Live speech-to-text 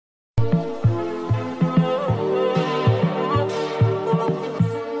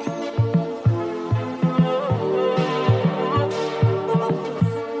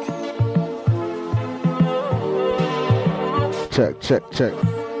Check.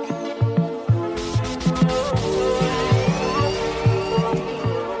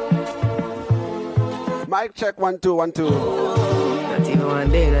 Mic check 1 2 1 2. Not even one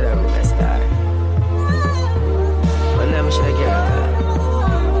day that I'm a star. But now should I get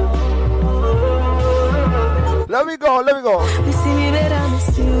Let me go. You see me better,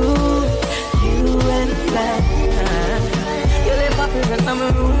 miss you and black. You live up in the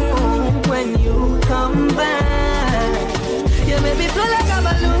room when you come back. You make me flow like a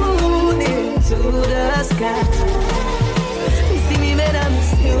balloon into the sky. You see me better,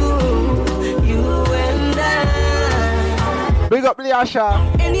 miss you and I. Big up Liasha.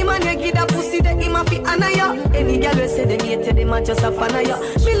 Any man you give that pussy, that him a fi honor ya. Any girl we say them hate you, them a just a fan of ya.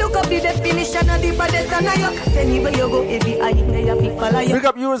 Me look up the definition of the baddest honor ya. Cause anywhere you go, every eye there you fi follow ya. Big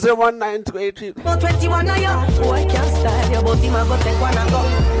up user 19283. About 21 of ya, boy can't style ya, but him a go take one and go.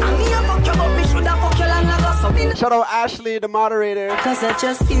 And me a fuck you, but me shoulda fuck you long ago. So me shout out Ashley, the moderator. Cause I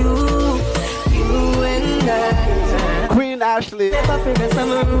just you and I. Queen Ashley. Never forget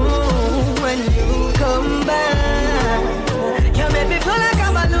some room when you come back. You make me feel like a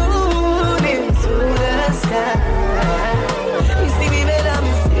balloon into the sky. You see me better,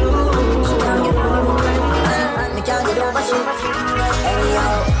 miss you. Me can't get over you. Hey yo,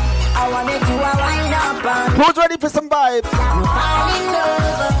 I wanna make you a wind up. Who's ready for some vibes? I'm falling in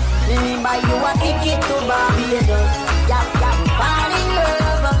love. Me buy you a ticket to Barbados. I'm falling in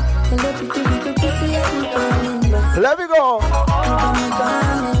love. Let me go.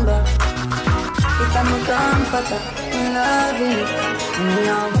 I'm comforter, loving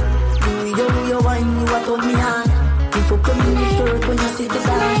you wine, you what on me on. You fuck me in the shirt when you see the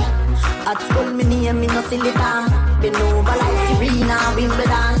sign. At school me near me no silly time. Been over like Serena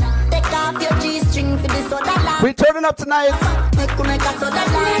Wimbledon. Take off your G-string for this other line. We turning up tonight. Make a soda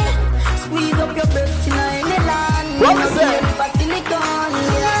line. Squeeze up your breasts in any land. What was that? For silicone,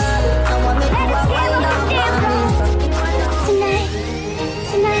 yeah. I wanna make you a wine up.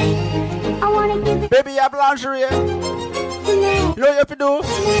 Tonight, I wanna give it. Baby, you have lingerie. You know what you have to do?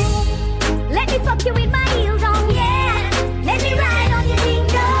 Let me fuck you with my heels on, yeah. Let me ride on your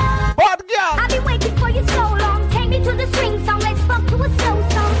finger. What, girl? I've been waiting for you so long. Take me to the swing song. Let's fuck to a slow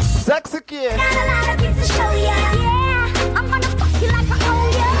song. Sexy kid. Got a lot of things to show ya. Yeah, I'm gonna fuck you like I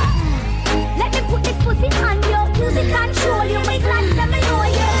own ya. Let me put this pussy on you. Use it control you. Make like seven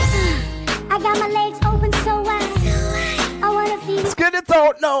I got my legs open so wide. I wanna feel it. Skin it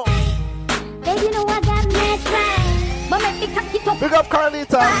out now. Baby, you know I got mad pride. But make me cock it up. Big up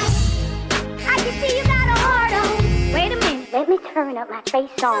Carlita. I can see you got a heart on. Wait a minute, let me turn up my Trey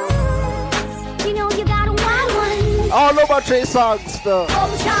song. You know you got a wild one. All about Trey songs though.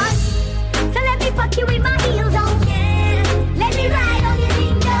 So let me fuck you with my heels on. Yeah. Let me ride on your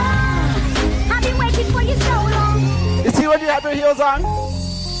finger. I've been waiting for you so long. You see when you have your heels on?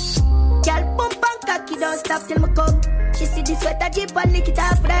 Girl, pump and cocky, don't stop till me come. She see the sweater jeep and lick it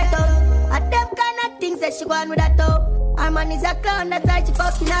off with her tongue. And them kind of things that she go on with her toe. Her man is a clown, that's why she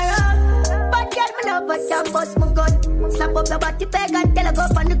fucking around. But girl, me love her, can't bust my gun. Slap up your body peg and tell her go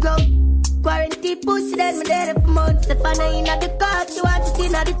up on the ground. Quarantine pussy, then me dead for months. If I know in the car, she want to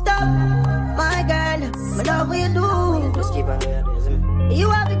sit at the top. My girl, me love what you do. Just keep on doing it. You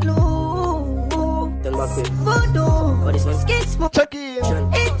have the glue. Then back with voodoo. But this one skin smoke. Check in.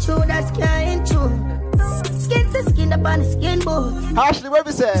 It's true, that's can't true. Skin to skin up on the skin board. Ashley, what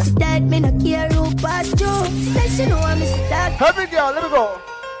we say? She died, me no care who pass through. Say she know I'm Mr. Dad. Every girl, let me go.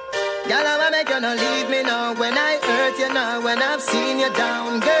 Girl, I wanna make you no leave me now. When I hurt you now, when I've seen you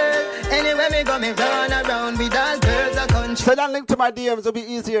down, girl. Anywhere me go, me run around with all girls a country. Send that link to my DMs, it'll be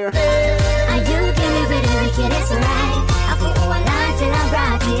easier. Are you give me pretty wicked, it's alright. I'll put you alive till I'm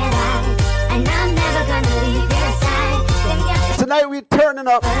brought to your life. And I'm never gonna leave your side. Tonight we turning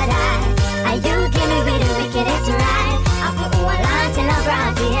up. Are you give me pretty wicked, it's alright. I'll put you alive till I'm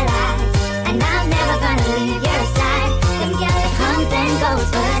brought to your life. And I'm never gonna leave your side. Them girl comes and goes,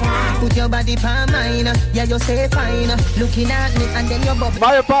 but I put your body for mine. Yeah, you say fine. Looking at me and then your bubble.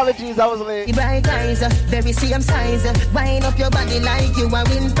 My apologies, I was late. Bright eyes, very same size. Wind up your body like you are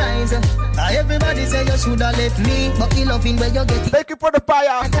win prize. Everybody say you shoulda left me, but you loving where you get it. Thank you for the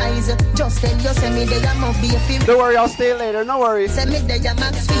fire. Just tell you send me there, I must be a film. Don't worry, I'll stay later. No worry. Send me there,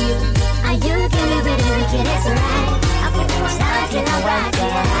 max feel. Are you give me pretty wicked, it's alright. I'll put you alive till I'm brought to your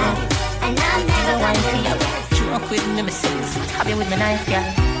life. And I'm never gonna leave you. Drunk with me, missus. Happy with my knife, girl.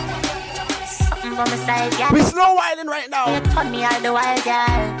 Something from my side, girl. We slow wilding right now. You turn me all the while,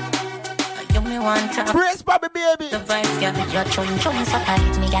 girl. You me want to. Praise Bobby, baby. The vibes, girl. Your chum so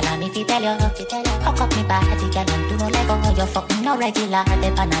tight, me gal, and if you tell you, hook up me body, gal, and do no lego. You're fucking no regular,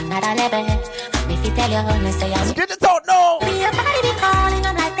 they on another level. And if you tell you, me say I'm. Get it out now. Me your body be calling,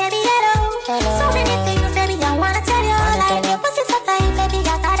 I'm like, baby, hello. So many things, baby, I wanna tell you. Like your pussy so tight, baby,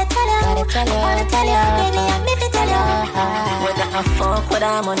 I gotta tell you. I wanna tell you, baby, I'm if you tell you. Whether I fuck with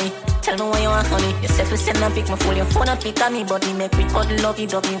our money. Tell me what you want, honey. You say, send and pick my phone. Your phone and pick on me, but me make me cuddle lovey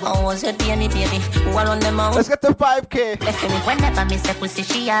dovey. How was your DNA, baby? Who are on them out? Let's get to 5K. Left me whenever me say pussy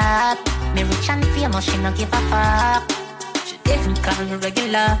she up. Me rich and famous, she no give a fuck. She didn't call me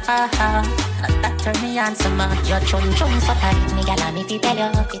regular. That turn me on some more. Your chum so tight, me gal, and if you tell you,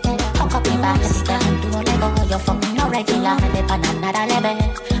 hook up me body, gal, do no lego. You're fucking no regular, they on another level.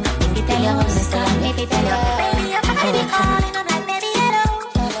 If you tell you, me say, if you tell you, baby, your body be calling, I'm like, baby, hello.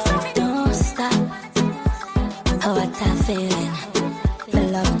 Don't stop. Oh, what a feeling. I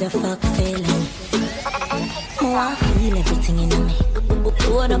love the fuck feeling. Oh, I feel everything in me.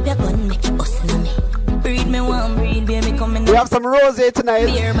 Hold up your gun, make it bust in me. Breathe me one, breathe, baby, come in. We have some rosé tonight.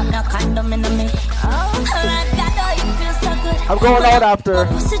 Beer, but no condom in me. Oh, God, oh, you feel so good. I'm going out after,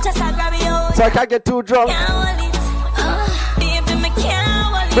 So so I can't get too drunk. Baby, me can't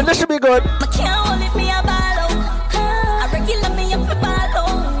hold it. But this should be good. Me can't hold it, me a ball out. I regular me up a ball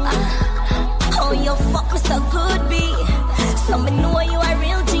out. Oh, you fuck me so good, B. So me know you a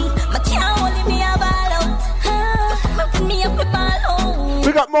real G. Me can't hold it, me a ball out. Put me up a ball out.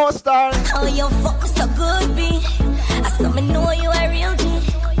 We got more stars. Oh, you fuck me so good, B. I so me know you a real G.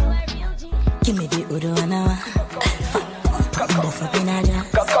 Give me the Udo and I put the fuck in a jar.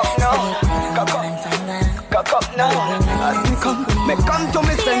 Me come to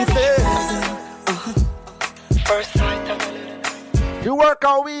me senses. First night, You work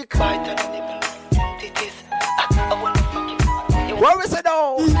all week. What we say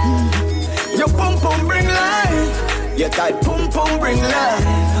now? Your pum pum bring life. Your tight pum pum bring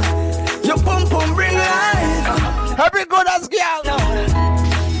life. Your pum pum bring life. Happy good as girl.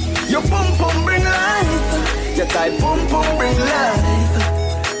 Your pum pum bring life. Your tight pum pum bring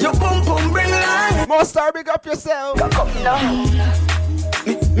life. Your pum pum bring life. More star, big up yourself.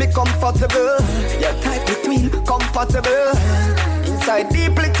 Me comfortable. Your tight between comfortable. Inside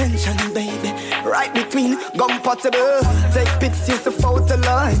deeply tension, baby. Right between comfortable. Take pics, use the photo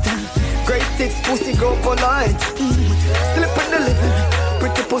light. Great tits, pussy go polite. Slip in the living.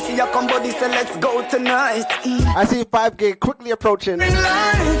 Pretty pussy, I come body, so let's go tonight. I see 5K quickly approaching. Bring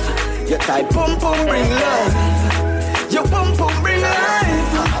life. Your tight pum pum bring life. Your pum pum bring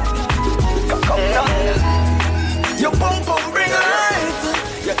life. Come now. Your pum pum bring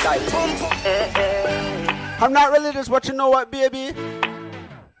life. Your tight pum pum. I'm not religious, but you know what, baby?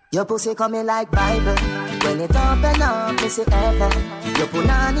 Your pussy coming like Bible. When it open up, it's heaven. Your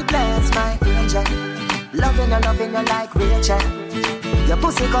punani bless my angel. Loving you like Rachel. Your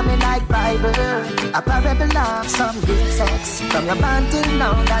pussy coming like Bible. A parable of some good sex. From your band till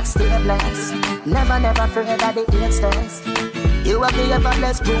now, that's still blessed. Never afraid of the instance. You have the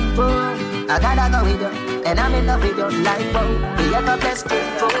effortless boom boom. I gotta go with you, and I'm in love with you like boom. The effortless boom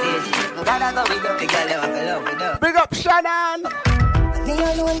boom. Gotta go with you. Big up Shannon. Me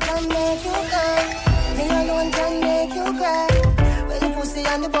alone can make you cry. Me alone can make you cry. When the pussy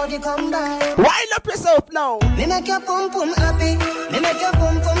and the body come by. Wind up yourself now. Me make your pum pum happy. Me make your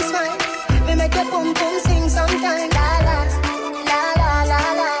pum pum smile. Me make your pum pum sing sometime. La la la la la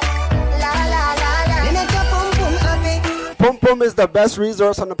la la la la la. Me make your pum pum happy. Pum Pum is the best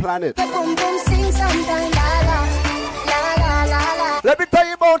resource on the planet. Your pum pum sing sometime. La la la la la la. Let me tell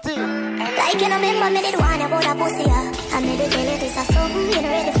you about it. Like you remember me did one about a pussy, I made it tell you this is something you know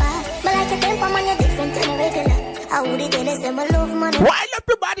ready for. But like a temper man, you're different than a regular. I would tell you say my love money. Wind up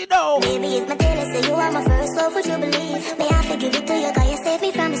your body now. Baby, if my tell you say you are my first love, would you believe? Me I have to give it to you, cause you saved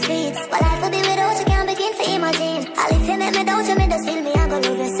me from the streets. But life will be without you, can't begin to imagine. I'll if you make me doubt you, me just feel me, I go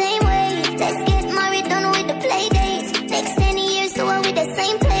love the same way. Let's get married, done with the play dates. Next 10 years, so I'm with the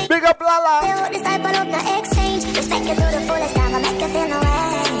same place. Big up Lala. They hold this type of no exchange. Respect you to the fullest, time I make you feel no way.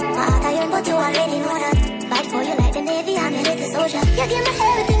 But you already know that. Fight for you like the Navy, I'm your little soldier. You give me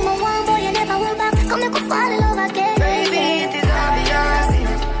everything I want, boy, you never went back. Come make me fall in love again. Baby, it is obvious.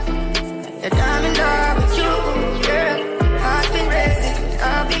 The diamond dog with you, girl. I've been racing,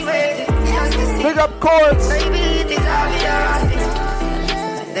 I've been waiting. Just to see. Big up Chords. Baby, it is obvious.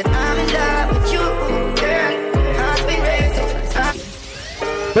 The diamond dog with you, girl. I've been racing.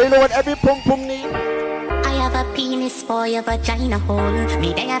 But you know what every Pum Pum need? I have a peanut penis for your vagina hole.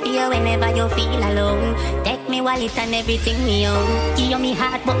 Me there for you whenever you feel alone. Take me wallet and everything me own. Give you me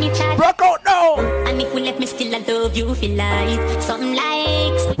heart but me charge. Bruk out now. And if we left me still I love you feel like something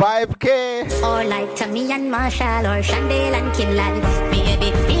like 5K. or like Tommy and Marshall or Chandel and Kid Life.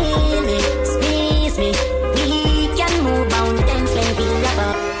 Baby feel me, squeeze me. We can move mountains when we are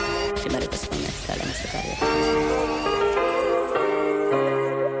up. She better just come next time.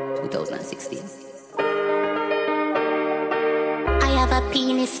 2016. I have a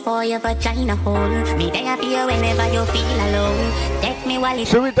penis for your vagina hole. Me there for you whenever you feel alone. Take me while it's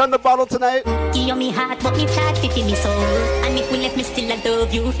Should we done the bottle tonight? give you me heart but me charge feel me soul. And if we left me still I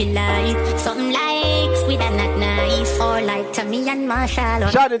love you feel like something like sweet and not nice. Or like Tommy and Marshall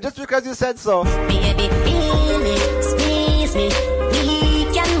or Shannon, just because you said so. baby feel me, squeeze me. We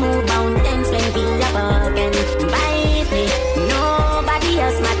can move mountains when we are broken. Bite me, nobody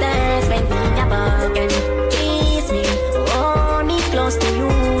else matters when we are broken. Kiss me, hold me close to you,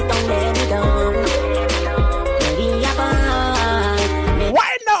 don't let me down. When we are broken.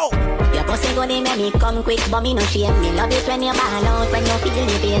 Why no? Your pussy good in me come quick, but me no shame. Me love it when you ball out, when you feel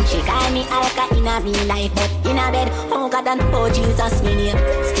the pain. She call me Alka in a real life, but in a bed, oh God and oh Jesus, me name.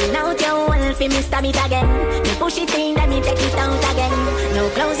 Still out your wolf, me stab it again. Me push it in, then me take it out again. Now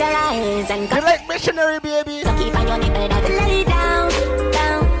close your eyes and You come. like missionary, baby? So keep on your nipple that lay down,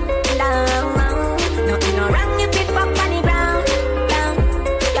 down, down. Nothing no wrong, you pick up on the ground, down,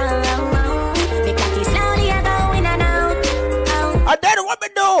 down. Me cocky slowly a go in and out, out. And then what me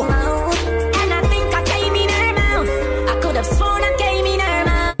do? And I think I came in her mouth. I could have sworn I came in her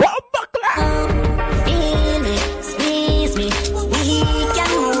mouth. Feel me, squeeze me. We can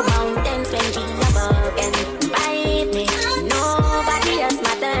move mountains when we are broken. Bite me, nobody else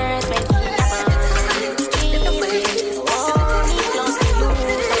matters when we are broken. Squeeze me, hold me close to you.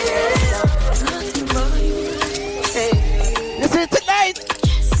 You see tonight?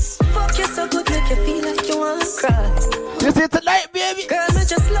 Fuck you so good, make you feel like you want to cry. You see tonight, baby? Girl, me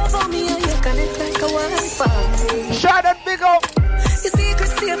just love on me and you connect like a Wi-Fi. Shannon, big up. Your secret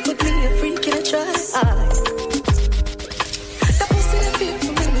safe with me, a freak in a try. The pussy that feel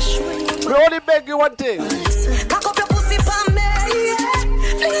for me, me show you We only beg you one thing. cock up your pussy for me, yeah.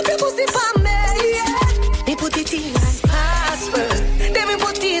 Fling up your pussy for me, yeah. Me put it in like password. Then me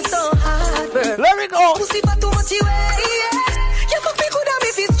put it so hard, bro. Let me go. Pussy for too much you weigh, yeah. You fuck me good and me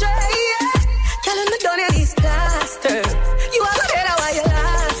feel straight, yeah. Girl, I'm not done and it's plaster. You are better while you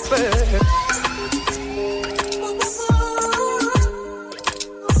last, bro.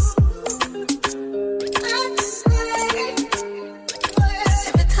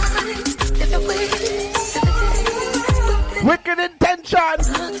 Wicked intention.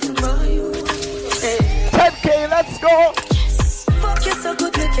 10K, let's go. Fuck you so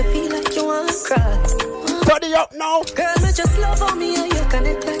good, make you feel like you want to cry. Turn it up now. Girl, me just love on me and you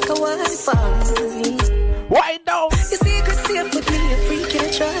connect like a Wi-Fi. Why no? Your secret safe with me, a freak in a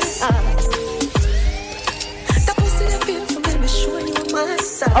try. The pussy that feel for me, me show you on my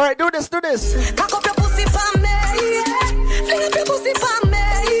side. All right, do this, do this. Cock up your pussy for me, yeah. Fling up your pussy for me,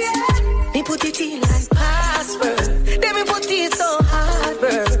 yeah. Me put it in like password. Then me put it so hard,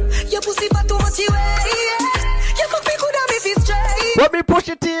 bro. Your pussy for too much you weigh, yeah. You fuck me good and me feel straight. Let me push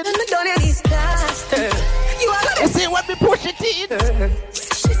it in. And me done and it's plaster. You are You see, let me push it in.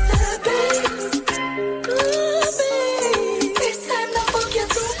 she said, babes, babe, it's time to fuck you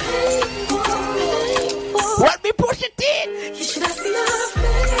to pay for. Let me push it in. You should have seen her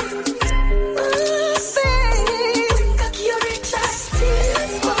face. Face. Cocky, you're rich as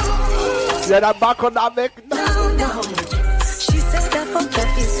tears. Then I'm back on that make. No. She said that fuck your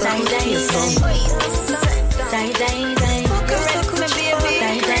face so fuck her so good, She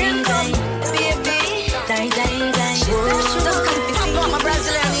said she just come to see my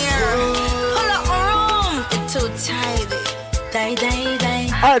Brazilian here. Hold up, room. It's too tidy.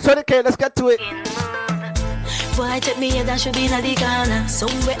 All right, 20K, let's get to it. Boy, take me head and should be in the corner.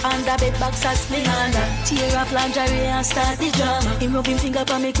 Somewhere under bed box as me under. Tear up lingerie and start the drama. Him rub him finger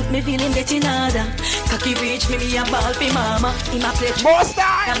for me, quick me feeling getting harder. Cocky reach me a ball for mama. Him a play More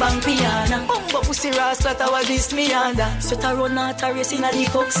style. a bang piano. Bumbo pussy rascal, that was this me under. Sweat a run out a race in a the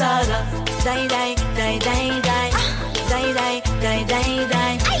coke saga.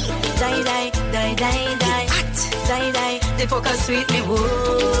 Die. The fucker sweet me wood.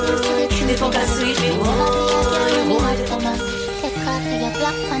 The fucker sweet me wood.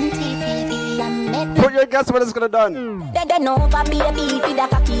 Put your guess what it's gonna done. Then over baby for the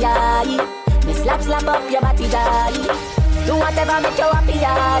cocky eye. Me slap up your body die. Do whatever make you happy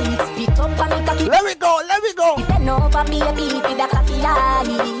eye. Spit up on me cocky. Let me go. Then over baby for the cocky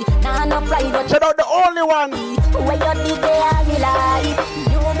eye. Nah no pride. Shout out the only one. Where you did there in my life,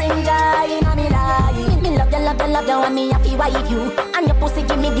 you bring joy in my life. Me love you, and me happy wife you. And your pussy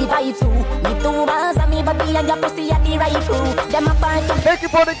give me the vibe too. Me two bars and me body and your pussy at the right crew. Them a part of. Thank you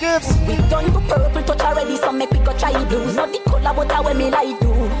for the gifts. We done to purple touch already, so make we go try blues. Not the color, but how we like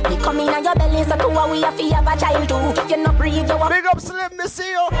do. Me come in on your belly, so to we have to have a child too. If you not breathe, you big up Slim, me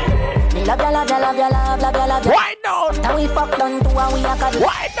see you. Me love you. Why not? Now we fuck done to and we a cuddle.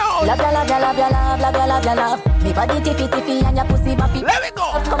 Why not? Love. Me body tiffy and your pussy bappy. Let me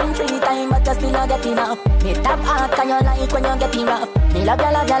go. Come 3 times, but you still not get enough. Me tap hard, can you like when you getting rough? Me love you.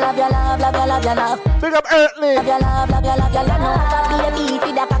 Big up Earthly. Love you. No other baby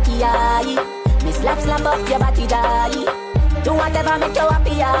for the cocky eye. Me slap up your body die. Do whatever make you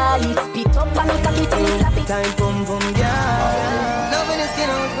happy, eye. Spit up and make a pretty slappy. Time boom girl. Loving the skin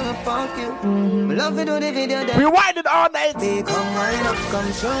out gonna fuck you. Love to do the video. We wind it all night. Come wind up,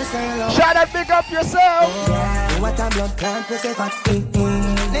 come show say love. Shout out, big up yourself. What a blood clot we say fat.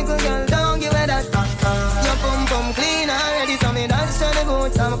 Nigga girl don't give it that. Your pum clean already, so me dance to the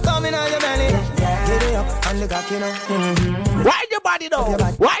boots. I'm coming on your belly. Get it up and the cock, you know. Wind your body though.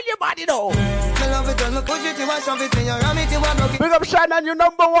 Wind your body though. Me love it when me push it, you want shove it, when you ram it, you want broke it. Big up Shannon, you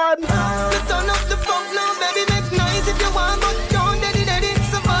number one. Turn up the fuck now, baby, make nice if you want, but don't daddy.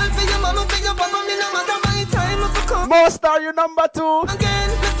 So fall for your mama, for your papa, me no matter my time if you come. Most Star, you number 2. Again,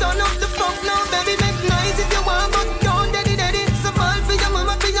 turn up the fuck now, baby, make nice if you want, but don't daddy. So fall for your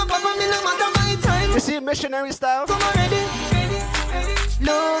mama, for your papa, me no matter my time. You see missionary style? Come on, ready.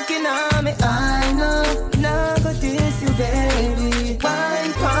 Looking at me, I know, now go diss you, baby.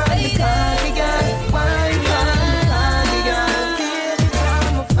 Wine pon the coffee, girl. Wine pon the coffee, girl. Baby,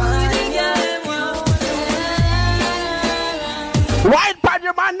 I'm a fine girl. Wine pon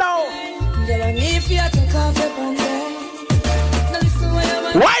your man now. Girl, I need for you to cough up on there. Now listen what you're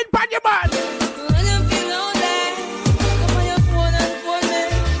man. Wine pon your man. When you feel lonely, come on your phone and phone me.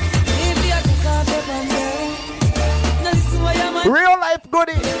 Need for you to cough up on there. Now listen what you're man. Real life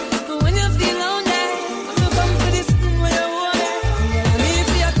goodie. When you feel lonely, you come to this thing where you want it. I need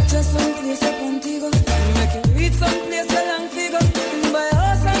for you to just some place up on Tigo. Make you reach some place along Figo. Buy a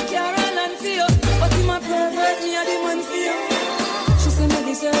house and car and for you. But in my pervert, me a the man for you. She say me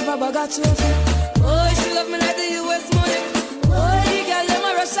this year a bag of trophy. Oh, she love me like the US money. Oh, the girl them a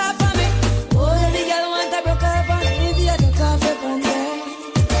rush off for me. Oh, the girl want a broke up on me. If you can cough up on there.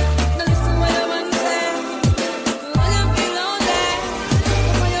 Now listen what your man say. When you feel lonely,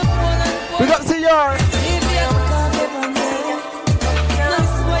 come on your phone and phone. We got to see your. If you can cough up on there. Now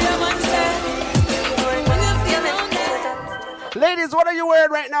listen what your man say. When you feel lonely. Ladies, what are you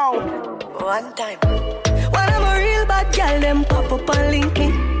wearing right now? One time. When I'm a real bad girl, them pop up and link me.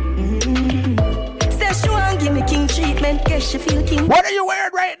 Say she want give me king treatment, guess she feel king. What are you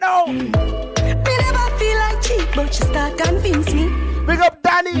wearing right now? Me never feel like cheap, but she start convince me. Big up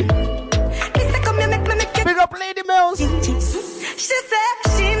Danny. Me say come here, make it. Big up Lady Mills. She said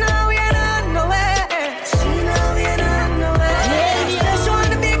she know we not nowhere. She know we not nowhere. Say she want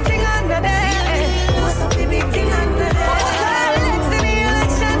the big thing on the bed. What's up the big thing on the bed? Let's see the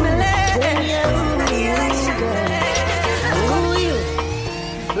election,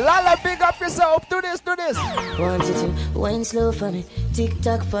 Lala, big up yourself. Do this. Want you to wine slow for me, tick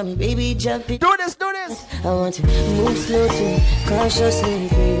tock for me, baby jump it. Do this. I want to move slow to cautiously,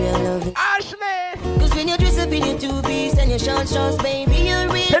 baby I love it. Ashley. Cause when you dress up in your 2-piece and your short shorts, baby you're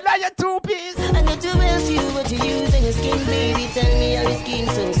real. And now your 2-piece. I know to else you what you use on your skin, baby. Tell me how your skin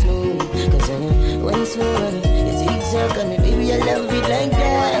so smooth. Cause when you wine slow on me, you zigzag on me, baby I love it like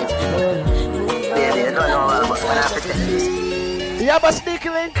that. Baby, you don't know what I have to tell you. You have a sneaky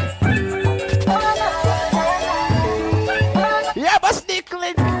link. You have a sneaky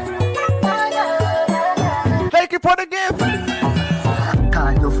link. Thank you for the gift.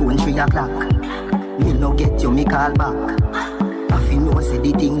 Call your phone 3 o'clock. Me no get you, me call back. I feel no say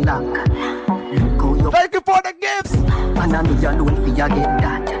the thing lock. Go your. Thank you for the gifts. And I me alone for you get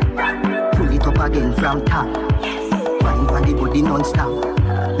that. Pull it up again from top. Wine on the body non-stop.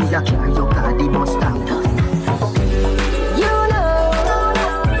 Me a carry your car the bus stop. You know,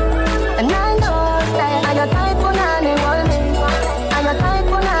 and I know, say I got time for none. I got time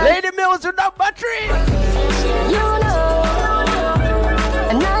for none. Lady Mills, you number 3. You know,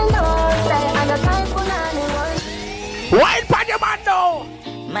 and I know, say I got time for none. Wine pan your man now.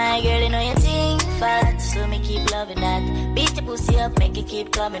 My girl, you know you think fat, so me keep loving that. Beat your pussy up, make it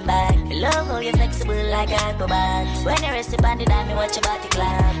keep coming back. I love how you're flexible like acrobat. When you rest upon the dime, me watch your body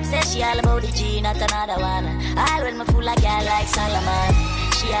clap. Say she all about the G, not another one. I when me fool like girl like Solomon.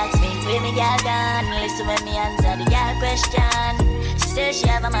 She asks me, where me girl gone? Listen when me answer the girl question. She say she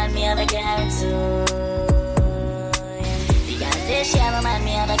have a man, me have a girl too. The girl say she have a man,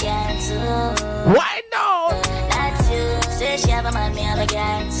 me have a girl too. Why no? That's you. Say she have a man, me have a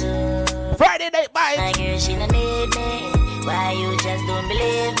girl too. Friday night vibes. My girl, she don't need me. Why you just don't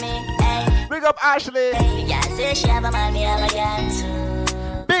believe me? Hey. Big up Ashley. The girl say she have a man, me have a girl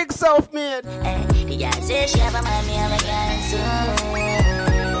too. Big self-made. Hey. The girl say she have a man, me have a girl too.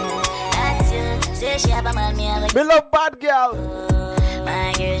 That's you. Say she have a man, me have a girl. Me love bad girl.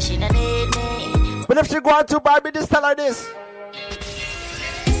 My girl, she don't need me. But if she go on too bad, me just tell her this.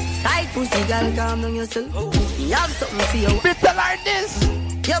 Tight pussy girl, calm down yourself. You have something for you. Me tell her this.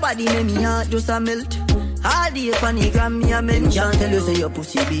 Your body make me heart just a melt. All day on the gram me a mention. Tell you say your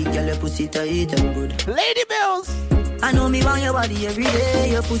pussy big, girl, your pussy tight and good. Lady Bills. I know me want your body every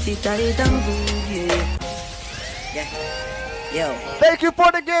day. Your pussy tight and good, yeah. Yo. Thank you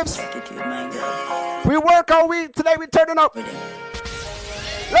for the gifts. We work all week. Today we turning up.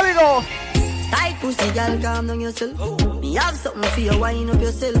 Let me go. Tight pussy, girl, calm down yourself. Me have something for you, wind up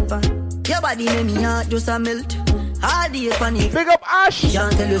yourself. Your body make me heart just a melt. All day on the big up Ash.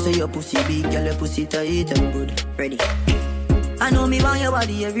 Can't tell you say your pussy big, girl, your pussy tight and good. Ready? I know me want your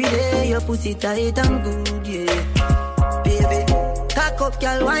body every day. Your pussy tight and good, yeah. Baby, cock up,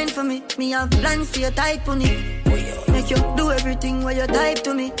 girl, wine for me. Me have plans for your tight pony. Make you do everything while you type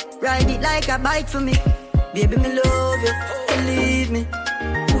to me. Ride it like a bike for me. Baby, me love you, believe me.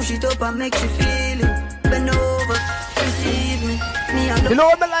 Push it up and make you feel it. Bend over, receive me. Me and you know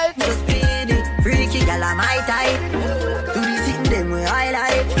what I like? So speedy, freaky, girl, I'm my type. Do the sitting them where I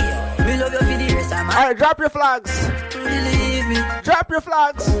like. Me love you for the rest of my. Alright, drop your flags. Believe me. Drop your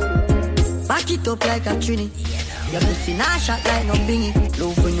flags. Back it up like a trini. Your pussy nah shot like no bingy.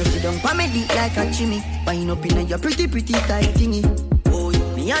 Love when you sit down pa me deep like a chimney. Wind up in your pretty tight thingy. Oh,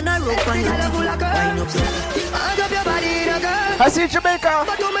 me and a rope on your titty. Wind up so I drop your body in a girl. I see Jamaica.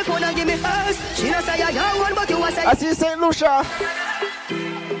 But on my phone and give me hers. She not say you're young one, but you a say. I see St. Lucia.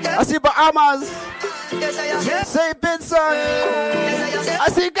 I see Bahamas. St. Vincent. I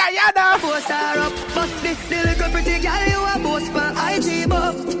see Guyana. Post her up, but the little pretty girl you a post for IG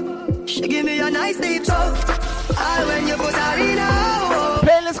buff. She give me a nice deep talk. All when you put her in a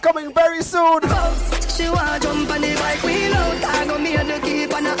playlist coming very soon. She want jump on the bike wheel out. I go me and the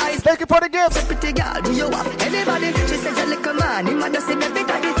keep on the ice. Thank you for the gift. Pretty girl, do you have anybody? She said you look a man, he must see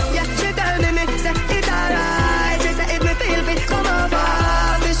everybody. Yeah, she tell me say it's alright. She say if me feel fit, come over.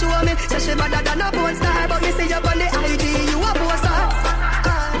 She show me, say she better than a porn star. But me see you on the IG, you a poster.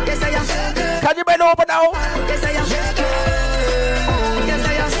 Yes I am. Can you bend over now? Yes I am.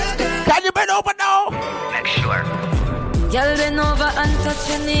 Can you bend over now? Make sure. Girl, bend over and touch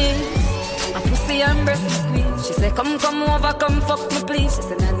your knees. My pussy and breast is squeeze. She say, come over, come fuck me please. She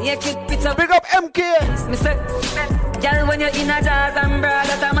say, nah, naked pizza. Big up MK. Me say, girl, when you're in a jazz and broad,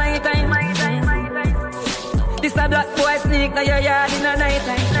 that's my time. This a black boy sneak now your yard in a night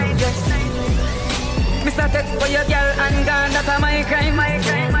time. Yes. Me say, take for your girl and gone, that's my crime.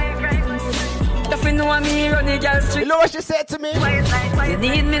 If you know me, run the girl street. You know what she said to me? You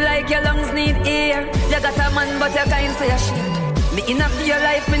need me like your lungs need air. You got a man, but you can't say a shit. Me enough for your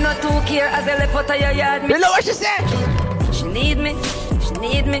life, me not too care. As I left out of your yard, me. You know what she said? She need me, she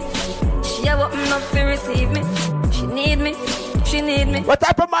need me. She a open up to receive me. She need me, she need me. What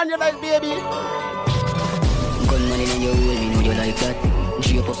type of man you like, baby? Gunman in your hole, me know you like that.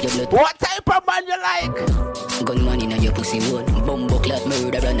 Shape up your blood. What type of man you like? Gunman in your pussy hole. Bumbo clap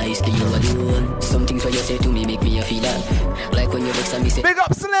murderer, nice to you alone. Some things what you say to me make me a feel laugh. Like when you vex and me say, big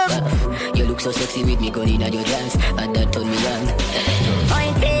up Slim. You look so sexy with me gun in your dance, and that turn me on.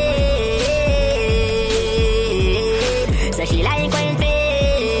 Point play. So she like point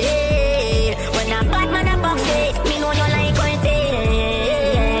play. When I'm bad man I'm box it. Me know you like point play.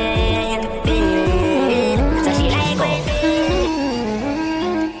 So she like point play.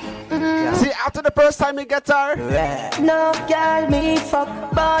 See, after the first time he gets her. No girl me fuck,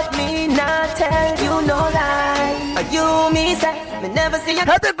 but me not tell you no lie. You me say, me never see you.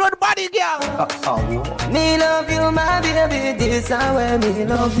 Have a good body, girl. Me love you, my baby. This is where me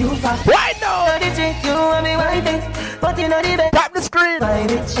love you for. Why no? Know the trick, you want me wife it, but you know the best. Tap the screen. My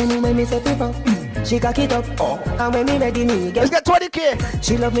bitch, anyway me set it up. She cock it up, and when me ready, me get. Let's get 20K.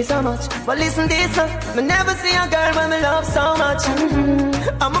 She love me so much, but listen this, me never see a girl when me love so much.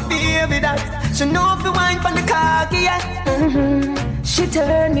 I'm a baby that she know if you wine from the cocky, yeah. She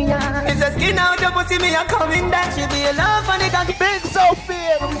turn me on. It's a skin out the pussy, me a coming back. She be a love on the cocky. Big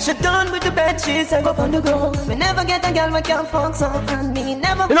Sophie. She done with the bed, she said go on the ground. We never get a girl we can't fuck so. And me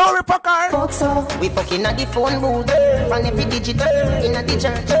never we fuck her. Fuck so. We fucking at the phone booth. And every digital in a the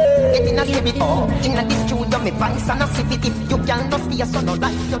church. Get in a spirit. In a the studio, me vice and a sip it. If you can't not stay so no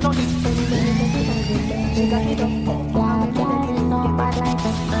life, you know this.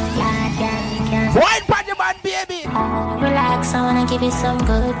 Wine party man, baby. Relax, I wanna give you some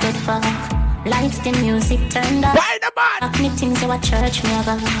good fuck. Lights, the music turned up. Why the man? Me things you a church, me a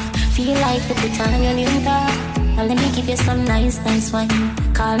go. Feel like the time you need her. Now let me give you some nice wine.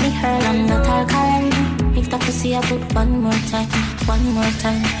 Call me her, I'm not alkaline. If that pussy I put one more time.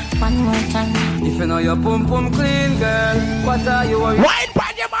 If you know your pum pum clean, girl, what are you worried? Wine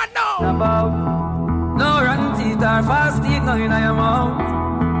party man now. About? No run teeth or fast teeth, no in your mouth.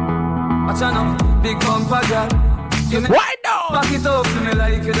 Watch out now, big bumper girl. Why no? Back it up to me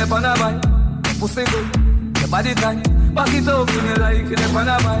like you dep on a bike. Pussy good, your body tight. Back it up to me like you dep on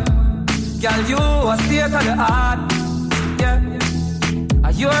a bike. Girl, you a state of the art. Yeah.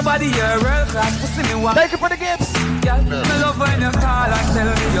 Your body, your real class. Pussy me walk. Thank you for the gifts. Girl, me love when you call and tell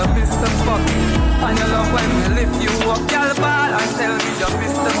me you're Mr. Fuck. And you love when we lift you up. Girl, ball and tell me you're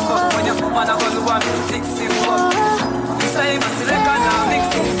Mr. Fuck. When you come on a gun, one fix you up. You say my select and now mix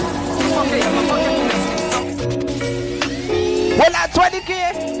it. Okay, I'm a fucking well, at 20K.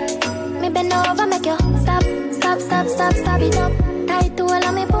 Me bend over, make you stop it up. Tight to all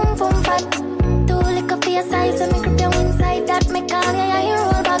of me pum fat. Too lick up your size, so me grip you inside. That me call you, you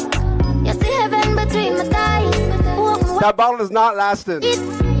roll back. You see heaven between my thighs. That bottle is not lasting. It's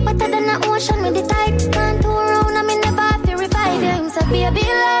wetter than the ocean with the tide. Can't turn around, I mean never have to revive you. So baby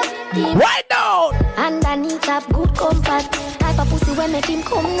love, right now. And I need to have good comfort. Type of pussy when make him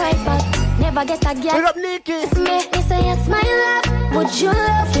come right back. Never get a girl. Big up Nikki. Make me say yes, my love. Would you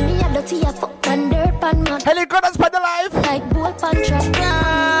love me? I dirty a fuck and dirt pan mud. Helicopters for the life. Like bull pan trap.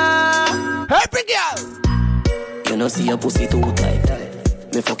 Happy girl. You know see your pussy too tight.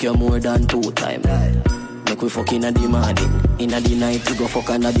 Me fuck you more than 2 times. Make we fuck in the morning. In the night we go fuck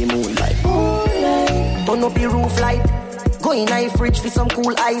under the moonlight. Turn up the roof light. Go in a fridge for some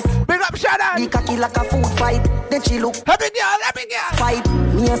cool ice. Big up Shannon. The cocky like a food fight. Then she look. Happy girl. Fight.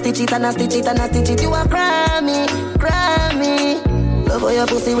 Me a stitch it and a stitch it and a stitch it. You a crammy. Love how your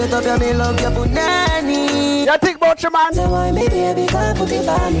pussy wet up, you me love your punani. You think about your man? So why me baby can't put it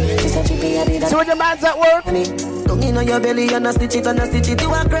on me? She said she be a bit. See when your man's at work? Don't you know your belly and a stitch it and a stitch it.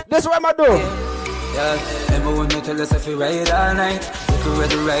 You a crammy. This is what I'ma do. Yeah, remember when me tell us if we ride all night. We could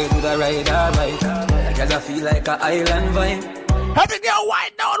ready ride with a ride all right. Like I feel like a island vibe. Happy girl,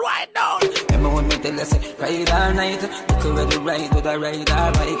 wind down. Remember when me tell us ride all night. We could ready ride with a ride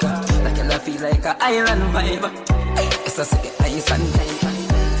all right. Like I feel like a island vibe. It's a second ice and time.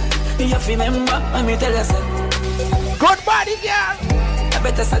 You remember when me tell us good body, girl. I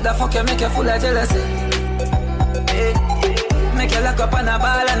better say the fuck you make you full of jealousy. Make you lock up on a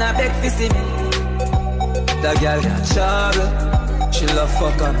ball and a beg to see me. That girl got trouble. She love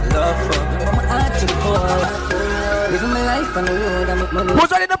fuck and love fuck. I'm out to the core. Living my life on the road, I make money.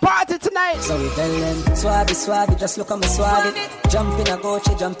 Who's ready to party tonight? So we tell them, swabby, just look at me swabby. Jump in a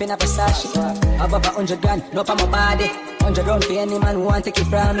Gucci, jump in a Versace. Above 100 grand, no for my body. 100 round for any man who want to take it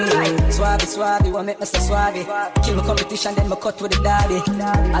from me. Swabby, want make me so swabby. Kill my competition, then me cut with the daddy.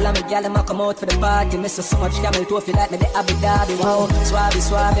 All of me gal, them come out for the party. Miss so much camel toe, feel like me the Abu Dhabi. Wow,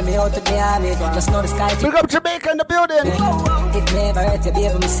 swabby, me out to the army. Just know the sky. Big up Jamaica in the building. It never hurt you, baby,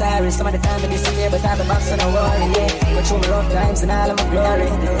 I'm sorry. Some of the time I disappear, but I'm the box on a wall, yeah. Go through my rough times and all of my glory.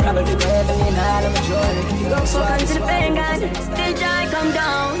 Probably forever in all of my jewelry. So come to the pain, God. Till joy come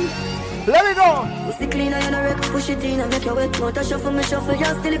down. Let me go. Pussy clean and you know wreck. Push it in and make you wet. Not a shuffle, me shuffle.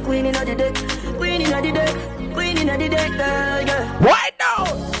 You're still a queen in the deck. Queen in the deck, girl. Why now?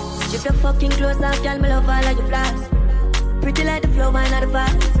 Strip your fucking clothes off, girl. Me love all of your flaws. Pretty like the flow, wine of the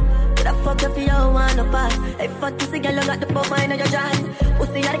vase. Could I fuck up for you, wanna pass. Hey, fuck pussy, girl, you got the pop wine on your jaws.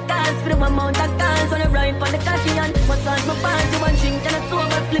 Pussy are the cars, for the amount of cars. When you ride on the cashion, what's on my pants? You want drink and a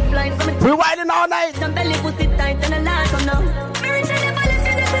sober flip line. We riding all night. Some belly pussy tight and a lot from now. Me rich and never let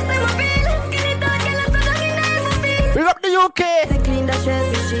you this is my feel. Skinny dog, girl, I'm so dog in the feel. Big up the UK. She clean the chef,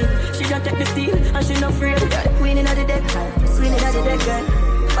 she don't take the steel. And she not afraid. Queen in the deck, queen in the deck, girl.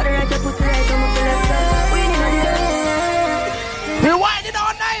 But the right pussy right, I'm up to left side. Queen in the deck. We riding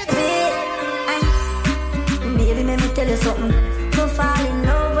all night. Baby, let me tell you something. Don't fall in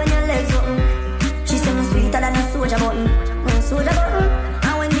love when your legs open. She say me sweeter than a soldier button.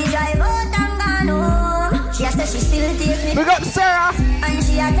 And when we drive out and gone home, she say she still takes me. We got Sarah. And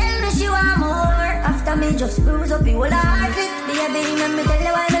she a tell me she want more. After me just bruise up the whole heart. Baby, let me tell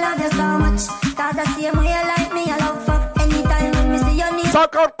you why me love you so much. Cause the same way you like me, I love fuck. Anytime when me see your name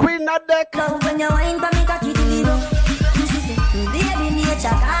Suck out Queen on deck. When you wine for me, cocky deliver. Baby,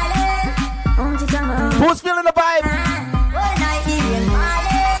 nature calling. Who's feeling the vibe? All night, even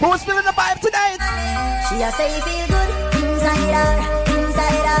falling. Who's feeling the vibe tonight? She a say feel good inside her,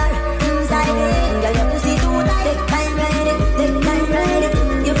 inside her, inside it. Girl, your pussy too tight. Take time, ride it, take time, ride it.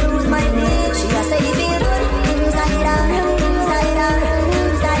 You bruise my bitch. She a say feel good inside her, inside her,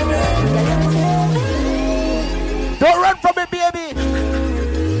 inside it. Girl, your pussy. Don't run from me, baby.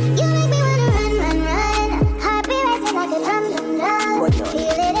 You make me wanna run, run, run. Heart be racing like a drum, drum, drum. Feel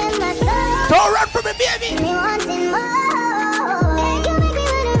it in my soul. Don't run from me, baby. Me wanting more. You make me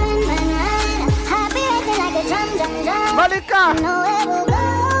wanna run, run, run. Heart be racing like a drum, drum, drum. Malika. Don't know where we'll go.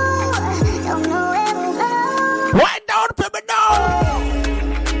 Don't know where we'll go. Why don't people know?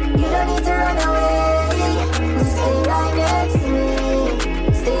 You don't need to run away. Stay right next to me.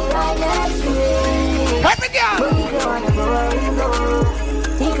 Stay right next to me. Happy girl. But you can wanna go where you go.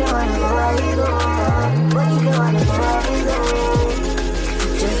 You can wanna go where you go. But you can wanna go where you go.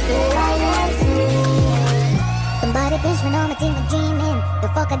 Just stay right next to me. Somebody pinch me on my team for dreaming. The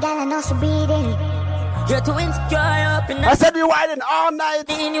fuck a gal I know she breathing. You're too insecure up in I said you whining all night.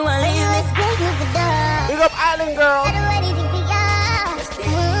 and you want to leave me. Break me for dog. Big up Island girl. I don't ready to be young.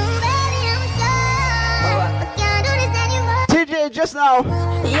 Baby, I'm strong. I can't do this anymore. TJ just now.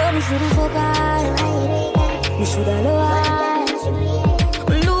 Yo, me shouldn't forget. Me should've known.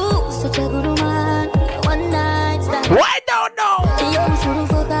 Lose such a good woman. One night stand. Why don't know? Yo, me shouldn't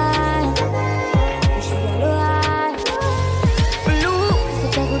forget. Me should've known. Lose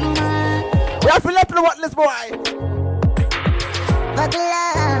such a good woman. We have to let the whatless boy. Fuck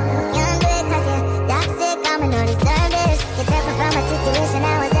love. Can't do it 'cause you're toxic. I'm an early service. You took me from a situation I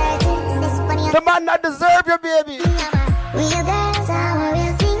was hurting. This funny. The man not deserve you, baby. Real girls are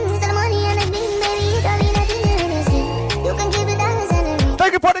real things. The money and the thing, baby, you don't mean nothing to anything. You can keep it as an enemy.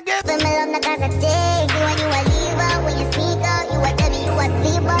 Thank you for the gift. But my love not 'cause I take you and you a leaver. When you speak out, you a baby, you a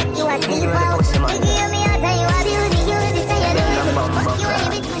sleeper, you a sleeper. You give me out and you a beauty, you the say you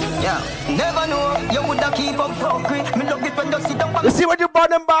Yeah, never know you woulda keep up fuckery. Me love it when you sit down. You see when you burn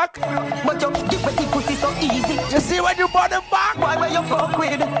them back? But you give me the pussy so easy. You see when you burn them back? Why were you fuck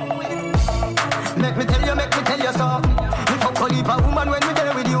with? Make me tell you so. We fuck a leap a woman when we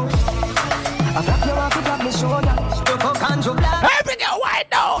there with you. I flap you off, you flap me shoulder. You fuck and you black. Every girl white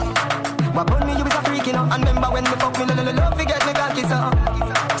down. What burn me, you is a freak, you know. And remember when me fuck me, love, you get me cocky, so.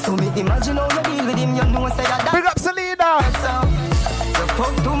 So me imagine how you deal with him, you know, say that. Big up Selena. So, you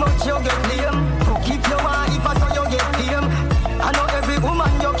fuck too much, you get lame. Fuck if you want, if I saw you get fame. I know every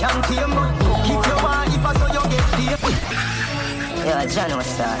woman you can tame. Fuck if you want, if I saw you get fame. Yeah, John was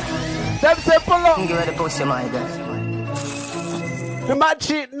star. Them say pull up. Give her the pussy, my girl. The man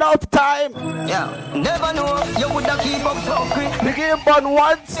cheat enough time. Yeah, never know you woulda keep up fuckery. The game burn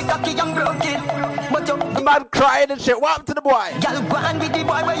once. The cocky and broke it, but you The man crying and shit. What happened to the boy? girl go on with the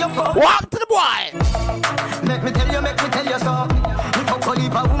boy where you fuck. What happened to the boy? Make me tell you so. You fuck a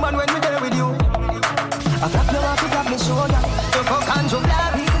leap a woman when we there with you. I flap you off, you flap me shoulder. You fuck and you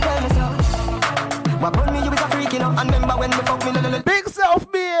black. Listen, tell me so. What burn me, you is a freak, you know. And remember when we fuck me, Big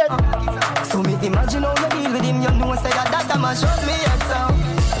self-made. So me imagine how you deal with him. You know say that I'm a shot me head so.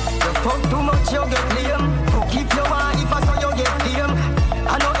 You fuck too much, you get lame. Fuck if you want, if I saw you get fame.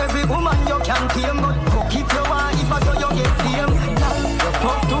 I know every woman you can tame, but fuck if you want, if I saw you get fame. You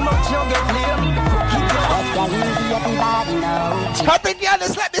fuck too much, you get lame. Fuck if you want. Happy girl,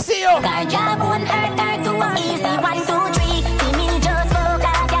 let's let me see you. Car job, 1 earth, to one. Easy, 1, 2, 3. See me just fuck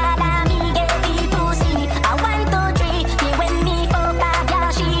a girl and me get the pussy. I 1, 2, 3. Me when me fuck a girl,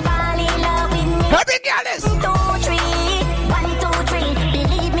 she fall in love with me. Happy girl, let's. 2, 3. 1, 2, 3.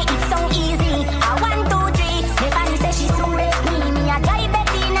 Believe me, it's so easy. I 1, 2, 3. Stephanie says she so rape me. Me a drive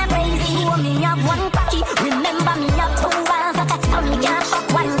Bettina crazy. Oh, me have 1 cocky. Remember me have 2 balls. So me can't fuck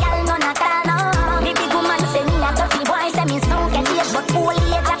 1 girl, none at all. No. Me big woman say me a dirty boy. Say me so get it, but old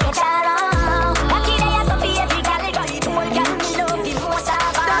age I get all. Lucky day I so feel every girl. Right, old girl me love the most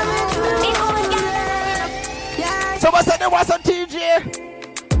of all. The old girl. Someone said they want some TJ.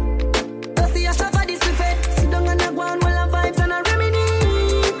 See a shot for this buffet. Sit down on the ground while I vibes and I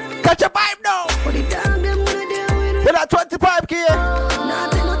reminisce. Catch a vibe now. What the dog them gonna do with it? Hit that 25K.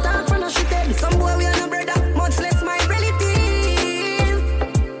 Nothing no talk from no shit. Some boy we are no brother, much less my relative.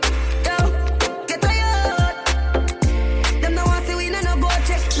 Yo, get tired. Them no want see we no go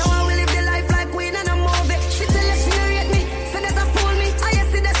check. Now I will live the life like we no movie. She tell you she rate me, say that I fool me. I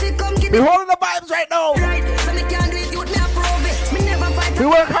see that she come get We holding the vibes right now. right. So me can't do it, youth me approve it. Me never fight. We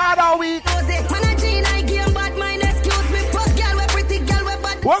work hard all week. Man a Gene, I game bad mind, excuse me. Fuck girl, we pretty girl, we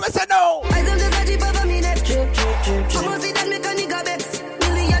bad. What we say no? I don't just a jeep over me neck. I'm gonna see that make a nigga vex.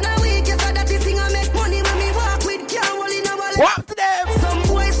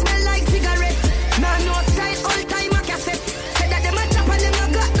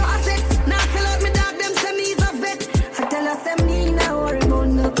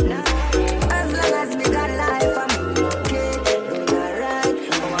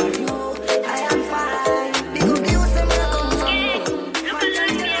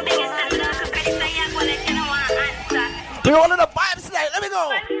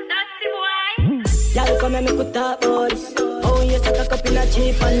 girl, come here, me could talk about this. Oh, you stuck a cup in a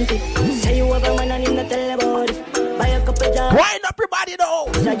cheap panty. Say you have a man and him not tell about it. Buy a couple jobs. Wind up everybody though.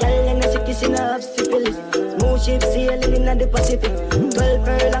 It's a girl and a sick in a half syphilis. Smooth ship sailing in the Pacific. 12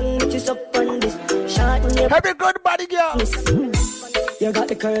 furlong, which is up on this. Shot in your happy good body, girl. You got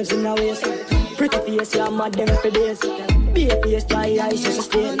the curves in the waist. Pretty face, you're mad them for days. Be a face, dry eyes, just a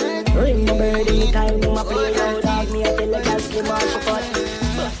stain. Ring my bird anytime, my play out of me. I tell a girl slim on the pot.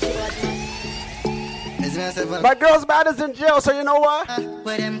 My girl's man is in jail, so you know what?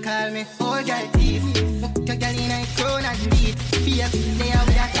 Where them call me, oh girl thief. Fuck your girl in a crown and beat. Be a they are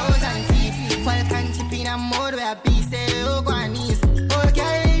with a 1,000 teeth. Falcon chip in a mode where a piece say, oh go on knees. Oh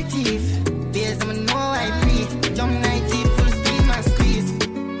girl thief. There's someone know I breathe. Jump like thief, full speed, man squeeze.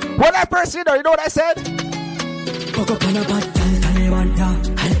 When I first see her, you know what I said? Fuck up on a bad girl, tell me one girl.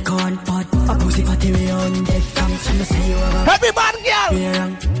 I'll go on pot. A pussy fatty way on dead tongue. Some say you have a happy bad girl.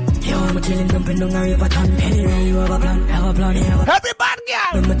 Yo, I'm chillin' jumping down a river ton. Anyway, you have a plan, you have a happy bad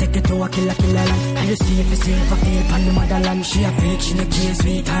girl. I'ma take you to a killer land. And you see if you see if I feel on the motherland. She a fake, she no care,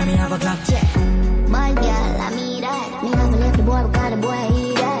 sweet time, me have a clock. My girl, I mean that. Me have to left the boy, because the boy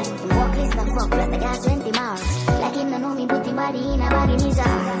he that. Walk this the fuck, plus I got 20 miles. Like him, no know me, put him body in a body, nisa.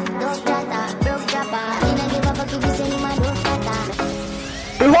 Don't strata, broke chopper. Me no give a fuck if you say him a don't strata.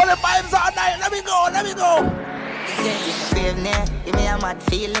 We hold the vibes all night, let me go, let me go. Give me a mad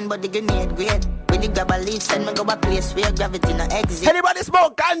feeling, but the grenade great. With the grab a leaf, send me go a place where gravity no exit. Anybody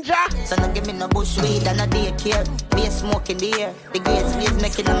smoke ganja? So no give me no bush weed and no daycare. Be a smoke in the air. The great space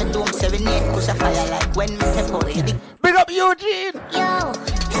making on me dome serenade. Push a fire like when me step out. Big up Eugene. Yo,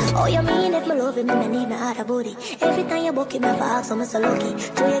 oh you mean if me love him, me need no other booty. Every time you book him, I ask, so I'm so lucky.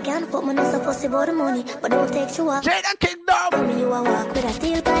 So you can't put money so fussy about the money, but don't take you up. Jada Kingdom. Tell me you a walk with a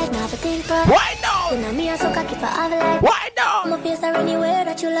steel pipe, not a think for. Why no? You know me a so cocky for have life. Why no? My face are anywhere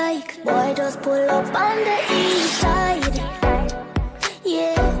that you like. Boy, just pull up on the east side.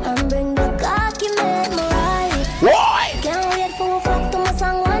 Yeah, and bring the cocky, make me ride. Why? Can't wait for a fuck to my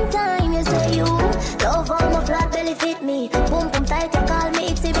song one time. You say you love how my flat belly fit me. Boom, boom, tight, you call me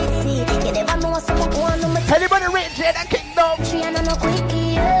itsy bitsy. You never know what's up, go on, no me. Anybody rate Jada Kingdom? She ain't no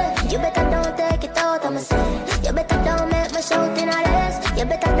quickie, yeah. You better don't take it out, I'ma say. You better don't make me shout in a race. You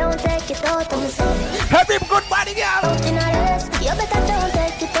better don't take it out, I'ma say. Happy good body, girl. Out in a race. You better don't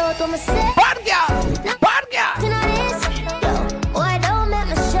take it out, I'ma say. Bad girl. Bad girl. In a race. Yo, why don't make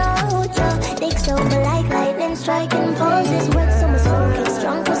me shout, yo. Dick so like lightning striking poses. Wet so much soaking.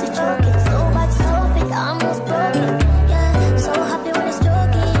 Strong pussy choking. So bad, so fit, almost broken. Yeah, so happy when it's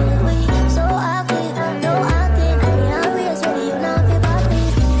stroking. We so active, no acting. And always ready, you know if you got me.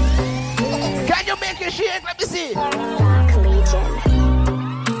 Can you make it shake? Let me see.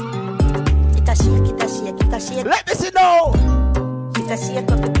 Shake. Let me see now. It a shake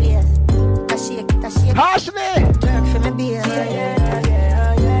up the place. It a shake. Ashley. Jerk for me beer.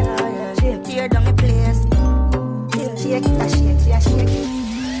 Shake, tear down the place. Shake, it a shake.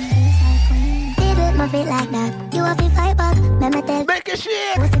 Did my feet like that. You have to fight back. Let me tell. Make it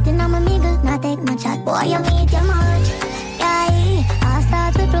shake. Was sitting on my middle, not take no chat. Boy, you need your much. Yeah, I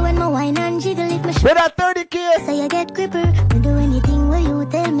start to flow when my wine and jiggle if my with a 30K. So you get gripper. Me do anything where you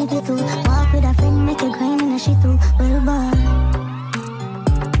tell me to. Walk with a friend, make you grind in a shit too. Well, boy.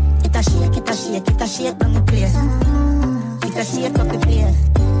 It a shake from the place. It a shake up the place.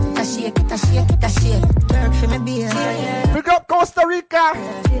 It a shake. Jerk for me beer. Pick up Costa Rica.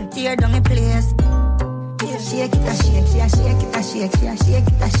 Tear down the place. Shake, it a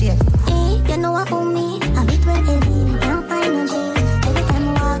shake. Hey, you know what for me? I beat well heavy, can't find no G. Every time I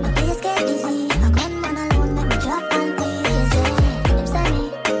walk, the place get easy. I gun man alone, let me drop and tease. Sorry.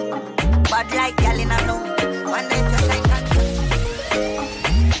 Bad like y'all in a room. One day just like that.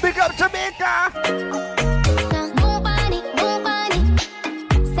 Pick up Jamaica. Boom bunny.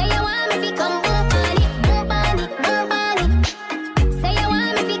 Say you want me to come boom bunny. Say you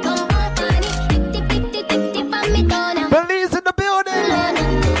want me to come boom bunny. Tip on me down. Belize in the building.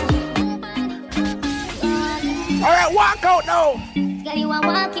 Alright, walk out now. Girl, you a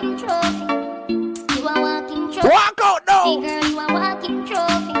walking trophy. You a walking trophy. Walk out now. Hey girl, you a walking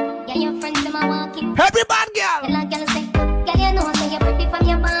trophy. Yeah, your friends them a walking. Happy bad girl. Tell a girl say, girl, you know say you're pretty from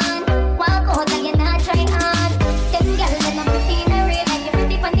your band. Walk out and you not try hard. Them girls them a pretty in a real life. You're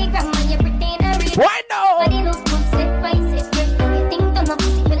pretty from the gram and you're pretty in a real. Why no? Body look good, set by set. You think to my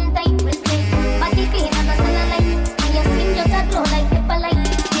pussy will tight, will straight. Body clean and a sun light. And your skin just a glow like pepper light.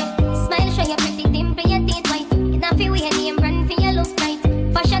 Smile show your pretty dimple, your teeth white. You not feel weird, name brand for your look right.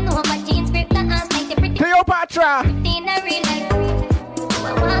 Fashion over jeans, grip the ass like you're pretty. Cleopatra. Pretty in a real life. You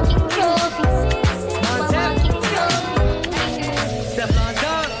a walking trophy.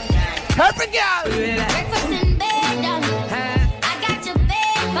 Every girl. Breakfast in bed, darling. I got your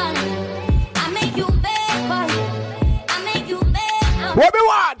bacon. I make you bacon. I make you bacon. What we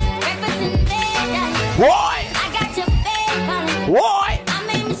want? Breakfast in bed, darling. Why? I got your bacon. Why? I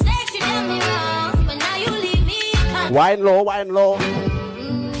made mistakes, you done me wrong, but now you leave me. Wine low, wine low.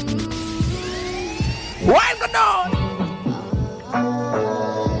 Wine go down.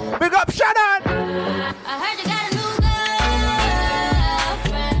 Big up Shannon. I heard you got a new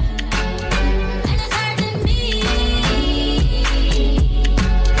girlfriend, and it's hurting me.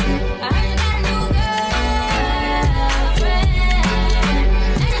 I heard you got a new girlfriend,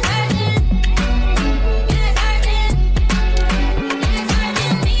 and it's hurting. It's hurting. It's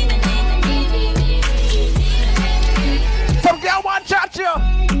hurting me. Some girl want chat you.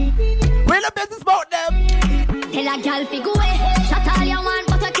 We the business about them. Tell a girl fi go away. Shut all you want,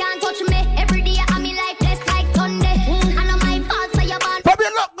 but you can't touch me. Every day I'm in like blessed like Sunday. I know my fault, so you born. Probably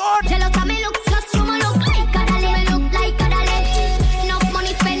look good. Tell us how me look, just you me look like a dolly. Me look like a dolly. Enough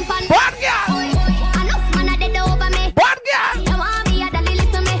money spent on Bad girl. enough man a dead over me. Bad girl. You want me a dolly,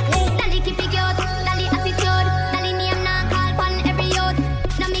 listen me. Dolly keep it cute, dolly attitude. Dolly name now call pon every youth.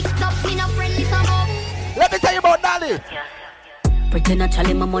 No mix up, me no friendly some up. Let me tell you about Dolly. Pretty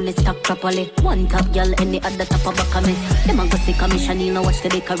naturally, my money stack properly. One top girl, any other top of back of me. Them a go see commission, you know watch the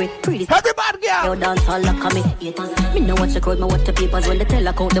bakery. Pretty every bad girl. Yo dance all like me. Me know watch the crowd, me watch the papers. When they tell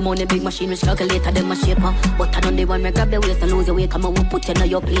a count the money, big machine, which calculator, them a shaper. But I know the one me grab the waist and lose your weight. Come on, we'll put you in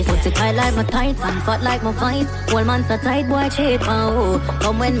your place. Pussy tight like my tights and fat like my vines. Whole man so tight, boy, shape, oh.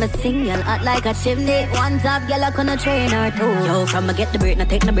 Come when me sing, you'll act like a chimney. One top girl, I couldn't train her too. Yo, from me get the break, now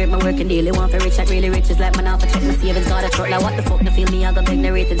take the break, my working daily. Want for rich, that really rich is like man off a check. My savings got a truck, like what the fuck, no feel me, I got big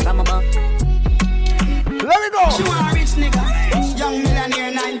the ratings from above. Let me go. She want a rich nigga, young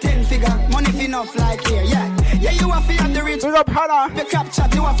millionaire, 9-10 figure. Money enough like here, yeah. Yeah, you have to have the rich. Big up Hannah. The cap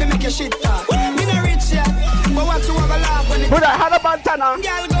chat, you have to make your shit talk. Me no rich yet, but what you have a laugh when it. Put that Hannah Montana.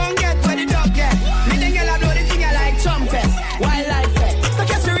 Girl go and get where the dog get. Me then girl I blow the thing I like trumpets. Wildlife set. So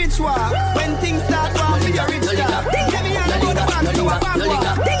catch the rich war. When things start war for your rich star. Get me on the go the back to a back war.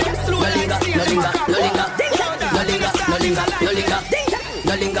 Get slow like steel to a cop war.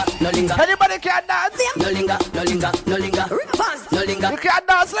 Anybody can dance? No linger, no linger, no linger. No linger. You can't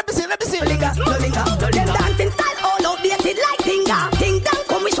dance. Let me see. No linger, no linger. Them dancing style all outdated like Tinga. Ting dang,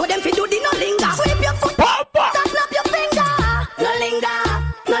 come we show them fi do the no linger. Sweep your foot, Pop, pop. snap your finger. No linger,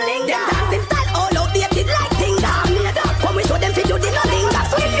 no linger. Them dancing style all outdated like Tinga. Come we show them fi do the no linger.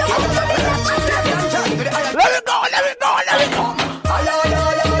 Sweep your foot, Let me go. Let me go. Let me go.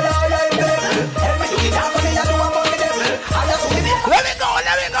 Let me go.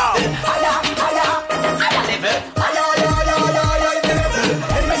 Let me go.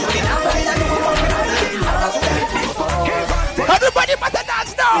 Everybody must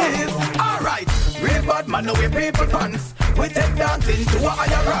dance now. Alright, real bad man, no way people pants. We take dancing to a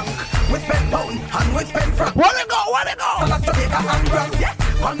higher rank. We spend pound and we spend franc. Where we go? Where we go? Jamaica and Bruk,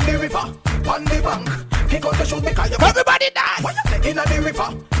 yeah. On the river, on the bank. Kick out the shoot because you. Everybody dance. What you say in the river,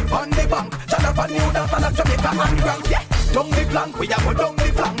 on the bank. Jonathan New Dance and Jamaica and Bruk, yeah. Down the flank, we a go down the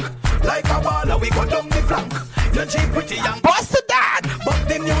flank. Like a baller, we go down the flank. You're cheap, pretty young. Bust the dance. But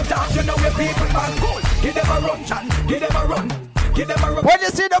the new dance, you know where people man cool. Give them a run, Chan. Give them a run. Give them a run. When you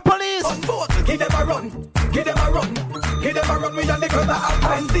see the police, On board, give them a run. Give them a run. Give them a run. We done the girls that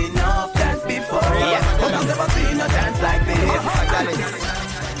have seen enough dance before. Yeah. But I've never seen a dance like this.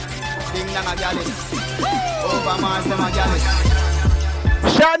 Ding dong a gallus. Over Mars them a gallus.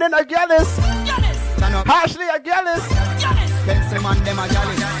 Shannon a gallus. Ashley a gallus. Benson man them a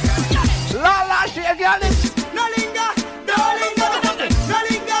gallus. Lala she a gallus. No linger, no linger, no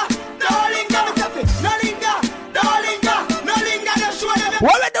linger, no linger, no linger, no linger, no linger. Just show them.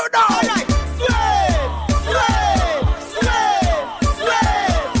 What we do now? Alright, sway, sway, sway,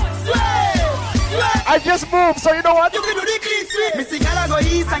 sway, sway. I just moved, so you know what? You can do the clean sweep. Missy gala go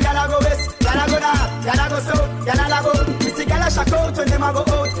east and gala go west. Gala go north, gala go south, gala go. Missy gala shock out when them a go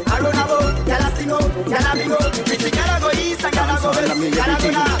out. I run about, gala sing out, gala big out. Missy gala go east and gala go west. Gala go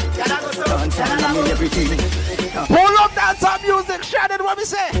north, gala go south, gala go. Pull up dance on music, Shannon, what we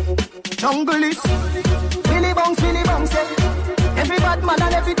say? Jungle is Billy Bounce, yeah. Every bad man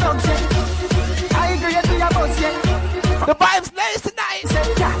and every dog, yeah. I agree to your boss, yeah. The vibes nice tonight.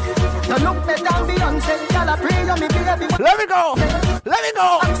 Say, yeah. Don't look better than Beyonce. Y'all a pray on me, baby. Let me go. Let me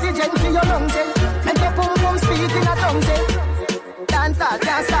go. Oxygen for your lungs, yeah. Make your pum pum speak in a tongue, yeah. Dance all,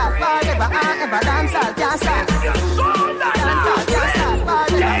 can't stop, forever and ever. Dance all, can't stop. Dance all, can't stop,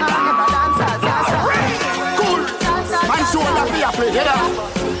 forever and ever. Dance all, can't stop. Cool. Man, shoulder for your play, yeah.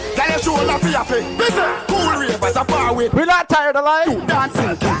 Get your shoulder for your play. Listen, cool ravers are far away. We're not tired of life.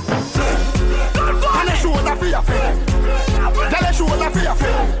 Dancing,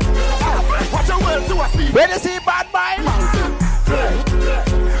 When you see bad mind,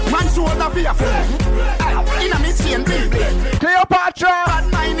 man shoulder fear. In a machine, Cleopatra. Bad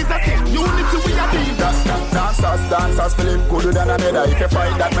mind is a thing. Unity we are team. Dancers feeling good than another. If you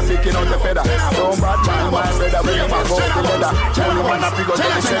fight that, I'm picking out the feather. Don't bad mind, my brother. We never go to leather. Only one up, we go to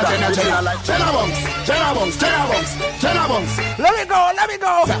the cheddar. Jenna bunks. Let me go.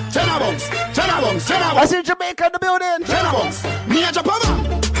 Jenna bunks. I see Jamaica in the building. Jenna bunks. Me a Japan.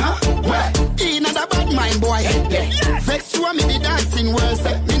 Huh? Where? In a bad mind boy head there. Vex you and me the dancing world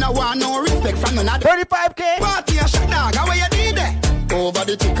set. Me no want no respect from none of them. 35K. Party a shot dog, how you did there? Over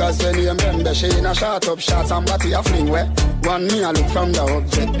the tickers when you remember. She in a shot up shots and body a fling where. One me a look from the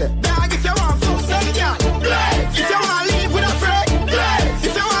object there. Dog, if you want fuck some girl, if you want live with a friend,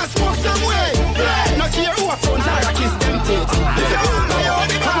 if you want smoke some way, not care who a phones are a kiss them teeth. If you want lay on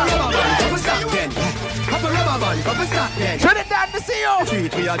the bar, couple stop then. Couple rubber band, couple stop then. Trinidad to see you.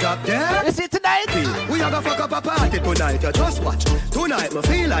 Treat we a drop there. You see tonight? We a go fuck up a party tonight. You just watch. Tonight me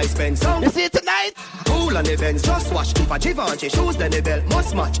feel I spend some. You see tonight? Cool on the Benz, just watch. If a Givenchy shoes, then the belt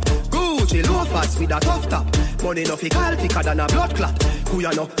must match. Gucci loafers with a tough top. Money no fi call thicker than a blood clot. Who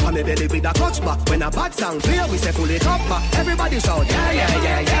you know? I'm a belly with a clutch back. When a bad sound clear, we say pull it up back. Everybody shout, yeah, yeah,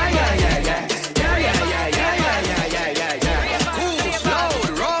 yeah, yeah, yeah, yeah, yeah. Yeah, yeah, yeah, yeah, yeah, yeah, yeah, yeah, yeah. Cool, loud,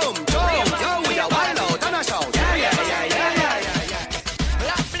 rum, jump, yo, we a wild out and a shout. Yeah, yeah, yeah, yeah, yeah, yeah, yeah.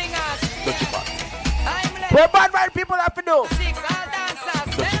 Black blingers. What bad mind people have to do?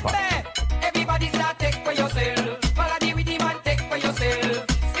 Everybody start take for yourself. Follow the rhythm and take for yourself.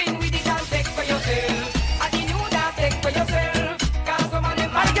 Spin with it and take for yourself. And the new dance take for yourself. Cause some of them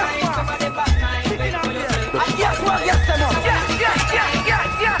bad mind, some of them bad mind. Take for yourself. And guess what? Yes, them up. Yeah.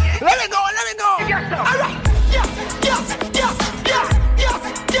 Let me go. Yes, sir. All right. Yes.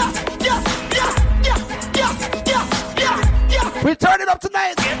 We turn it up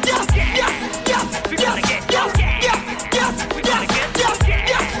tonight.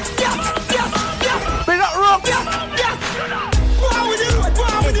 We got room.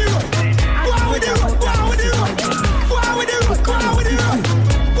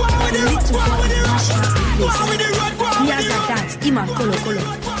 He has a dance. Iman, color.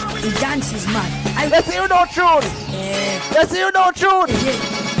 The dance is mad. Let's see you know tune. Let's see you know tune.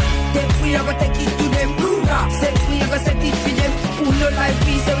 Then we are gonna take it to them. Say we are gonna set it for them. Who no like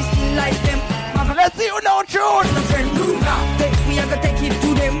we, so we still like them. Let's see you know tune. Then we are gonna take it to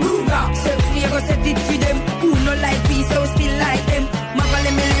them. Say we are gonna set it for them. Who no like we, so we still like them. Mama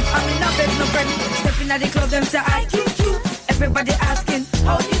let me live, I'm in a bed, no friend. Stepping at the club, them say I QQ. Everybody asking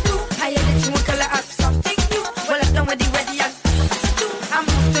how you do. I let you color up something new. Well I done with the ready and I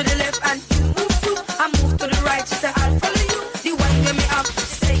move to the left and you move too. I move to the right, she say I'll follow you. The one when me up,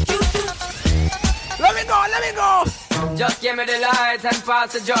 she say you too. Let me go. Just give me the lights and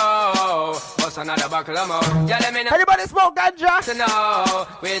pass the joe. What's another buckle of more? Yeah, let me know. Anybody smoke ganja? To know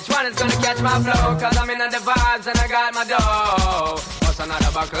which one is gonna catch my flow. Cause I'm in the vibes and I got my dough. What's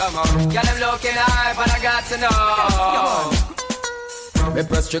another buckle of more? Yeah, them looking high, but I got to know. Me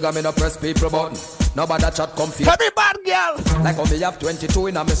press trigger, me no press people button. Nobody chat comfy. Every bad girl. Like how me have 22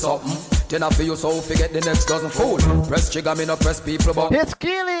 in a me something. Then I feel you so forget the next dozen fool. Press trigger, me no press people button. It's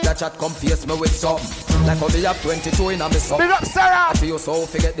killing. That chat come face me with something. Like how me have 22 in a me something. Big up Sarah. I feel you so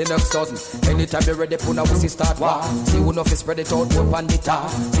forget the next dozen. Anytime you ready, put a wussy start war. See who know fi spread it out, put on the tar.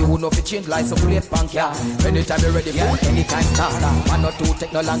 See who know fi change lights, so plate punk ya. Anytime you ready, fool, anytime start. One or two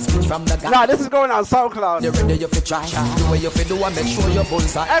take no long speech from the guy. Nah, this is going on SoundCloud. You ready, you fi try. The way you fi do and make sure your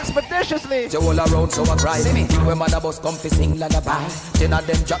bullseye. Expeditiously. You all around so I cry. Think when mother bus come fi sing lullaby. 10 of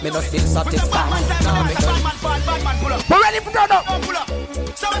them drop me no still satisfied. We're ready for turn up. Pull up.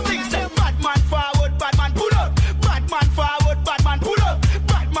 So I sing, say, bad man forward, bad man pull up. Bad man forward, bad man pull up.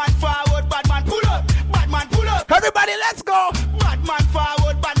 Bad man forward, bad man pull up. Bad man pull up. Everybody, let's go. Bad man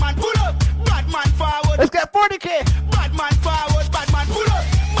forward, bad man pull up. Bad man forward. Let's get 40K. Bad man forward, bad man pull up.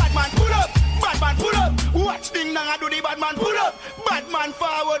 Bad man pull up. Bad man pull up. Watch thing now I do the bad man pull up. Bad man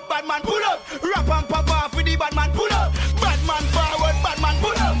forward, bad man pull up. Rap and pop off with the bad man pull up. Bad man forward, bad man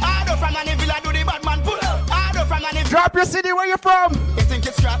pull up. I do from any villa do the bad man pull up. I do from any. Drop your city, where you from? You think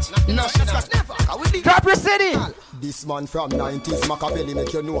it's scratch? No, scratch never. Drop your city. This man from 90s, Machiavelli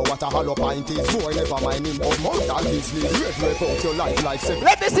make you know what a hollow pint is. Boy, never mind him, but more than business. Red out your life like seven.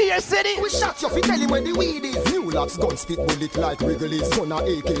 Let me see your city. We shot you, fi tell him where the weed is. New locks, gun spit bullet like Wrigley's. Gun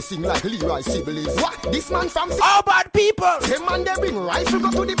a AK sing like Leroy Sibbles. What? This man from all bad people. Them man they bring rifle go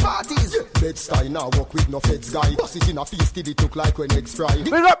to the parties. Bed-Stuy now walk with no feds guy. Bust it in a feast till it look like when eggs fry.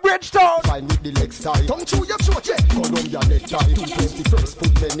 We got Bridgetown. Fine with the legs tie. Tongue through your throat, yeah. Columbia necktie. 221st,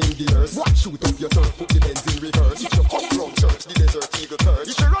 put men in the earth. What? Shoot up your turf, put the Benz in reverse. If you come from church, the desert eagle curse.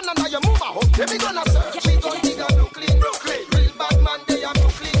 If you run under your move a hug, then we gonna search.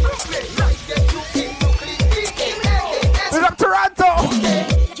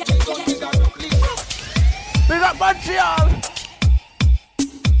 We got Montreal.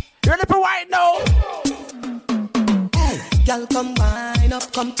 You ready for white now? Girl, come wine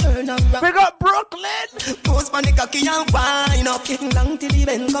up, come turn around. We got Brooklyn. Post on the cocky and wine up. King down till the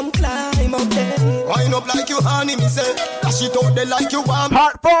bend, come climb up there. Wine up like you honey, me say. Dash it out there like you want.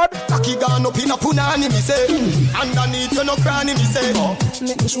 Hartford. Cocky gone up in a punani, me say. Underneath you no cranny, me say.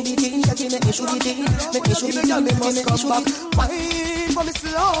 Make me shoot it in, cocky, make me shoot it in. Make me shoot it in, make me shoot it in. Wine for me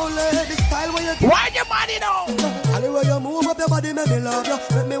slowly, the style where you get. Wine your body now. All the way you move up your body, make me love you.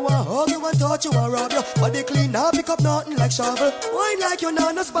 Make me want hug you and touch you and rub you. Body clean now, pick up nothing like shovel. Wine like you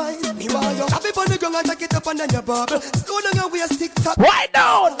not no spice. Me want you. Tap it on the ground and take it up and then you bubble. Slow down your waist, tick tock. Wine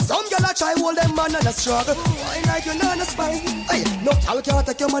down. Some girl a try hold them man and a struggle. Wine like you not no spice. Hey, no girl can't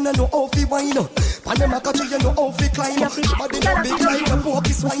take your man and no how fi wine. Pan them a catch you know how fi climb. Body no big like a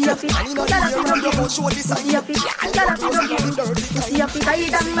porky swine. And you know the air and you won't show the sign. See your feet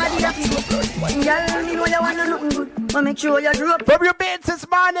tight and body up. Girl, me know you want nothing good, but make sure you drop. From your bed since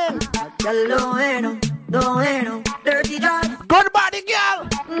morning. Girl, don't hear no dirty drive. Good body, girl.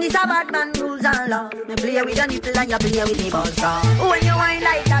 This a bad man rules and laws. Me play with your nipple and you play with me balls. When you whine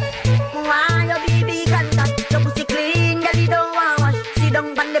like that, why your baby contact? Your pussy clean, girl, you don't want wash. Sit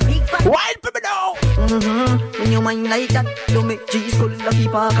down on the big fat. Wine for me now. When you whine like that, you make G's full of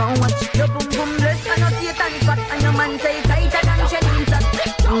people can watch. Your boom boom blessed and your Satan fat, and your man say tighter than Shelly flat.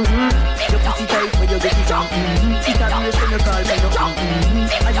 Your pussy tight when you get it on. It a race when you call me no.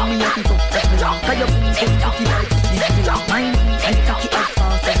 And you me a pick up, that's me long. 'Cause your boom boom cocky like this me long. Mine, and the cocky as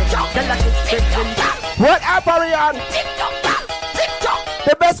fast as the jump. Girl, I get straight. What up, Ariane?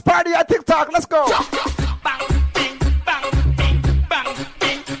 The best party on TikTok. Let's go.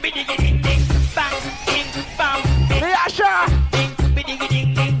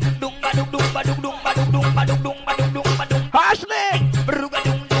 Ashley!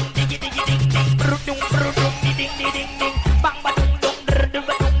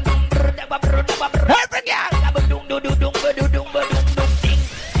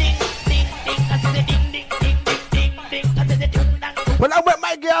 When I'm with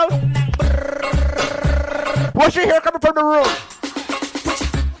my girl, what's she hear coming from the room?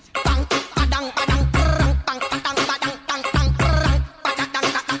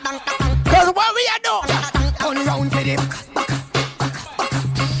 Cause what we are doing? Turn round for them.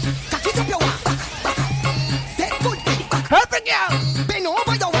 Cock it up your walk. Set good for the help it, girl. Bend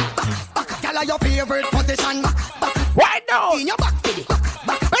over your walk. Girl, your favorite position. Why no? In your back for the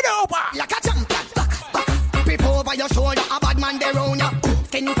bend over. Like a champion. Grip over your shoulder. A bad man there on you.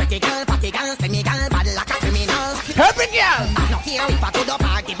 Skin pretty girl, fatty girl, semi girl, bad like a criminal. Help it, girl. Now here if I go to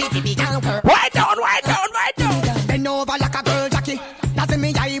party, bitty girl. Why down, why down, why down? Bend over like a girl, Jackie. That's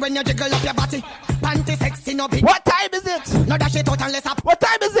me eye when you jiggle up your body. Panty sexy no big. What time is it? No dash it out and let's up. What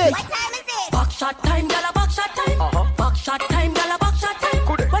time is it? What time is it? Back shot time, gala back shot time. Back shot time, gala back shot time.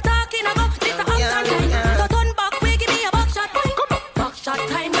 We're talking about this a action time. So turn back, we give me a back shot time. Back shot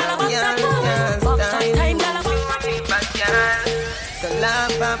time, gala back shot time. Back shot time, gala back shot time. So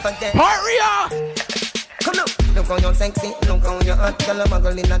laugh for them. Hurry up! Come on. Look how you're sexy, look how you're hot. Girl, I'm a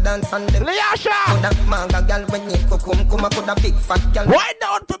girl in a dance and them. Leasha! Coulda manga girl when you come a coulda big fat girl. Why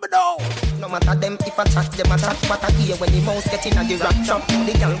down for me now? No matter them if I chat, them a chat. What I hear when the mouse get in a the rap trap.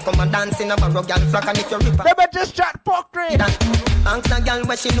 The girl come a dance in a barrow girl flock. And if you rip never just chat fuckery. Ask a girl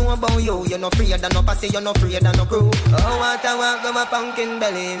what she know about you. You're not afraid of no pussy, you're not afraid of no crew. Oh, what I walk on my pumpkin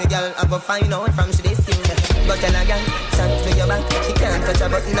belly. The girl I go find out from she this thing. But tell a girl, shot to your back. She can't touch a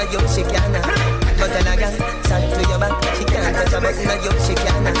button of you, she can't. But tell a girl, shot to your back. She can't touch a button of you, she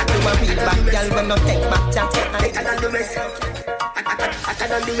can't. You a real bad girl when no take back chat. I can do rest. I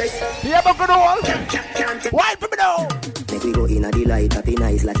can do rest. You ever go to all? Why for me now? Make we go in a delight, happy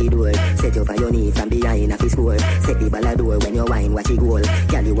nice like it door. Set you for your knees from behind a fist score. Set the ball a door when you wine, watch it goal.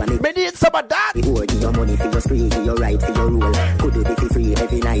 Girl, you want me need some of that. You owe your money for your spree, for your right, for your rule. Could do be free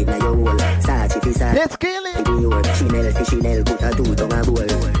every night na your wall. Search if it's a let's kill it. Chanel for Chanel, put a tooth on a bowl.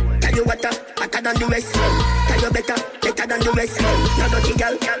 Tell you what, better than the rest. Tell you better than the rest. No dirty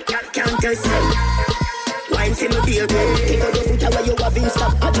girl, can't test. Wine for me baby. Take out your foot away, you have Insta.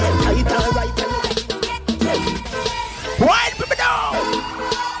 I just tight and right. Wine for me now.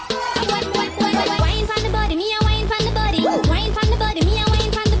 Wine from the body, me a wine from the body. Wine from the body, me a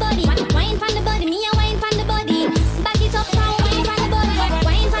wine from the body. Wine from the body, me a wine from the body. Back it up now, wine from the body.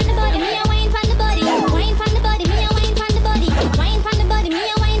 Wine from the body, me a wine from the body. Wine from the body, me a wine from the body. Wine from the body, me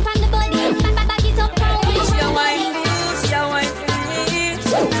a wine from the body. Back it up now, wine from the body. She a wine for me.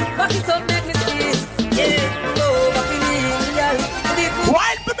 Back it up, make me see. Yeah, go back in the girl.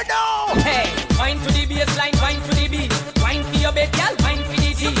 Wine for me now. Hey, wine to the baseline, wine to the beat. Wine for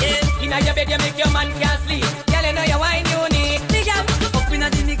you make your man can't sleep. Girl, you know you wine unique. Big up in the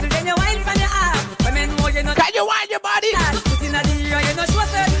nickel, then you wine from your arm. Women more you know. Can you wine your body? Put in the ear, you know show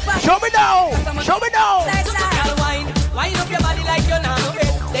certain part. Show me now. Show me now. Girl, wine up your body like you're not a bed.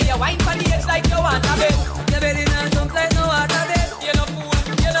 Then you wine from the edge like you want a bed. Your belly not jump like no water bed. You know fool,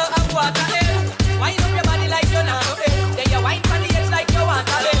 you know have water head. Wine up your body like you're not a bed. Then you wine from the edge like you want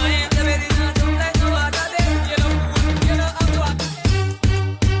a bed. Your belly not jump like no water bed. You know fool, you know have water.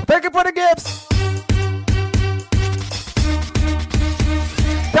 Thank you for the gifts.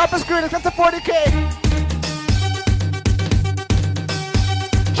 Tap the screen, it's up to 40K.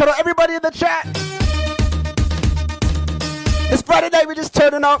 Shout out everybody in the chat. It's Friday night, we just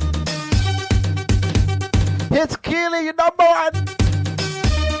turning up. It's Keely, your number one.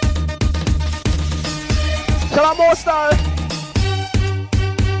 Shout out More Star.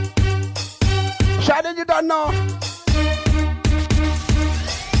 Shannon, you don't know.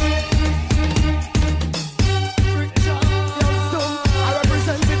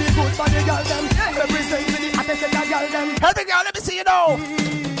 Help me, girl, let me see you now.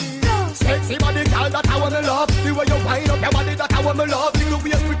 Sexy body, girl, that I wanna love. The way you wind up your body, that I wanna love. The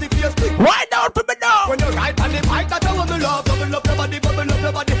waist, pretty face, big. Wind down for me now. When you ride on the bike, that I wanna love. Bubble up your body, bubble up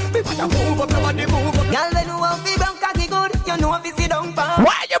your body. Me wanna move up your body, move up. Girl, when you want to be cocky good, you know if you sit down far.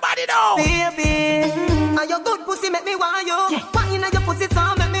 Wind your body now. Baby, and your good pussy make me want you. What in your pussy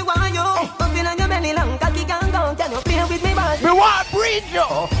song make me want you. Up in your belly long, cocky can go. Can you play with me, boss? Me want to breathe you.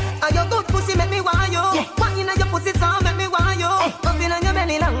 And your good pussy make me want you. What in your pussy song make me want you. Up in your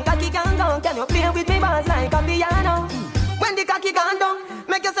belly long, cocky can go. Can you play with me, boss, like a piano? When the cocky gone down,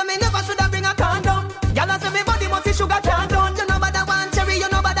 make you say me never shoulda bring a condom. Y'all say me body must be sugar can down. You know about that one cherry, you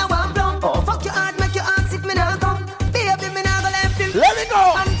know about that one plum. Oh, fuck your heart, make your heart sick, me now come. Baby, me now go left him. Let me go.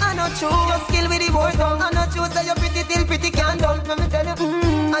 I know true, your skill with the boy tongue. I know true, say you're pretty till pretty can down. Let me tell you,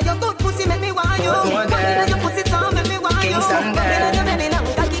 and your good pussy make me want you. And your pussy song make me want you.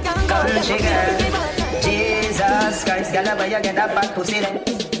 Jesus Christ, girl, where you get that fat pussy then?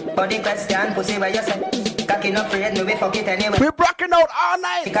 Body question, pussy where you say? Cocky no afraid, me we fuck it anyway. We're rocking out all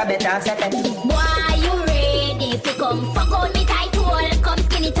night. Think I better set it. Boy, you ready if you come fuck on me tight hole, come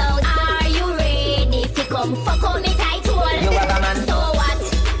skin it out. Are you ready if you come fuck on me tight hole? You have a man. So what?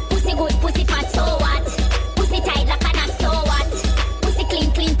 Pussy good, pussy fat, so what? Pussy tight like a knot, so what? Pussy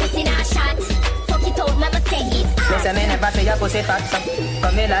clean, clean, pussy not shot. Fuck it out, never say it. Listen, me never say your pussy fat, so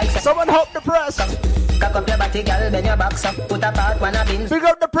come me like someone help the press. Cock up your body, girl, bend your back, so put a part one of bins. Big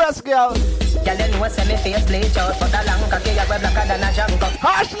up the press, girl. Girl, you know say me face bleach out, but a long cocky, you wear blacker than a janko.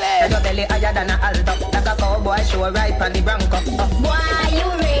 Ashley! Your belly higher than a alto, like a cowboy show right on the bronco. Boy, you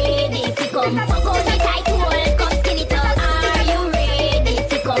ready if you come fuck on me tight hole, come skin it out. Are you ready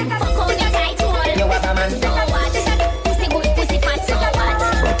if you come fuck on me tight hole? You have a man. So what? Pussy good, pussy fat, so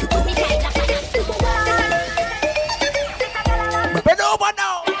what? Pussy tight like a knot, so what? Bend over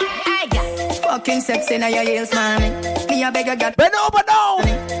now. Fucking sexy now your heels, mommy. Me a beg you get bend over now.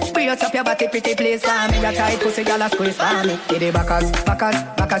 Brace up your body, pretty please for me. Your tight pussy, gyal a squeeze for me. Get the backers,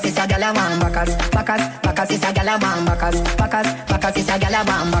 is a gyal a man. Backers, is a gyal a man. Backers, is a gyal a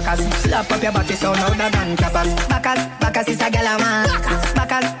man. Backers, slap up your body so louder than clappers. Backers, is a gyal a man.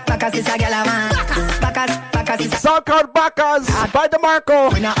 Backers, is a gyal a man. Backers, is a song called Backers by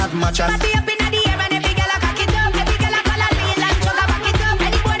DeMarco. We not have much of. Body up inna the air and every gyal a cock it up. Every gyal a call a real and sugar back it up.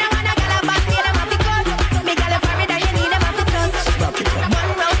 Any boy want a gyal a back, they them have to cut. Me gyal a worry that you need them have to touch.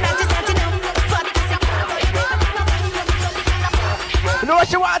 One round that is not enough. Fuck this. You know what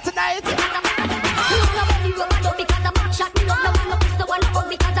you want tonight?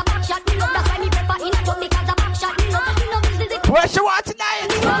 What you want tonight?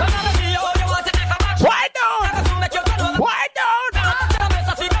 Why don't? Why don't?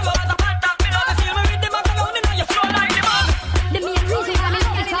 The main reason why me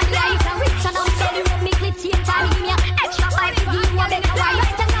love it from life and rich and I'm telling you me clip same time give me an extra 5 to give you a better why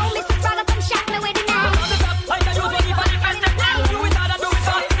right and now Mrs. Brother come shot me with the knife.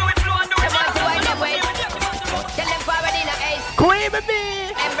 Queen baby.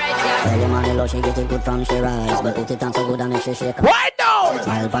 Tell your money low, she get it good from she rise, but put it on so good and make she shake. Why don't?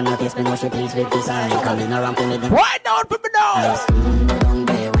 Smile upon her face, me know she pleased with this eye. Coming around to me them. Why don't put me down? Go down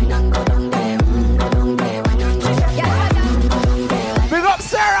there, why not go down there? Go down there, why not go down there? Big up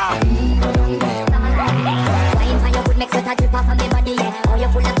Sarah. Wine for your good make sweat a drip off of me body, yeah. Oh, you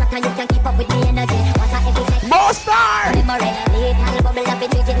full of crack and you can keep up with the energy. What a every day. More star. Memory, lead and bubble up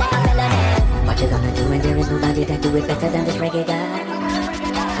and treat it like a felony. What you gonna do when there is nobody that do it better than this reggae guy?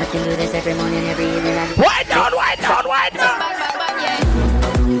 I can do this every morning, every evening. Why don't? Why don't? Why don't?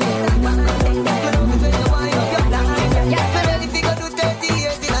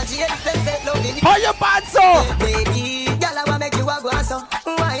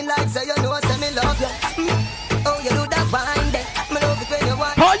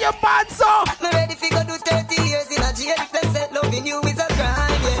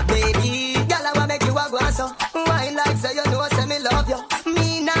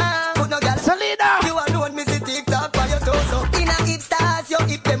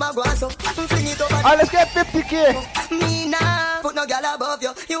 Alright, let's get 50K. Me nah put no gal above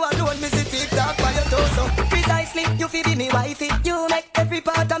you. You alone me see TikTok by your torso. Precisely, you feel be me wifey. You make every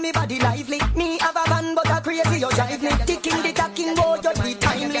part of me body lively. Me have a van but a crazy you drive me. Ticking the tacking board, you be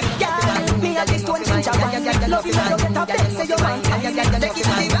timely. Yeah, me a this one ginger wine. Love you, you get a bed, say you want time. They give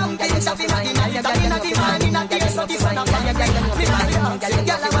me the rampage, I feel like the night. I'm in a demand, in a day, so this one I'm fine. Me marry her,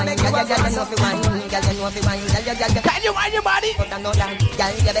 girl I wanna make you a fan. Can you wind your body?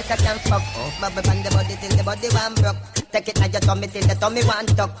 Girl, you better can fuck. Bubble on the body till the body one broke. Take it now your tummy till the tummy one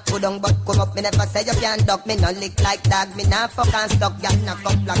tuck. Put on but come up, me never say you can't duck. Me no lick like dog, me nah fuck and stuck. Girl knock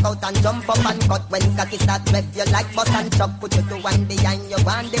up, black out and jump up and cut. When cocky start web, you like bus and chuck. Put you to one behind you,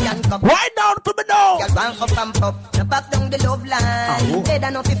 one the handcuff. Right down to me now. Girl one up and pop. No back down the love line.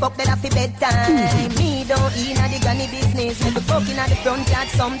 Better no fi fuck, better fi bedtime. Me don't eat na the granny business. Me be fucking at the front yard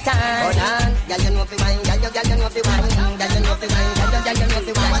sometime. Hold on, girl you know fi wine, girl you know fi wine, girl you know fi wine, girl you know fi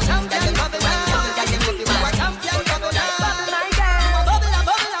wine, girl you know fi wine.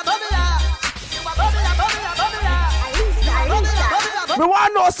 Me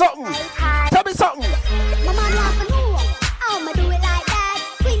want to know something. Tell me something. Mama laugh and I'ma do it like that.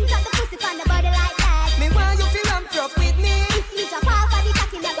 Queen got the pussy on the body like that. Me want you feel ramp up with me. If you jump off of the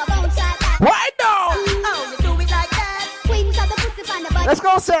cocky, never bounce like that. Why now? Oh, you do it like that. Queen got the pussy on the body. Let's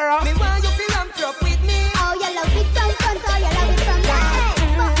go, Sarah. Me want you feel ramp up with me. Oh, you love it from front, oh, you love it from back.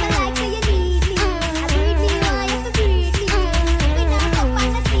 Fuck me like so you need me. I breathe me, why you to breathe me. We not up on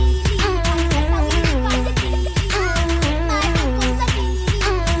the ceiling. That's how we live on the TV. My uncle's a TV.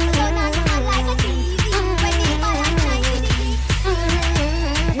 We don't have to man like a TV. When they fall and shine with the heat.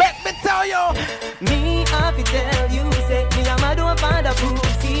 Make me tell you. Me have to tell you, say me am a don't find a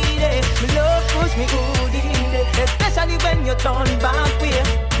pussy day. Me love push me good in day, especially when you turn back way.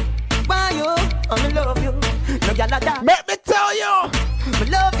 Why you? I love you. No gyal a that. Make me tell you. Me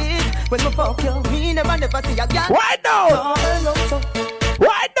love it when me fuck you. Me never see a gyal. Why no?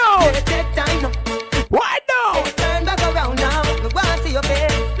 Why no? Take time now. Why no? Turn back around now. Me wanna see your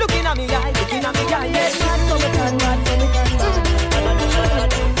face. Looking at me eye, looking at me eye. Yes, man, so me turn back, so me turn back.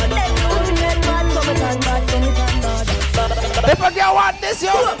 If a girl want this,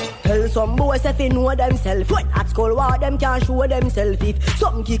 yo. Tell some boys if they know themselves. When at school, what them can't show themselves. If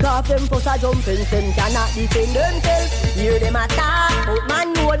something kick off them, first a jump fence, them cannot defend themselves. Hear them attack, but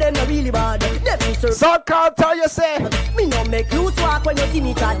man know them not really bad. Them serve. So can't tell you say. Me no make loose walk when you see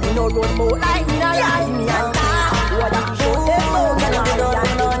me chat. Me no run more like me no lie. Me and talk. What I show them more.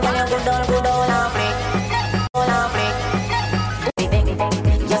 Go down and freak.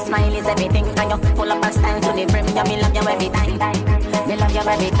 Your smile is everything, and you pull up a style to the brim. Yeah, me love you every time. Me love you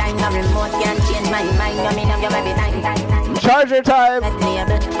every time. No remote can change my mind. Yeah, me love you every time. Charger time.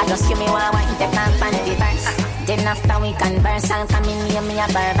 I just give me one wine, take my panty verse. Then after we converse, and come in here, me a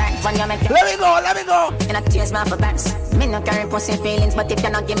pervert. When you make let me go, let me go. You not chase me for burst. Me no carry pussy feelings, but if you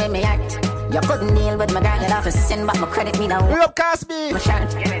not give me my heart, you couldn't deal with my girl. You have to send back my credit, me now. You up, Casby. My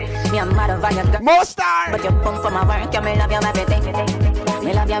shirt. Me a mad over your girl. Most star. But you come for my work, you me love you everything.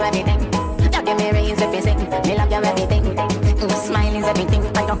 Me love you everything. You give me raise if you sing. Me love you everything. Your smile is everything.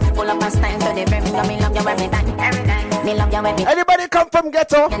 I don't pull up a style to the brim. You me love you every time. Me love you everything. Anybody come from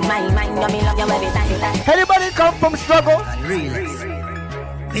ghetto? In my mind, you me love you every time. Anybody come from struggle? Really?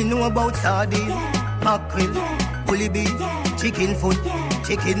 Me know about sardine, mackerel, bully beef, chicken foot,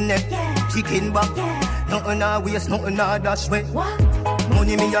 chicken neck, chicken back. Nothing a waste, nothing a dash way.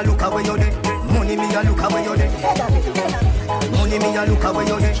 Money me a look away you dey. Money me a look away you dey. Money me a look away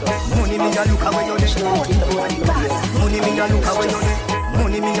you dey. Money me a look away you dey. Money me a look away you dey.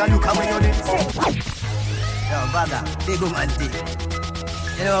 Money me a look away you dey. Yo, Baga, big woman thing.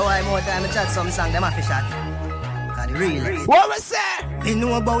 You know why more time I chat some song them a fish at? Cause the real. What we say? Me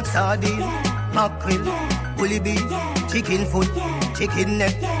know about sardine, mackerel, bully beef, chicken foot, chicken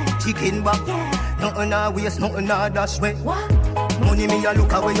neck, chicken back. Nothing a waste, nothing a dash way. Money me a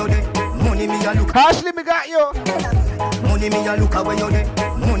look away you dey. Money me a look. Ashley, me got you. Money me a look away you dey.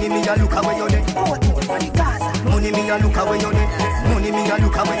 Money me a look away you dey. Money me a look away you dey. Money me a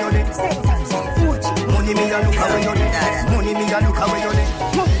look away you dey. Money me a look away you dey. Money me a look away you dey.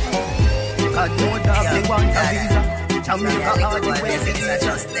 God know that they want a visa. Jamaica all the way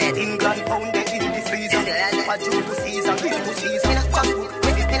to England pound they in the freezer. For Jubu Caesar, Jubu Caesar.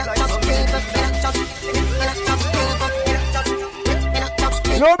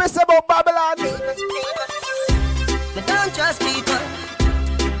 You know this about Babylon? But don't trust people.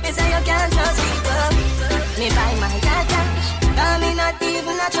 They say you can't trust people. Me buy my cash. Call me not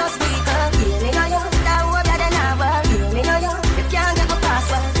even a trust people. Me know you, that would be the number. Me know you can't get my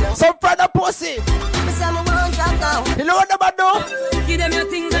password. Some friend of pussy. Me say me won't drop down. You know what about do? Give them your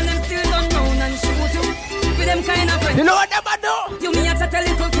things and them still don't know and shit. kind of friend. You know what them I do? You me a chat a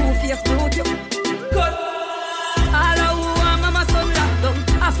little two-faced brute. You good. All of who are mama son locked down.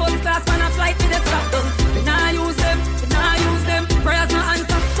 A first class man a flight with a strap down. We nah use them, we nah use them. Prayers no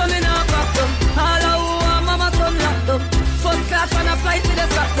answer, so me nah back down. All of who are mama son locked down. First class man a flight with a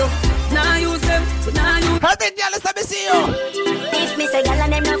strap down. Nah use them, we nah use. How did you let me see you? If me say gyal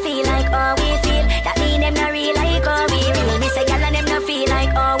and them no feel like how we feel, that mean them no real like how we real. Me say gyal and them no feel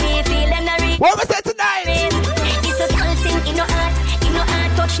like how we feel, them no real. What was that tonight? It's a girl thing in no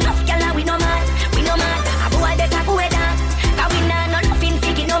heart, touch enough gyal and we no mad, A boy better go with that, 'cause we nah no nothing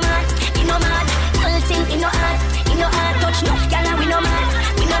fake in no mad, Girl thing in no heart, touch enough gyal and we no mad,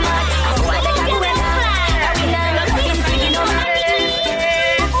 A boy better go with that, 'cause we nah no nothing fake in no mad.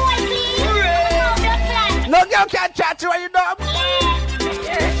 No girl can't chat you, are you dumb?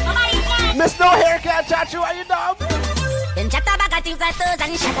 Miss No Hair can't chat you, are you dumb? Them chat about things like those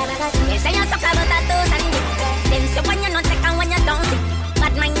and shut up. They say you suck about those and them say when you not take and when you don't see.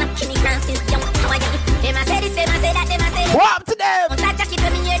 But mine not chini grass is young. How are you? Them a say this, them a say that, them a say. What up to them? Don't touch jacket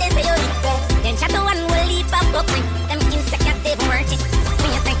when me hear them say you. Them chat the one will leave up up. Them insecure they work it. Me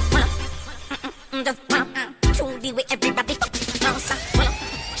a say, just through the way everybody.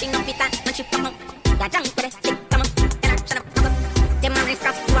 She no fit and she come up. Ya jump for the stick, come up. Shut up, come up. Them a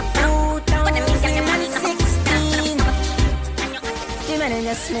refract to a fruit. But them is young, money no. In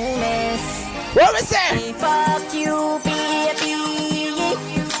the smoothness. What we say? Fuck you, baby.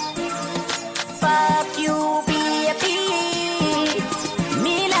 Fuck you, baby.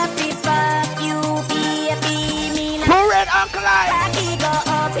 Me love me, fuck you, baby. Me love. Who read Uncle I? Cocky go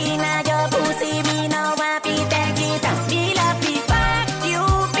up in your pussy. Me no happy, take it up. Me love me, fuck you,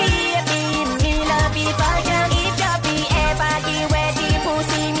 baby. Me love me, fuck you. If you be ever the way the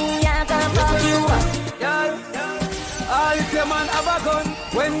pussy, me I can fuck you up. All if your man have a gun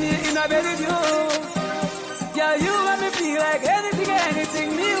when me in a bed with you. Yeah, you make me feel like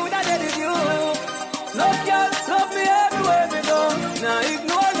anything me would have done with you. Love girl, love me everywhere me go. Now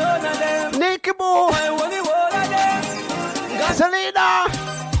ignore none of them. Nicky Boo. I want the whole of them. Selena.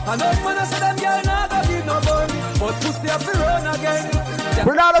 I know when I say them girl not gonna give no bun, but pussy have to run again.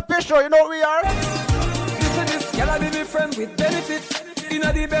 We're not official, you know what we are? Listen this, girl I be my friend with benefits. In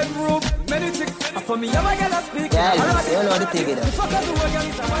the bedroom, many chicks. For me, I'm a girl I speak. Yeah, you know the thing there.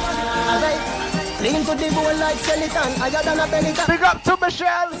 Alright, lean to the bowl like skeleton. Higher than a pelican. Big up to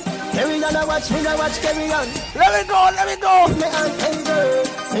Michelle. Carry on a watch, me a watch, carry on. Let me go. Me and hey girl,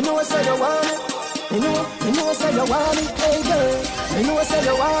 me know say you want me. Me know say you want me, hey girl. Me know say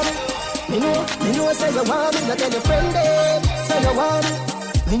you want me. Me know say you want me. You tell your friend say you want me.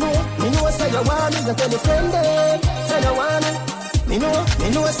 Me know say you want me. You tell your friend say you want me. Me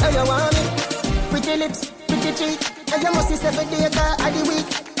know say you want me. Pretty lips, pretty cheek. And you must see 7 days of the week.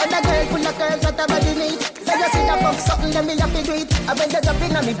 And a girl full of curves that a body need. So you see the fuck something then me have to do it. I when you jump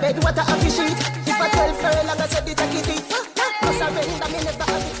in on me bed, what a happy sheet. If I 12 furlong, I said it a kitty. Must have been that me never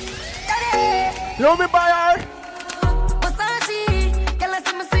have it. You know me by her?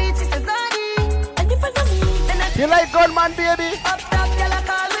 You like gunman, baby? Up top, girl, I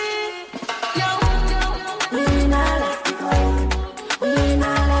call me. We not left to go. We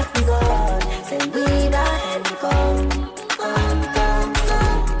not left to go. Say we not end to go. Come.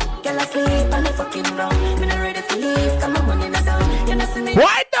 Girl, I sleep on the fucking ground. Me not ready to leave, 'cause my money not down. You know see me.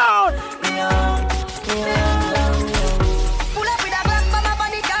 Why down? Me on. Pull up with a black mama on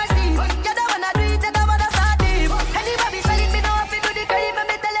the car seat. You don't wanna do it, you don't wanna start it. Anybody shall it, me know if you do the credit,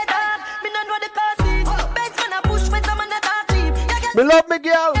 me tell it down. Me not know the car seat. Beds man a push when someone a talk cheap. Me love me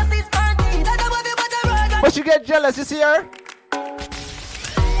girl. But she get jealous, you see her?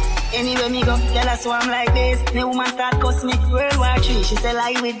 Anyway me go, girl I swarm like this. The woman start cuss me, World War III. She say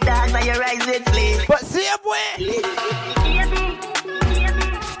lie with dogs and your eyes with flames. But see a boy.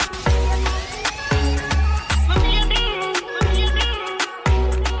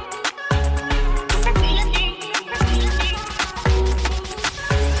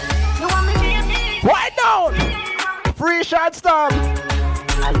 Why down? Free shot stop.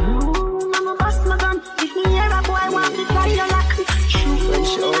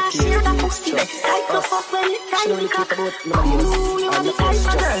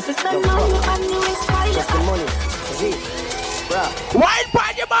 Wine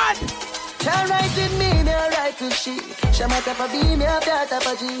pan your man. She right with me, me right with she. She might have a B, me have that type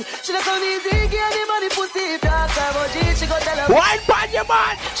of G. She don't come easy, give me money pussy. Talk about G, she go tell her. Wine pan your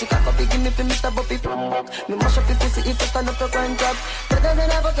man. She can't copy, give me for Mr. Buppy. Me mash up the pussy if you stand up to one job. Better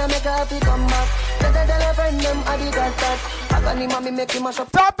than ever can make her happy come back. Better than her friend them, I did that. I got him, mommy make him mash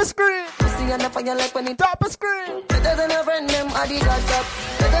up. Top of screen. Pussy and up on your like when he top of screen. Better than her friend them, I did that.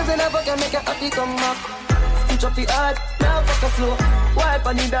 Better than ever can make her happy come back. reach up the earth. Now fuck a slow. Wipe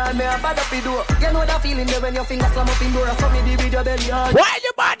on the down, me a bad up the door. You know that feeling there when your fingers slam up in door. So me the video belly hard. Why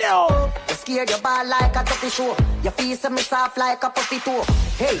you bad now? You scared your ball like a tuppy show. Your face me soft like a puppy toe.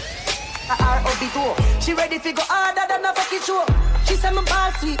 Hey, R.O.B. She ready to go harder than a fucking show. She said my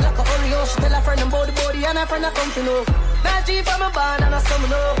ball sweet like a Oreo. She tell her friend about the body and her friend a come to know. Now she from a band and a summer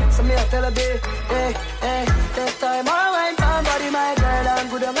know. So me a tell her babe, hey, take time I wine from body my girl and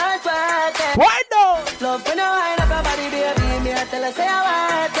good on my twerk. Why no? Love when I wine up your body baby. Me a tell her say I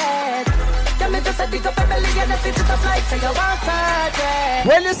want it. Tell me just a dig up your belly and a sit it up like say you want it.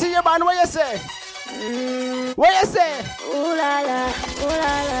 When you see your man, what you say? What you say? Ooh la la, ooh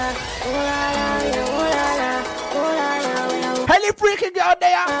la la, ooh la la, ooh la la, ooh la la. Helly freaking out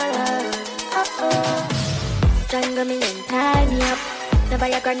there. Strangle me and tie me up. Never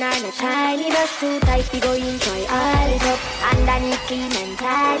your granite shiny, brush too tight, we go in, try all it up. Underneath clean and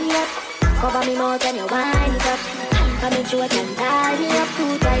tidy up. Cover me mouth and you wind it up. Come in short and tidy up.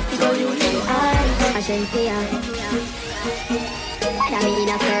 Too tight, we go in, try all it up. I shouldn't see ya. I mean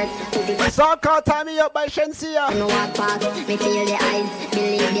a skirt. Song called Tie Me Up by Shensia. I'm a walk past, me feel the eyes,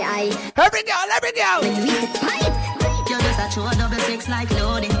 believe the eyes. Every girl, every girl. You're just a true double six like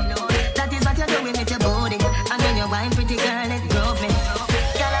loading. That is what you're doing with your body. And then you wine pretty girl, it drove me.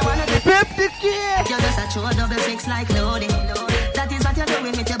 Girl, I wanna get 50K. You're just a true double six like loading. That is what you're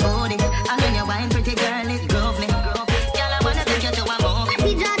doing with your body. And then you wine pretty girl, it drove me. Girl, I wanna take you to a movie.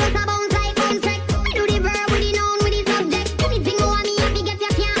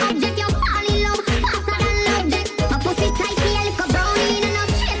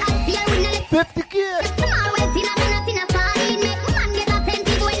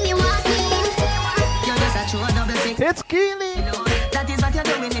 It's Keely. That is what you're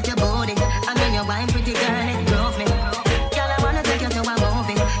doing with your body. And then you wine pretty girl, it drove me. Girl, I wanna take you to a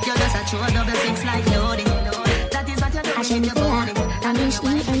movie. You're just a true double six like loading. That is what you're doing with your body. And then you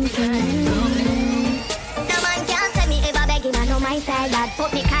wine pretty girl, it drove me. No man can't say me ever begging, I know my side that.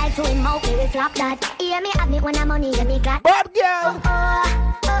 Put me call to him out, we flop that. Hear me have me when I'm money, get me got. Bad girl.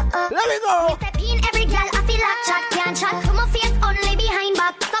 Let me go. Me step in every girl, I feel like chat, can't chat. To my face only behind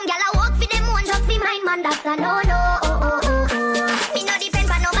back. Some girl I walk for them one, just for mine, man, that's a no. Me no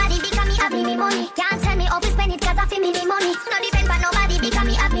depend on nobody because me have me money. Can't tell me how to spend it cause I feel me money. No depend on nobody because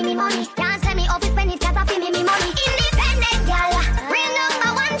me have me money. Can't tell me how to spend it cause I feel me money. Independent girl, real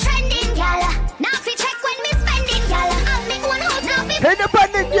number one trending girl. Now fi check when me spending girl. Have me own house now fi.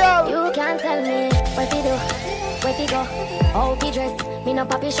 Independent girl. You can't tell me what to do, where to go, how to dress. Me no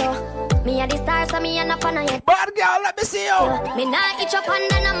papi show. Me a the star, so me a no fan of yet. Bad girl, let me see you. Me nah itch up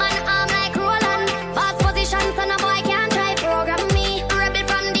under no man arm like Roland. Boss position, so no boy can't try program me. Rebel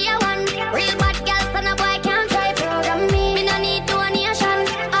from day one. Real bad girl, so no boy can't try program me. Me no need donation.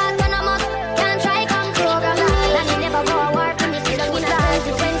 Autonomous, can't try come program me. Now me never go to war for me sit down in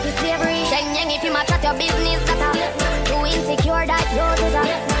a 20 slavery. Sheng yang if you match at your business, that too insecure that you do that.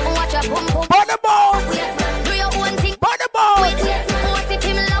 Watch your boom boom. Butterball. Do your own thing. Butterball.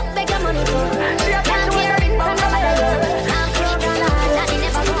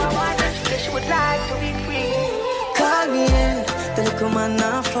 Call me in, the little man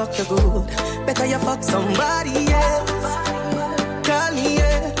now fuck you good. Better you fuck somebody else. Call me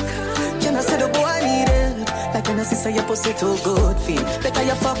in, can I say the boy need it? Like when I say your pussy too good feel. Better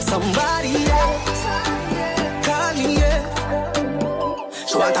you fuck somebody else. Call me in.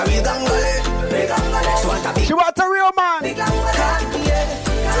 She want a real gangale. She want a real man. Call me in.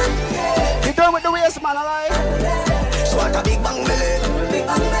 You done with the waist man, alright? She want a big bang belly.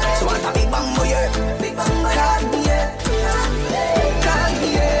 She want a big bang boy. Big bang boy. Call me in. Call me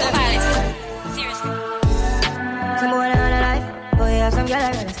in. Seriously. Some boy on a life. Boy, have some girl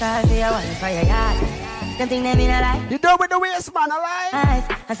I gotta start for your wife for your yard. Them think they mean a lie. You done with the waist man, alright?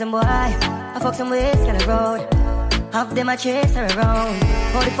 And some boy, I fuck some waist on the road. Half them a chase her around.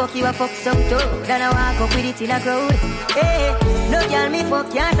 How the fuck you a fuck some too? Then I walk up with it in a crowd. Hey, no girl me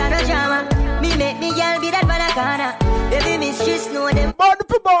fuck can't stand no drama. Me make me girl be that banana. Baby mistress know them. Born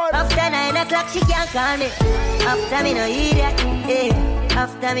for born. After 9 o'clock she can't call me. After me no eat that. Hey,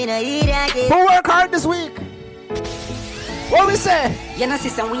 after me no eat that. Who work hard this week? What we say? You know,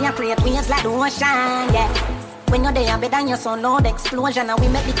 sister, we are create waves like the ocean, yeah. When you're there, better your son know the explosion and we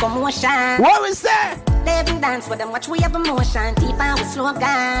make the commotion. What we say? They even dance with them, watch we have emotion. Deep and we slow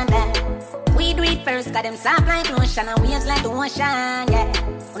down, yeah. We do it first, got them soft like lotion and waves like the ocean, yeah.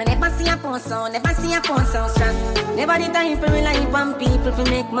 Me never see a phone sound, never see a phone sound strong. Never the time for rely on people to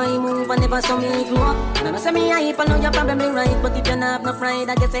make my move and never saw me grow up. Now say me hype, I know you're probably right, but if you not have no pride,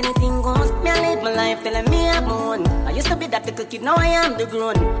 I guess anything goes. Me I live my life telling me I'm on. I used to be that little kid, now I am the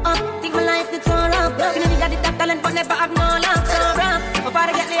grown up. Think my life it's so rough. You know we got the top talent, but never have no luck. So rough, before I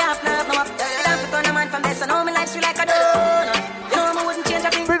get the half love, no up. I don't turn a man from this, I know me life's like a donut. You know I wouldn't change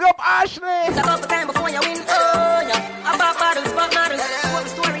a thing. Big up Ashley. It's a couple time before you win. Oh yeah, I'm pop models. What the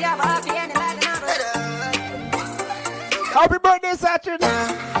story of a happy ending like a novel. Happy birthday, Saturn.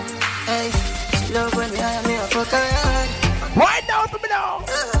 Hey, she love when me I fuck her hard. Why now for me now?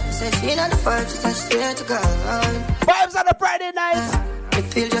 Said she not the first, I swear to God. Vibes on a Friday night. The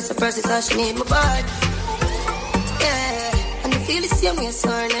feel just a person, so she need my body. Yeah, and the feel the same way, so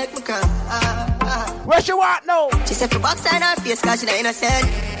her neck my car. Where she want now? She said for box on her face, cause she not innocent.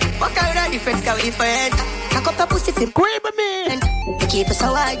 Fuck her with her difference, cause we different. Cock up her pussy for queen with me. We keep her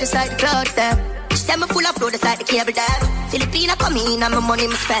so high, just like the clouds there. She said me full of flow, just like the cable there. Filipina come in, and my money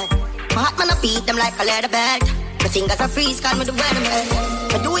me spend. My heart man I beat them like a leather bag. My fingers are freeze, call me the weatherman.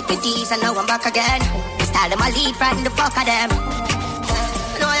 I do it with these, and now I'm back again. The style them I lead, frighten the fuck of them. I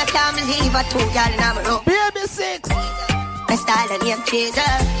know I can't believe I told y'all in my room. Baby 6. My style and name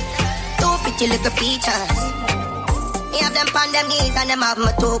chaser. Two pretty little features. Me have them on them knees, and them have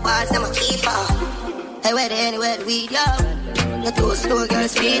my two balls, them a keeper. Hey, where they anywhere the weed, yo. The two slow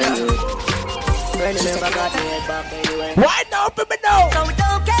girls speed up. Why now for me now? So we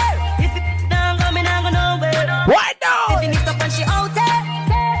don't care if it down, coming down, go nowhere. Why now? Sitting it up and she out there,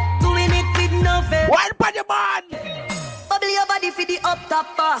 doing it with no fear. Why on your man? Bubble your body for the up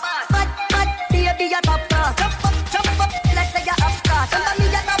top pass. Fat, baby, your top class. Jump up, let's say you're up class. Under me,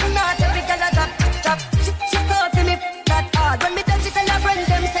 you're top notch, every girl a drop. She thought to me that hard. When me touch it, tell her friend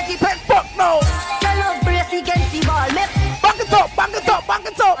them set it. Hey, fuck no. Tell love brace against the ball. Back it up, back it up, back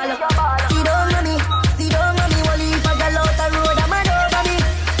it up. See don't money, wally if I get out the road, I'm an over me.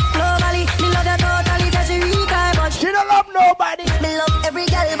 Globally, me love her totally, so she retire, but she don't love nobody. Me love every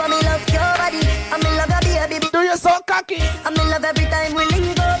girl, but me love your body. And me love your baby. Do you so cocky? And me love every time we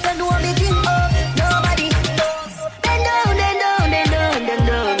link up, and do me thing up. Nobody knows. Bend down, bend down, bend down, bend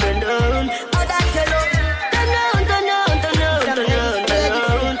down, bend down. Oh, that's your love. Turn down, turn down, turn down, turn down, turn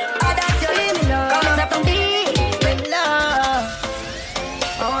down. Oh, that's your love. Coming up from deep in love.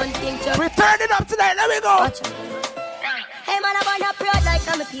 We turn it up tonight, let me go. Hey man, I wanna proud like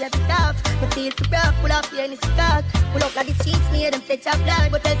I'm a feel tough. Me feel too rough, pull up here in the stock. Pull up like the streets, me them set up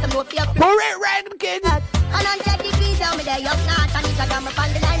blood. But tell some more fear. Pour it right, kid. And on check the keys, tell me they up not. And if I got my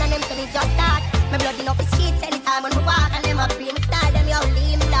on the line and them say me just start. My blood in up the streets anytime when we walk. And them up free me style, them yo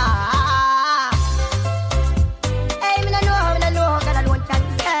leave me lost. Hey, me no know, cause I don't try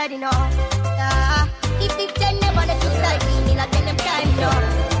to start, you know. If the 10 never let you slide me like them time, you know.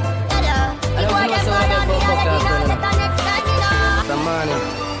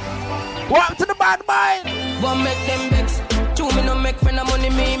 Walk to the bad mind. One make them vex. Two me no make friend of money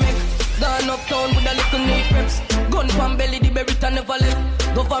me make. Gone uptown with a little knee preps. Gun from belly the berry never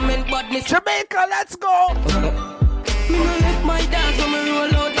left. Government badness. Jamaica, let's go. Me no left my dance when me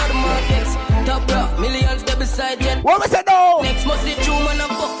roll out of the markets. Top rough, millions they beside yet. What was it no? Next must be true man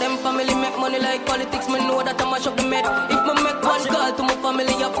and fuck them family. Make money like politics, me know that I mash up the med. If me make one call to my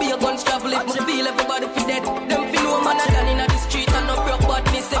family, I be a guns travel. If me feel everybody for dead, them feel no man a done in the street and no broke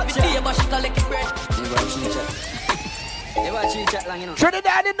badness. Every day but she collect bread. Never cheat chat long, you know.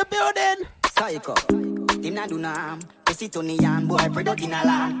 Trinidad in the building. Psycho, him not do no harm. We sit on the yarn, boy, product in a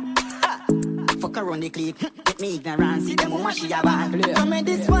land. Fuck around the clip, get me ignorant. See them woman she a bad. Come in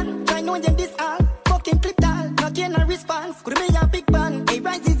this one, try know them this all. Fucking clip doll, not getting a response. Could be a big bang, a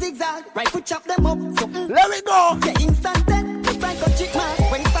rise is zigzag. Right foot chop them up, so let me go. Yeah, instant death, the Frank of chick man.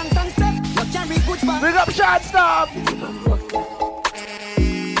 When Santan step, not carry good man. Big up shot stop.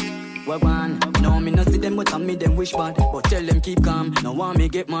 Well, one, no, me no see them, but I me them wish bad. But tell them keep calm, no want me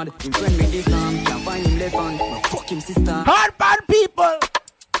get mad. Him friend me this arm, can't find him left hand. But fuck him sister. Hard bad people.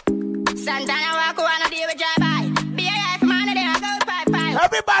 Santana walk around a day with drive by. Be a life man a day I go pipe.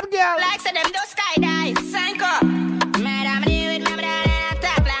 Every bad girl. Like say them do skydive. Sanko. Madam deal with me down and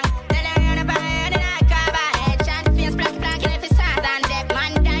top long. Tell them on the fire and I cover. Headshot face blank if it's hard and deck.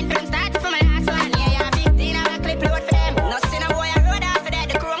 Man dying from start from my last one. Yeah, 15 I clip load for them. No sin a boy I road off for that.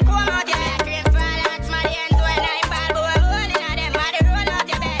 The chrome come out yeah. Cream fall out my hands when I fall. Boy holding on them. I roll out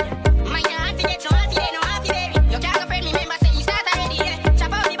your bed. My heart to get no happy day, no happy baby. You can't go friend me member say you start already. Yeah.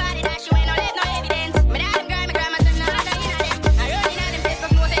 Chop out the body that you ain't no let no evidence. Me dad them girl, me grandma them not in them. I roll in them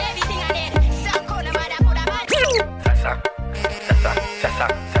Facebook knows everything I did. So cold no matter put a bad.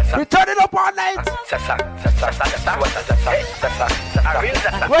 We turn it up all night. Zessa, real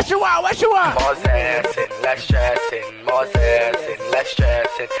Zessa. What you want? What you want? More zessing, less stressing. More zessing, less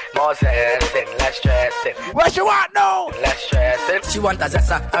stressing. More zessing, less stressing. What you want? No. Less stressing. She want a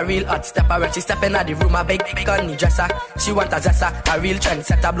Zessa, a real hot stepper. When she step in the room, a big gunny dresser. She want a Zessa, a real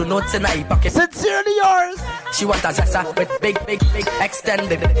trendsetter. Blue notes in her pocket. Sincerely yours. She want a Zessa with big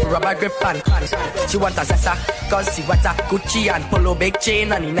extended rubber grip and she want a Zessa, cause she want a Gucci and polo big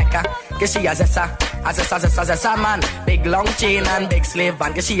chain on the neck. Cause she a Zessa man. Big long chain and big slave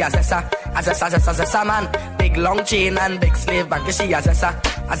and cause she a Zessa man. Big long chain and big slave and cause she a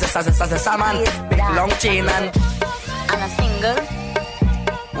Zessa man. Big long chain and a single.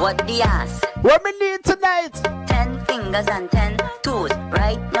 What the ass? What me need tonight? 10 fingers and 10 toes.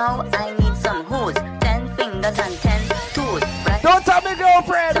 Right now I need some hoes. 10 fingers and 10 toes. Right? Don't tell me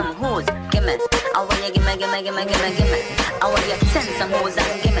girlfriend. Some hoes. Gimme. I want you gimme. I want you send some hoes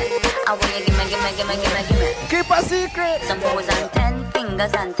and gimme. I want you gimme. Keep a secret. Some hoes and 10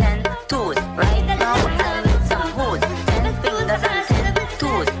 fingers and 10 toes. Right now I need some hoes. 10 fingers and 10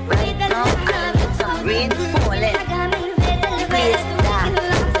 toes. Right now I need some rain falling. Please that.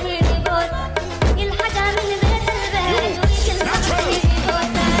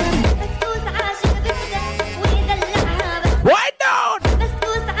 Why not?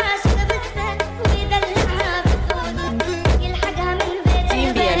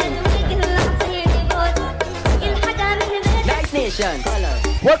 Nice Nation.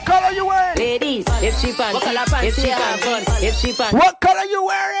 What color you wearing? Ladies, if she fancy, if she fancy, if she fancy. What color you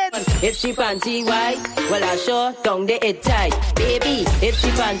wearing? If she fancy white, well I sure down the it tight. Baby, if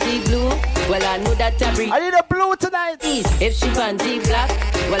she fancy blue, well I know that I breathe. I need a blue tonight. If she fancy black,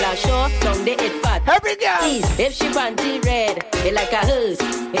 well I sure down the it fat. Every girl. If she fancy red, it like a hearse,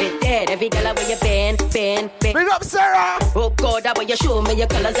 it dead. Every girl I wear your band. Bring up Sarah. Oh God, I wear you show me your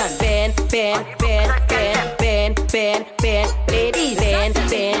colors and band. Ladies, band.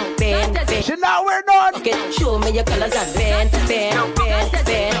 She not wear none. Okay, show me your colors and band.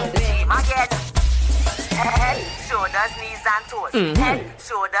 Head, shoulders, knees and toes. Head,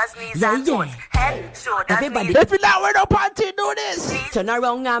 shoulders, knees and toes. Head, shoulders, everybody. knees. If you not wear no panty, do this. Turn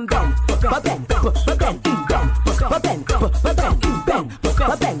around and bend.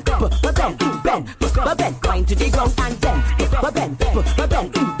 Wind to the ground and bend.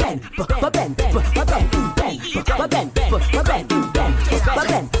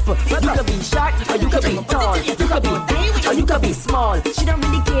 You could be short or you could be tall. You could be or you could be small. She don't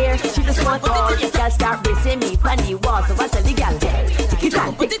really care. She just want all. Girl start racing me on the wall. So what's the legal? Tick it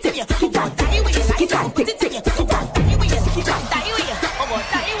on, tick it, tick it on, tick it on, tick it, tick it on.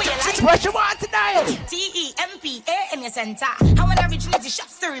 What you want tonight? TEMPA in your center. How an original is the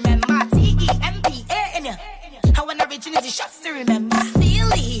shots to remember. TEMPA in your. How an original is the shots to remember. Feel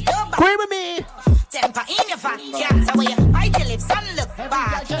the heat. Agree with me. Temper in your fat. Can't tell you bite your lips and look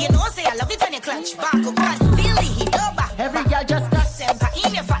back. You know say I love it when you clutch back. Oh God, feel the heat. Every girl just temper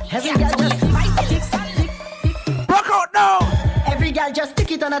in your fat. Every girl just bite your lips and look. Rock out now. Every girl just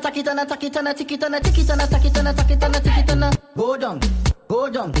tick it on a, tack it on a, tack it on a, tick it on a, tick it on a, tack it on a, tack it on a, tick it on a.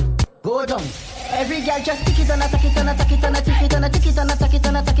 Go down. Every girl just tick it on a, tack it on a, tack it on a, tick it on a, tick it on a, tack it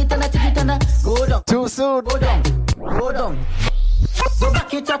on a, tack it on a, tick it on a. Go down. Too soon. Go down. So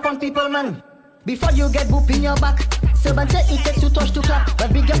back it up on people, man. Before you get boop in your back. Seven say it takes 2 touch to clap.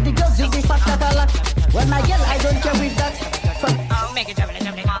 But big up the girls, you be fat like a lot. Well, my girl, I don't care with that. Make it jump.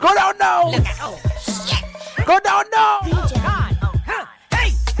 Go down now. Look at Go down now.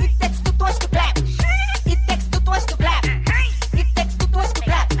 Hey, it takes 2 touch to clap. It takes 2 touch to clap. It takes 2 touch to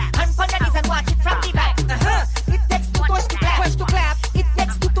clap. And pon your knees and watch it from the back. It takes 2 touch to clap. It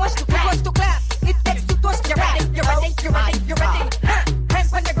takes 2 touch to clap. It takes 2 touch to clap. You're ready.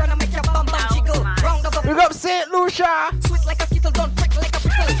 Hands on the ground and make your bum jiggle. Round of Big up St. Lucia. Sweet like a skittle, don't prick like a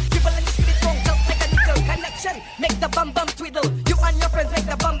prickle. Dribble and spit it wrong, just like a nickel. Connection, make the bum twiddle. You and your friends make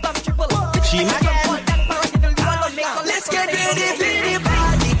the bum triple. She mad. Let's get ready for the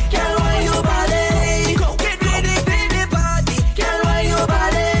party. Girl, why your body? Get ready for the party. Girl, why your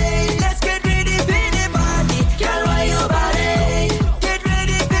body? Let's get ready for the party. Girl, why your body? Get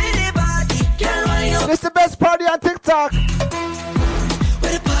ready for the party. Girl, why your. This the best party on TikTok.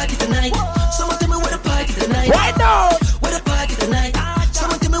 Where the party tonight? Someone tell me where the party tonight. Why not? Where the party tonight?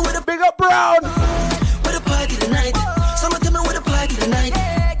 Someone tell me where the. Big up Brown. Where the party tonight? Someone tell me where the party tonight.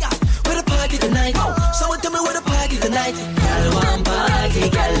 Where the party tonight? Someone tell me where the party tonight. Girl want party,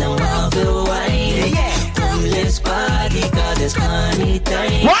 girl want feel wine. Come let's party, 'cause it's party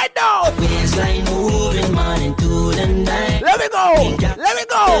time. Why not? Waistline moving morning to the night. Let me go.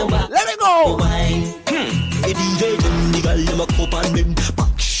 The DJ them, the girl them a come up and them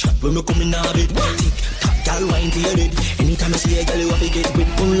back shot when me come in a bit. Tick tock, girl wine to your head. Anytime I see a girl, you have to get with.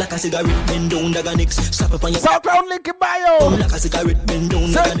 Burn like a cigarette, bend down, dagger next. Slap up on your SoundCloud link in bio. Burn like a cigarette, bend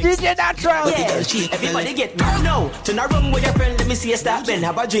down, dagger next. DJ Natural. Yeah, everybody get down now. Turn around with your friend, let me see you start bend.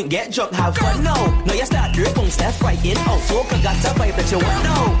 Have a drink, get drunk, have fun now. Now you start your boom, step right in, out. So I got a vibe that you want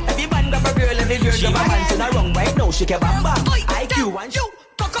now. Every man grab a girl, every girl grab a man. Turn around right now, shake your bam bam. IQ and you.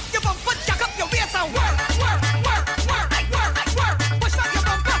 Cock up your bumper, jack up your waist and work. Push up your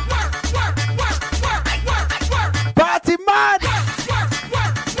bumper, work. Party mad.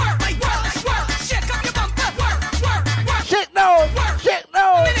 Shake up your bumper, Shake down, shake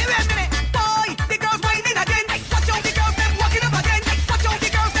down. Boy, the girls whining again. Watch out the girls them walking up again. Watch out the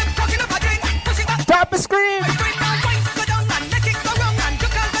girls them rocking up again. Pushing back. Drop a scream. Go down and make it go wrong and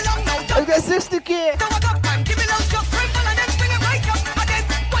look out along now. I got 60K. So walk up and give it out your crumble and then bring it right up again.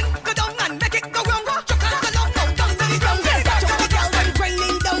 One go down and make it go wrong. Look out along now. Down to the ground. Watch out the girls them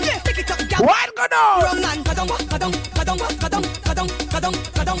grinding down. Pick it up, girl. One go down. Wrong and go down, go down, go down, go down, go down, go down,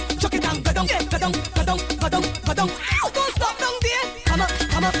 go down. Chuck it down, go down, go down, go down, go down, go down. Don't stop down there. Come up,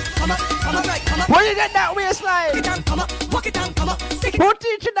 come up, come up, come up, right, come up. Where you get that waistline? Walk it down, come up, walk it down, come up. Stick it. Who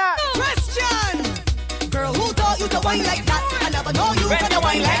teaching that? Question. Girl, who taught you to whine like that? I never know you gonna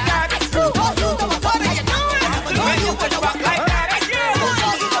whine like that. Who taught you to walk like that? I never know you gonna walk like that. Who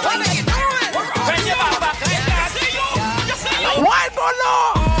taught you to whine like that? When you walk back like that, you see you. Why go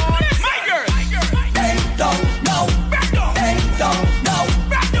low? My girl. They don't know. They don't know.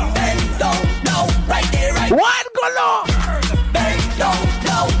 They don't know. Right there, right. One go low. They don't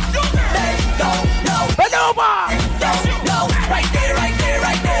know. They don't know. Bend over. They don't know. Right there, right there,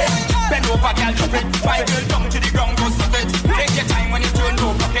 right there. Bend over, girl, drop it. Five girl down to the ground, go stop it. Take your time when you turn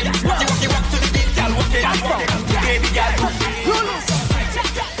no pocket. Walk to the beat, girl, walk it. Baby girl, You lose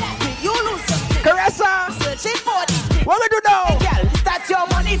something. You lose something. Caressa. Searching for the What we do now? girl, start your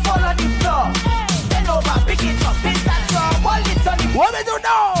money fall on the floor. Bend over, pick it up. It's that your wallet on the floor. What we do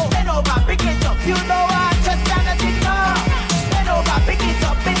now? Bend over, pick it up. You know I just can't ignore. Bend over, pick it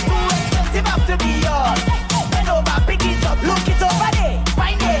up. It's too expensive up to be yours. Bend over, pick it up. Look it over there.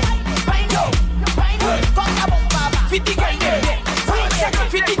 Find it. Find it. Find it. Come on, Baba. 50 girl there.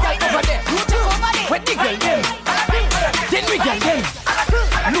 50 girl over there. When the girl there. Then we girl there.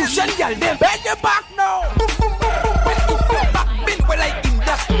 Lucian girl there. Bend your back now. Back bend well like in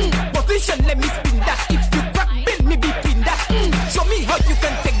that position, let me spin that. If you crack bend me between that. Show me how you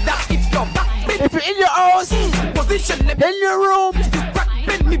can take that. If you're back bend, If you're in your house, position, let me in your room, if you crack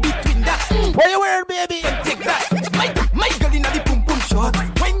bend me between that. what you wearing, baby? Take that. My girl in the pum pum short.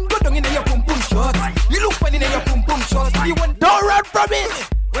 When go down in your pum pum short. You look funny in your pum pum short. If you want, Don't run from it.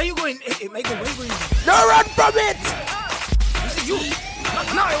 where you going? Hey, Michael, where you going? Don't run from it. You see you.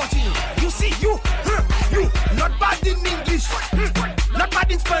 Now I want to see you. You see you. You not bad in English. Not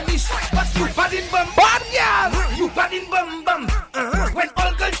bad in Spanish. But you bad in bum. Bad girl. You bad in bum bum. When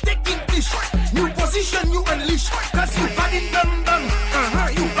all girls take English, new position you unleash. Cause you bad in bum bum.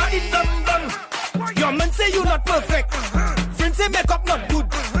 You bad in bum bum. Your man say you not perfect. Friends say makeup not good.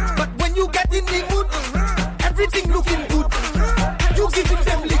 But when you get in the mood, everything looking good. You giving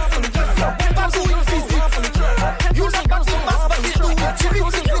them licks. Back doing physics. You not bad in mass, but you do it. You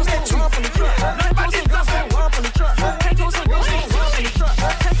music in the tree. Not bad in mass.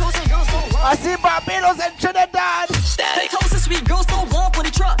 I see Barbados and Trinidad. They toast the sweet girls don't walk on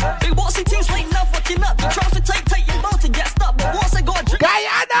the truck. Big bossy teams late enough fucking up. The traffic tight, you about to get stopped. But once I go drink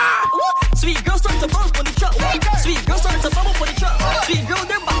Guyana. Sweet girls start to bump on the truck. Sweet girls start to bubble for the truck. Sweet girl,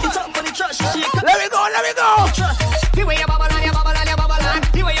 they're back it up for the truck. Let me go, let me go. The way you bubble and you bubble and you bubble and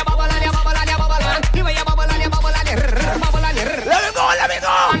the way you bubble and you bubble and you bubble and the way you bubble and you bubble and you bubble and you let me go, let me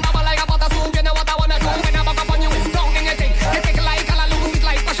go. And bubble like a butter soup, you know what I wanna do. When I buck up on you, it's down in your thing. You take it like a lose it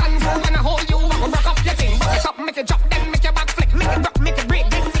like passion fruit. When I hold you, I will rock up your thing. Buck it up, make it drop, then make your back flick. Make it rock, make it break,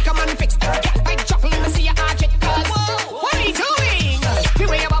 then make a man fix. Get like chocolate and see your arch it. Cause what are you doing? The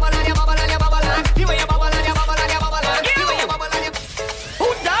way you bubble and you bubble and you bubble and the way you bubble and you bubble and you bubble and the way you bubble and you. Who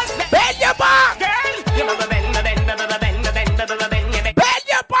does that? Bend your back. Girl, you bubble bend. Bend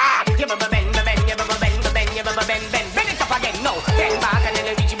your back. You bubble bend. Bend it up again, no. Bend back and then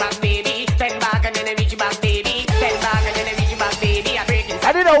you reach back, baby. Bend back and then you reach back, baby. Bend back and then you reach back, baby. I break it.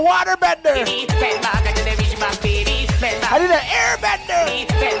 I need a water bender. Bend back and then you reach back, baby. Bend back. I need an air bender.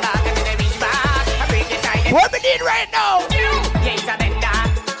 Bend back and then you reach back. I break it side. What we need right now? Yes, a bender.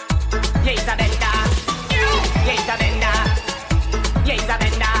 Yes, a bender. Yes, a bender. Yes, a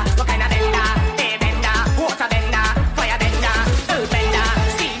bender. What kind of bender? Air bender, water bender, fire bender, earth bender,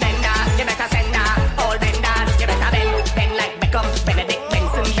 sea bender. You better send all benders. You better bend like Beckham, Benedict,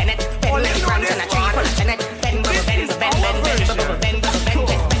 Benson, Bennett. Bend like branch and a tree full of Bennett. Bend, bend, bend, bend, bend, bend, bend, bend, bend, bend,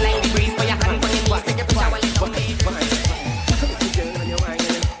 bend, bend like the breeze for your hand when you walk. Take a shower.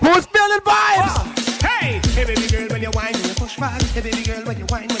 when you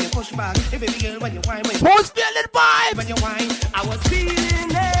whine, when you push back. Hey baby girl, when you whine, when you who's feeling vibes? When you whine, I was feeling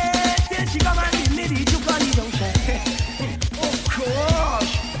it till she come and give me the juke on the junction. Oh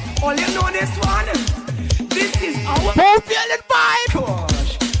gosh, all you know this one. This is our who's feeling vibes?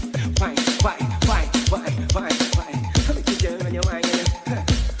 Gosh, whine, whine, whine, whine, whine, whine. Come here, girl, when you whine.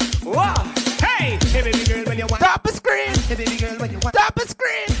 Wow, hey, hey baby girl, when you whine. Tap the screen. Hey baby girl, when you whine. Tap the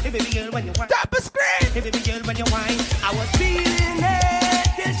screen. Hey baby girl, when you whine. Tap the screen. Hey baby girl, when you whine. I was feeling it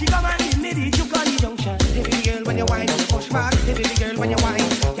till she come and give me the juke on the junction. Hey baby girl, when you whine, you push back. Hey baby girl, when you whine,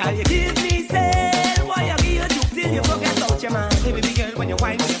 girl you give me say, why you give your juke till you forget about your man. Hey baby girl, when you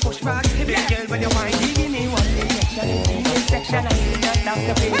whine, when you push back. Hey baby girl, when you whine, you give me one injection in the section. I need not down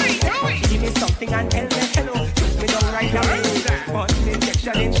the face. Give me something and tell me hello. Shoot me down right now. One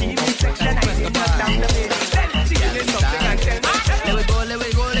injection in the section. I need not down the face. She give me something and tell me. Let we go, let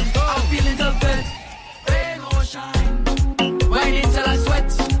we go, let go. I'm feeling so good. Rain or shine, whining till I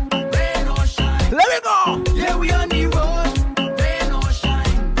sweat. Rain or shine, let me go. Yeah, we on the road. Rain or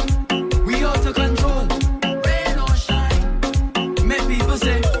shine, we out of control. Rain or shine, make people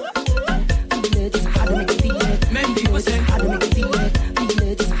say. Feel it, it's hard to make it feel it. Make people say. Hard to make it feel it. Feel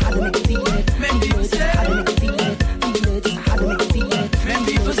it, it's hard to make it feel it. Make people say. Hard to make it feel it. Feel it, it's hard to make it feel it. Make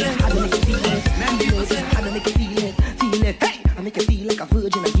people say. Hard to make it feel it. Make people say. Hard to make it feel it. Feel it, hey. I make you feel like a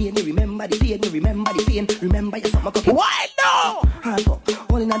virgin again. You remember the pain, you remember the pain. Remember your summer cookie. Why no? Hard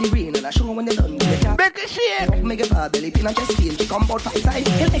fuck, all in the rain. And I show when they done with the make a shit. Make a fat belly pin and just pain. She come about 5 times.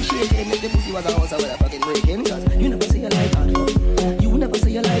 You make shit, make the pussy was a house. I would have fucking breaking. Cause you never say you like hard fuck. You never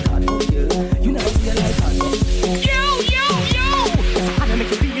say you like hard fuck, girl. You never say you like hard fuck. It's hard to make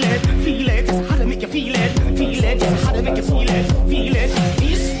you feel it, feel it. It's hard to make you feel it, feel it. It's hard to make you feel it, feel it.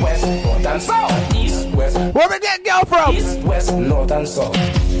 East, west, north and south. East, west. Where we get girl from? East, west, north and south.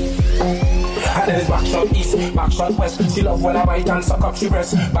 And then it's back shot east, back shot west. She love when I bite and suck up she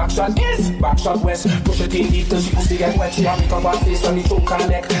breast. Back shot east, back shot west. Push it in deep till she pussy get wet. She have it up her face on the choke and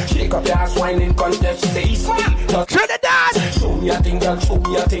neck. Shake up your ass, wine in context. She say east, Trinidad. Show me a thing, girl, show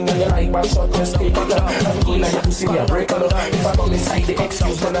me a thing. And you like back shot west, take on her. I'm going like you pussy, me a break on her. If I come inside the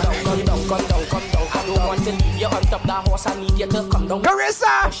excuse on her. Come down, come down, come down. I don't want to leave you on top that horse. I need you to come down.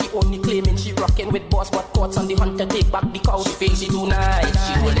 Carissa. She only claiming she rocking with boss, but courts on the hunter take back the cow. She feel she too nice.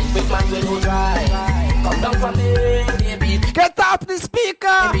 She rolling with man with no drive. Come down from me, baby. Get off the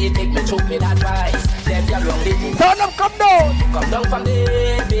speaker. Baby, take me through with advice. Then you're wrong, baby. Turn up, come down. Come down from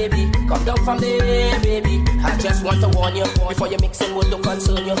there, baby. Come down from there, baby. I just want to warn you before you mixing with the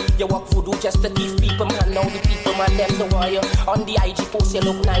concern you. You walk voodoo just to tease people, man. Now the people, man, them the warrior. On the IG post, you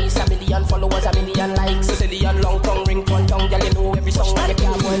look nice. 1 million followers, 1 million likes. A zillion long tongue, ring one tongue. Girl, you know every song that you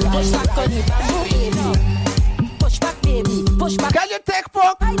can't go and push back, push back, baby. Push back. Can you take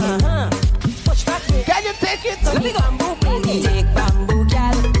fuck? Push back, baby. Can you take it? Let me go. Bamboo, baby. Take bamboo,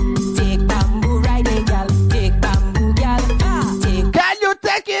 gal. Take bamboo, riding, gal. Take bamboo, gal. Take. Can you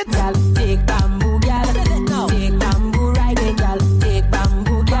take it? Gal. Take bamboo, gal. Take bamboo, riding, gal. Take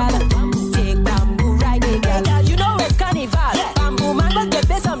bamboo, gal. Take bamboo, riding, gal. You know it's carnival. Bamboo man will give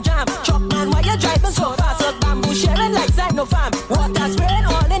me some jam. Truck man, why you driving so fast? So bamboo sharing like side no farm. Water spraying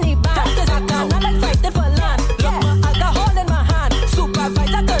all in the back. Cause I can't like fighting for land. Look my alcohol in my hand.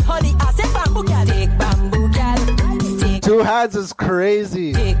 Supervisor good honey. I said bamboo, gal. Take bamboo, gal. Take. 2 hands is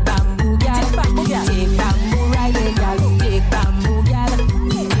crazy. Take bamboo, gal. Take bamboo, gal. Take bamboo, riding, gal. Take bamboo, gal.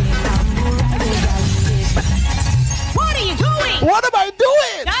 What are you doing? What am I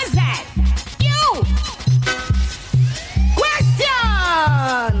doing? Does that? You!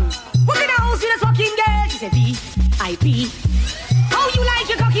 Question! What kind of house with a fucking girl? She said VIP. How you like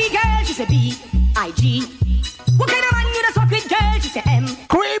your cocky girl? She said BIG. What kind of man you the fuck with girl? She said M.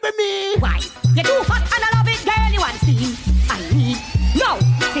 Creamy me. Why? You're too hot and I love it, girl. You want steam? I need. No!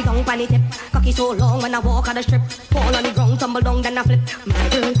 Sit down on the tip. Cocky so long when I walk on the strip. Fall on the ground, tumble down, then I flip. My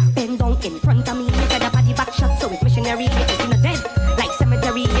girl, bend down in front of me. Get a body back shot, so it's missionary. It's in a dead, like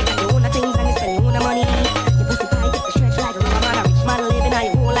cemetery. You got your own things and you spend your own money. Your pussy tight, get the stretch like a rubber man. A rich man living on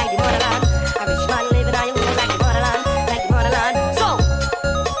your own like the motherland. A rich man living on your own like the motherland. Like the motherland. So,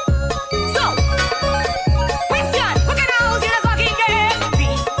 question, what kind of house you the fucking girl?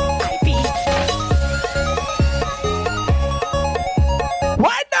 VIP.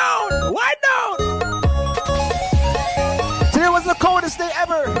 Why down? Why down? Today was the coldest day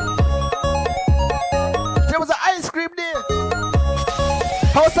ever. There was an ice cream day.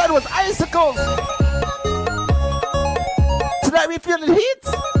 Outside was icicles. Tonight we feeling heat.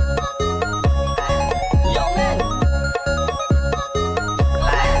 Yo, man.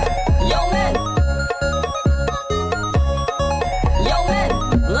 Yo, man. Yo, man.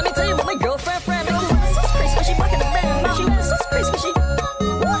 Let me tell you what my girlfriend friend. She was so crazy when she walking around. She was so crazy when she.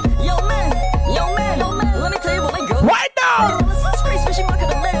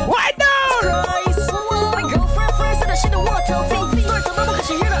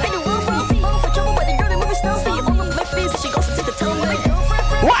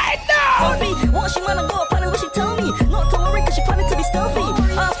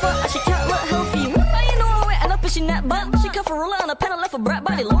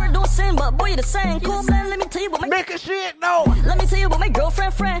 a saying. Cool blend, let me tell you about my make it shit, no. Let me tell you about my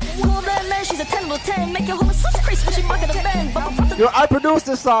girlfriend, friend. Cool blend, man, she's a 10 to 10. Make your whole such crazy when she bucket the bend. Yo, I produced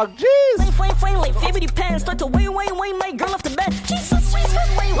this song, jeez. Flame, like favorite pants. Start to way, my girl off the bed. Jesus, sweet,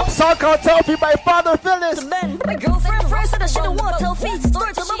 way. Song called Telfie by Father Phyllis. My girlfriend, friend said I shouldn't want Telfie.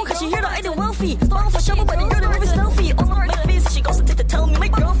 Start to level cause she hear that I do wealthy. Start for shovel, but the girl that never stealthy. All over my face, she goes to take to tell me. My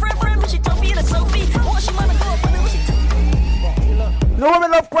girlfriend, friend, she told me in a selfie. Oh, she wanna go, but then she no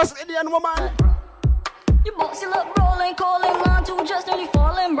women love cross Indian woman. You bossy look rolling, calling, line two just nearly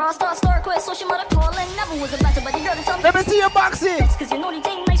falling. Bra start quit, so she mother calling. Never was a better, but you gotta tell me. Let me see your boxing. Cause you know the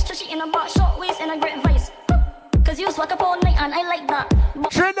thing nice, trashy in a box, short waist and a great vice. Cause you swag up all night and I like that.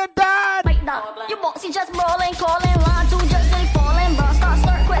 Trinidad! Like that. You bossy just brawling, calling, line two just nearly falling. Bra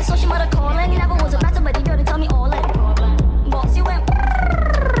start quit, so she mother calling. Never was a better, but you gotta tell me all it. Bossy went,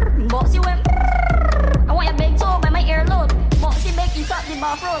 bossy went. I want your big toe by my earlobe. Bossy big, you top the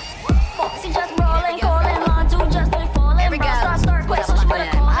bathrobe. Bossy just brawling, calling, line two just nearly falling. Every girl, start quit, so she mother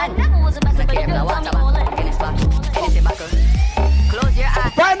calling. Never was a better, but you gotta tell me all it. Close your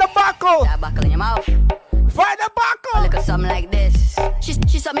eyes. Find the buckle. That buckle in your mouth. Find the buckle. Look at something like this. She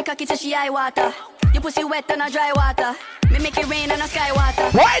saw me cocky till she eye water. Your pussy wet and a dry water. Me make it rain and a sky water.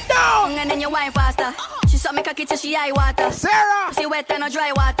 Wind down. And then you wine faster. She saw me cocky till she eye water. Sarah. Pussy wet and a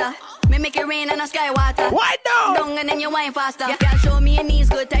dry water. Me make it rain and a sky water. Wind down. Down and then you wine faster. Girl, show me your knees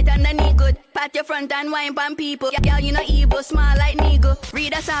good, tight underneath good. Pat your front and wine pan people. Girl, you know evil, small like nigga.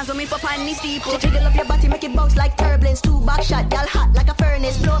 Read the songs with me for pan the steeple. Jiggle up your body, make it bounce like turbulence. 2 back shot, y'all hot like a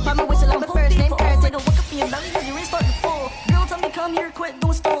furnace. Blow up on my whistle, I'm the first name Curtin. Walk up in your belly cause your wrist start to fall. Girl, tell me come here quick,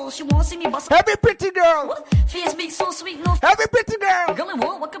 don't stall. She won't see me bust. Every pretty girl. What? Face big, so sweet, no. Every pretty girl. Girl, I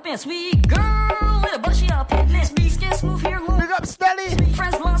won't walk up in sweet girl. With a butt, she up. This big skin smooth here, long. Big up Stelly. Sweet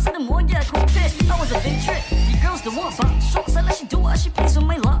friends lost in the morning, yeah, cool fish. That was a big trick. You girls the one box shots. I let she do what she plays with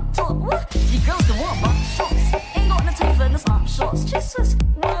my laptop. What? You girls the one box shots. Ain't got no time for the snap shots. Jesus,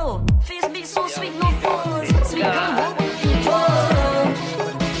 whoa. Face big, so sweet, no flaws. Sweet girl, whoa.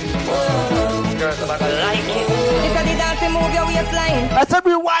 Girls are gonna like it. If I did that, to move your waistline. I said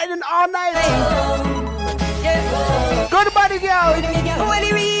we winding all night. Good body girl. When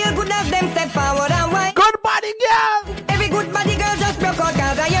the real good of them step forward and wine. Good body girl. Every good body girl just broke out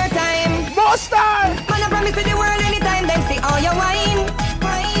cause of your time. Most star. Man, I promise to the world anytime them see all your wine.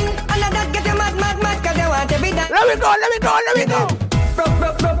 And that get you mad cause you want every time. Let me go.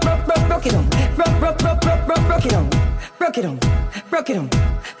 Broke it on. Broke it on. Broke it on. Broke it on. Broke it on.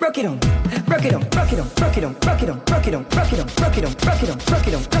 Broke it on. Broke it on. Broke it on. Broke it on. Broke it on. Broke it on. Broke it on. Broke it on. Broke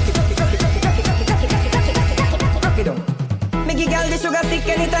it on. Broke it on. Make a girl the sugar stick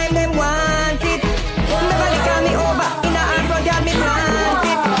anytime them want it. Nobody call me over. In a hard front yard me plant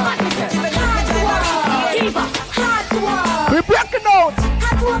it. We broken out.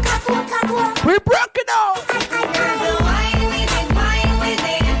 We broken out.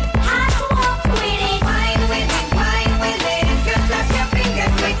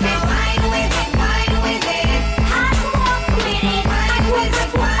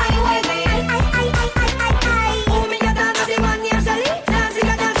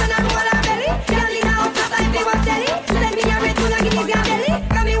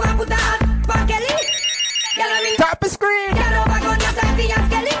 Tap a screen.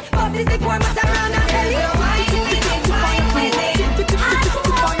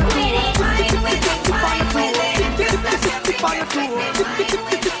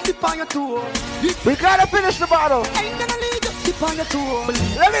 We gotta finish the bottle. Let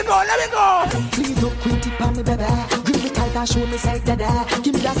me go. Please don't quit it on me, baby. Grip me tight and show me sight, dada.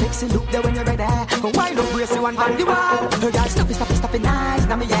 Give me that sexy look there when you're ready. Why don't brace you one on the wall? Girl, stop it, nice.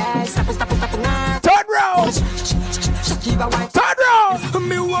 Now me, yeah. Stop it, nice. Turn round. Turn round.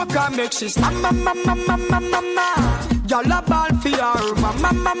 Me walk and make she stop, mama. Y'all a ball for her,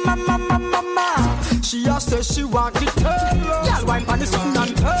 mama. She a say she want it, turn round. Y'all wine for the sun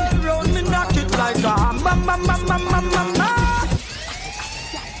and turn round. Me knock it like a mama.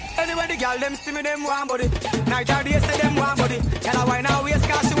 Anyway, the girl them see me, them want body. Night or day say them want body. Y'all a wine and waist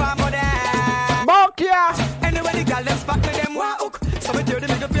 'cause she want body. Mokia. Anyway, the girl them spot me, them want hook. So me tear the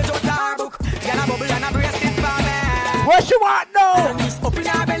middle page out her book. Y'all a bubble and a brace it for me. What she want now? Up in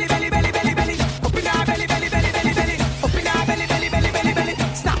her belly. Up in her belly. Up in her belly.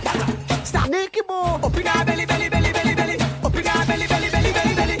 Stop. Nikki Boo. Up in her belly. Up in her belly.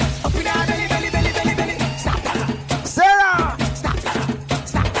 Up in her belly. Stop. Sarah. Stop.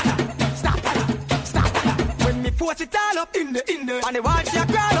 When me force it all up in the. On the wall she a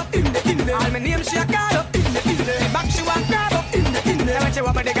crawl up in the. All my name she a call up in the. Back she want grab up in the. When she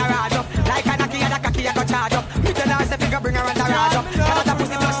open the garage up, like a cocky a go charge up. Me tell her say figure bring her on the garage up. Cause that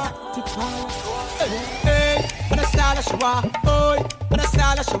pussy just. want, oh, and a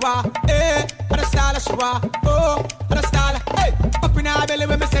style she want, eh, and a style she want, oh, and a style, hey, up in her belly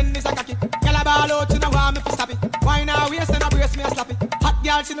when me send this a cocky, girl a ball out, she no want me to stop it, why now waist and a brace me a slap it, hot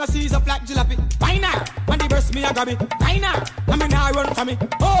girl she no seize up like jalopy, why now, when the burst me a grab it, why now, I mean I run from me,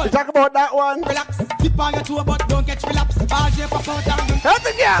 oh, you talk about that one, relax, tip on your toe but don't get relapse, ball shape pop out and help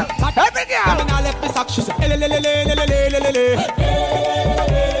me girl, help me girl, I left the sock, she say,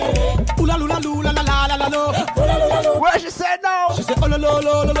 Ula lula lula la la la la la. Where she said no? She said oh la la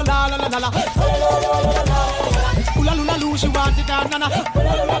la la la la la la la. Ula lula lula she want it na na.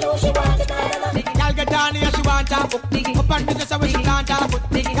 Ula lula lula she want it na na. Girl get down here she want to book. Up and business away she can't book.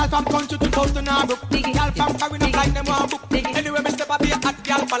 Girl from country to coast to Bruk. Girl from foreign up like them want book. Anyway me step up here hot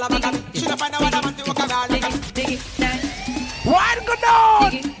girl follow me. She don't find out what I want to walk around. What go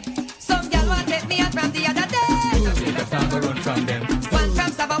down? Some girl want take me out from the other day. That's not gonna run from them. One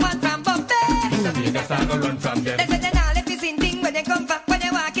from Saba, one from Bombay. That's not gonna run from them. They say they not let me sing thing when they come back. When they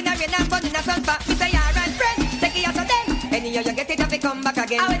walk in a rain and fun in a sun spot. Me say you're right friend, take it out of them. Anyhow you get it up, you come back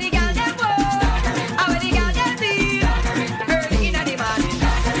again. How the girl them work? How the girl them feel? Early in the morning.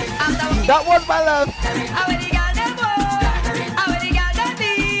 That was my love. How the girl them work? How the girl them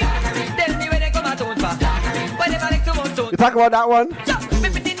feel? Tell me when they come out on back. When they like to mount on. You talk about that one? Me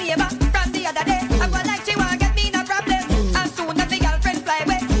pretty neighbor from the other day. I go like she want get me no problem. And soon as the girlfriend fly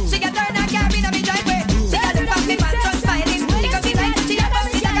away, she get her and carry in my driveway. She got the family man just smiling. Because she like she have a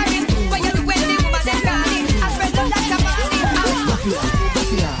me daggering. When you look when the woman them calling, I spread them like a party.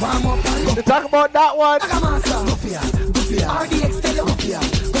 You talk about that one? RDX tell you.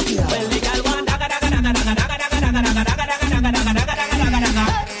 Well the girl want daga daga daga daga daga daga daga.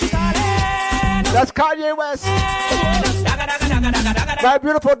 That's Kanye West. My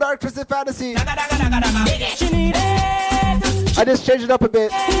beautiful dark twisted fantasy. I just changed it up a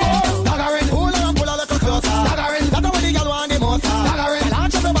bit. Daggering, hold on, pull a little closer. Daggering, that's what the girl want the most. Daggering,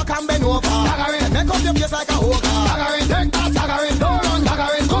 launch up your back and bend over. Daggering, make up your face like a hooker. Daggering, take that. Daggering, don't run.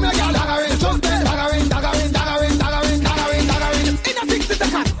 Daggering, come here, girl. Daggering, just there. Daggering, daggering, daggering, daggering, daggering, daggering. In a 60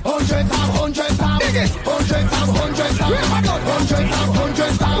 seconds. 100 pounds, 100 pounds. Biggest. 100 pounds, 100 pounds. 100 pounds,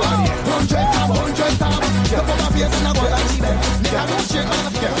 100 pounds. 100 pounds, 100 pounds. You put my face in a bowl and she beg. Nigga, don't shake on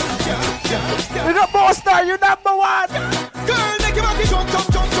the floor. You got more star, you number one. Girl, make your body jump,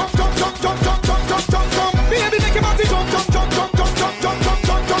 jump, jump, jump, jump, jump, jump, jump, jump, jump, jump, jump. Baby, make your body jump, jump, jump, jump, jump, jump, jump, jump,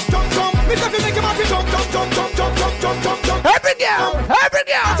 jump, jump, jump, jump. Miss Effie, make your body jump, jump, jump, jump, jump, jump, jump, jump, jump. Happy girl, happy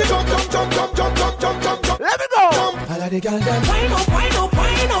girl. Jump, jump, jump, jump, jump, jump, jump, jump, jump. Let me go. I like the girl them. Wind up, wind up,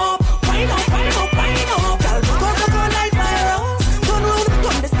 wind up, wind up, wind up, wind up. Girl, go like my rose. Turn round,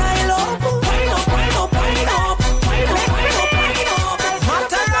 turn the style up. Wind up, wind up, wind up, wind up, wind up, wind up.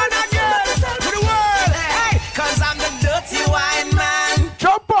 Matter on a girl to the world, hey, 'cause I'm the dirty wine man.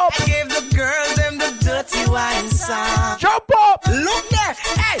 Jump up. I give the girls them the dirty wine song. Jump up. Look there,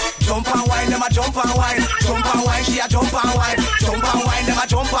 hey, jump and wine, them a jump and wine, jump and wine, she a jump and wine, jump and wine, them a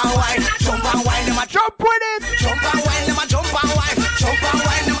jump and wine, jump and wine, them a jump with it, jump and wine, them a jump and wine, jump and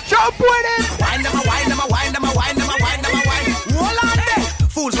wine, them a jump with it, wine, them a wine, them a wine, them a wine, them a wine, them a wine. Hold on there,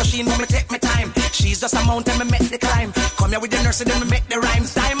 fools machine, when me take me time. She's just a mountain, me make the climb. Come here with the nurse and then me make the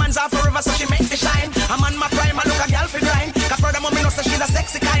rhymes. Diamonds are forever, so she make the shine. I'm on my prime, I look a girl for grind. 'Cause furthermore, me know so she's a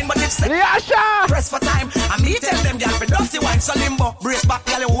sexy kind, but if press for time, I me tell them girl for dirty wine. So limbo, brace back,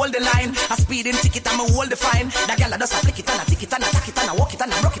 girl, you hold the line. A speeding ticket, I'm a hold the fine. That girl, I just a flick it and a tick it and a tack it and a walk it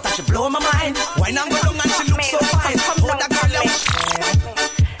and a rock it and she blow my mind. Wine and go down and she looks so fine. Hold that girl, you.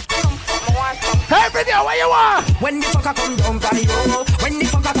 Hey, video, where you are? When the fucker come down by you, when the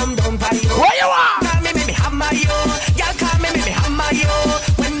fucker come down by you, where you are? Call me, me hammer you. Y'all call me, me hammer you.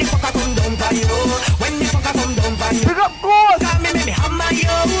 When the fucker come down by you, when the fucker come down by you, pick up goals. Call me, me hammer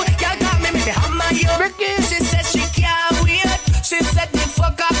you. Y'all call me, me hammer you. Mickey. She said she can't wait. She said the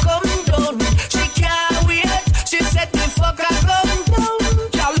fucker come down. She can't wait. She said the fucker come down.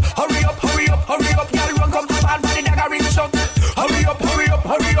 Y'all hurry up, hurry up, hurry up. Y'all run come up and the daggering truck. Hurry up, hurry up,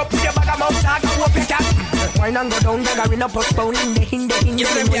 hurry up. Put your bag of mouth and go up your cap. Wine and go down, daggering up, postpone in the hind. You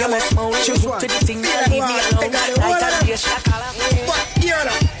know me, I'm a small. Shoot to the thing, leave me alone. Like a dish, like a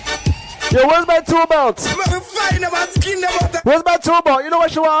Yo, where's my tool belt? Fine about skin about that. Where's my tool belt? You know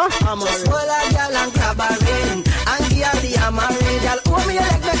what you want? I'm a swallow girl and cabaret. And girl, the amare. Girl, hold me your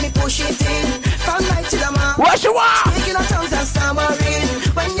leg, make me push it in. From night to the morning. What you want? Speaking of tongues and stammering.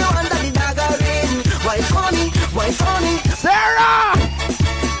 When you're under the daggering. Wine for me, wine for me. Sarah!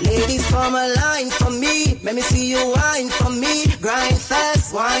 Ladies, form a line for me. Let me see you wine for me. Grind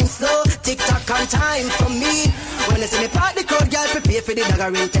fast, wine slow. Tick-tock on time for me. When they see me part the crowd, girl, prepare for the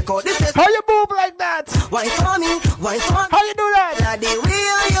daggering. Take out the face. How you move like that? Wine for me, wine for me. How you do that? Like the way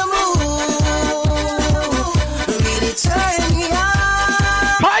you move. Really turn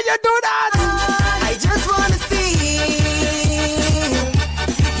you do that? I just wanna see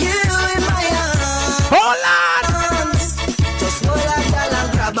you in my arms. Hold on. Just hold that girl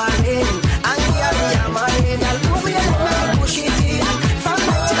and grab her in, and carry her in. Girl, come here, let me push it in. From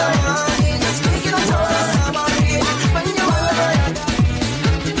night till morning, speaking of tongues, submarine. When you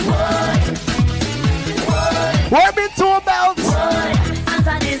We're in 2 belts.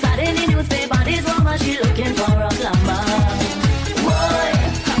 Answer this ad in the newspaper. This woman, she looking for a plumber.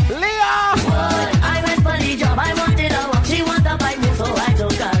 Leah. I went for the job. I wanted a walk. She want a bite me, so I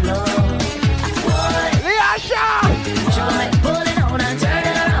took a look. Leah Shaw. She was like, pull it on and turn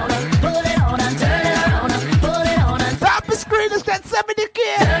it around. Pull it on and turn it around. Pull it on and top the screen is that 70K.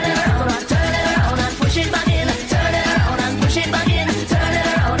 Turn it around and push it back in. Turn it around and push it back in. Turn it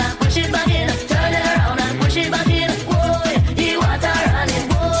around and push it back in. Turn it around and push it back in. Boy, the water running.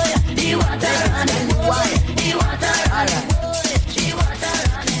 Boy, the water running. Boy, the water running. Boy, the water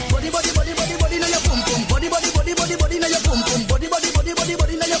running. body, body, body, body, body, now your pum pum. Body, body, body, body, body, now your pum pum. Body, body, body, body,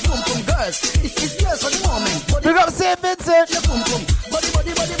 body, now your pum pum. Girls, it's yours for the moment. Body, Big up St. Vincent. your pum pum. Body,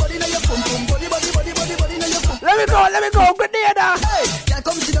 body, body, body, now your pum pum. Body, body, body, body, body, now your pum. Let me go, Grenada. Hey, girl,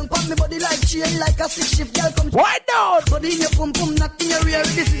 come sit down, pump me body like chain, like a 6-shift. Girl, come. Why not? Body in your pum pum, not in your rear.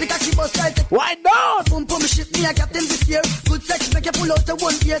 This is the cocky bus right. Why not? Pum pum, ship me a captain this year. Good sex, make you pull out the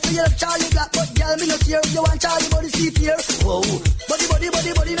one ear. So you love Charlie Black, but girl, me not here. You want Charlie body seat here. Whoa, body, body,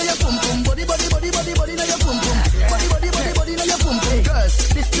 body, body, now your pum pum. Body, body, body, body, body, now your pum pum. Body, body, body, body, now your pum pum. Girls,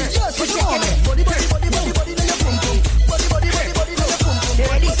 this is just for the moment. Body, body, body, body, body, now your pum pum. Body, body, body, body, now your pum pum.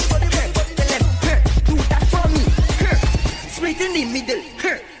 Body, body, body, body, the left. Do that for me. Split in the middle.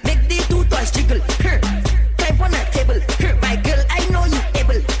 Make the 2 toys jiggle. Type on a table. My girl, I know you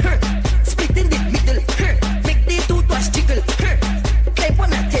able. Split in the middle. Make the 2 toys jiggle. Type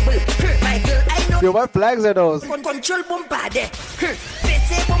on a table. My girl, I know. Yo, what flags are those? Control bombade.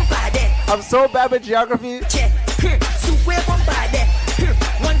 PC bombade. I'm so bad with geography. Check. Super bombade.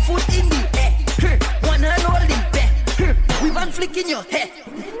 1 foot in the air. 1 hand holding back. With 1 flick in your head.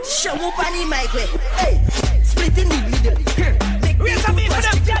 Show up on in my way. Hey, split in the middle. Make me some for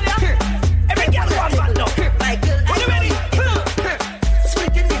them, every girl want one now. My girl, are you ready?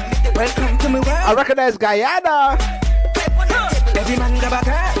 Split in the middle. Welcome to my world. I recognize Guyana. Every man grab a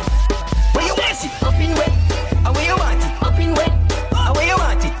girl. Where you want it? Up in wet. Where you want it? Up in wet. Where you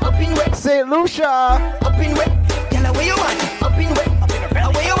want it? Up in wet. St. Lucia. Up in wet. Girl, where you want it? Up in wet.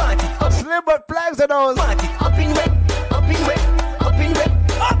 Where you want it? Slim but flags are those. Want it? Up in wet. Up in wet. Up in wet.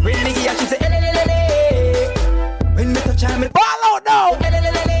 When me here, she say, elelelele. When me touch her, me ball out now.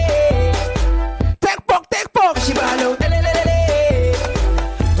 Elelelele. Take poke. She ball out. Elelelele.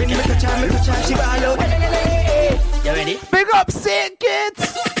 When me touch her, she ball out. Elelelele. You ready? Big up St.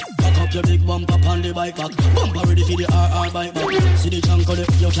 Kitts. Up your big bumper on the bike back. Bumper ready for the RR bike back. See the junk of the,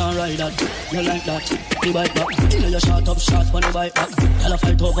 you can't ride that. You like that, the bike back. You know you shot up shots on the bike back. Tell a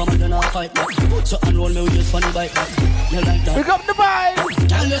fight over me, then I'll fight back. So unroll me with this on the bike back. You like that. Pick up the vibe.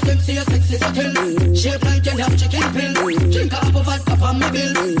 Tell you sexy still. Shape like you have chicken pill. Drink a apple vodka on me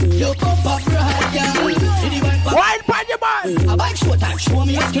bill. You pump up right, girl. See the bike back. Wine pan your man. A bike show time, show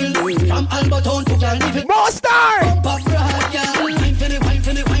me a skill. From Alberton to Gal, leave it. More star. Pump up right, girl. Wine for the, wine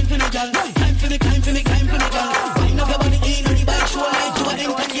for the, wine for the gal. Time for the, time for the, time for the gal. Wind up your body in on the bike show like you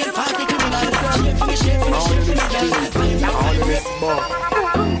are entertain party criminal. Shape for me, shape for me, shape for me, gal.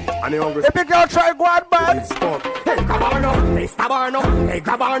 If you girl try go on, man. Hey, Gabarno, hey, Stabarno, hey,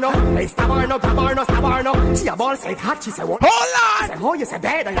 Gabarno, hey, Stabarno, Gabarno, Stabarno. She a ball say hot, she say what? Hold on! Say oh, you say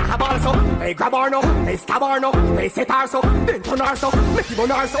bad, and you have also. Hey, Gabarno, hey, Stabarno, hey, Setarso, then Tonarso, Mickey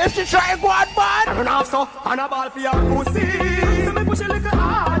Bonarso. If she try go on, man. And also, and a ball for your pussy. So me push a little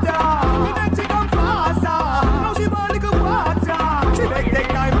harder. Then she come faster. Now she ball like a water. She make take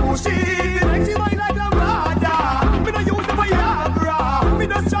time push it. Then she whine like Lambada. Me no use the Viagra. Me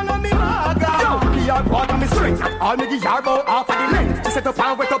no strong on me maga. The part of me strength. All me the yarbo off of the length. She set up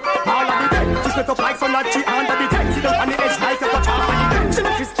and wet up all of the dead. She set up like some nutty under the tent. She down on the edge like a touch off of the dead. She no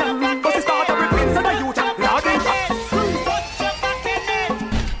Christian, but she start to repent. So the youth Lord in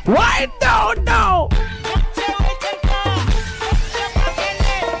Why no?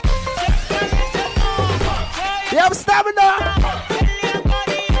 You have stamina.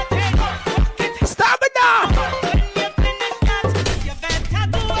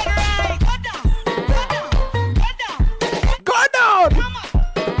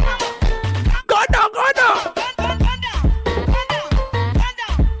 Go down.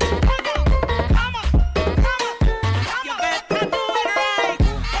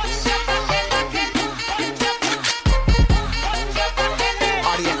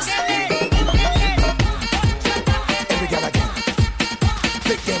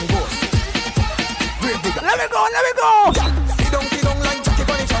 some ghost. Let me go. Sit down like Jackie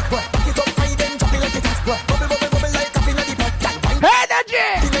on the track. Back it up high, then drop it like it has. Bubble like coffee in the pot. Energy.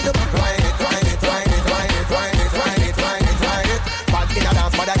 Ride it. Bad in a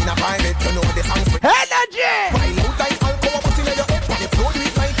dance, bad in a private. You know the songs. Energy. While out like alcohol, put in your head. On the floor, do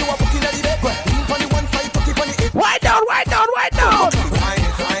it like you are putting in the bed. Lean on the one side, tuck it on the head. Wind down. Ride it.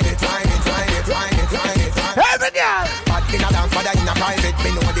 Every girl. Bad in a dance, bad in a private.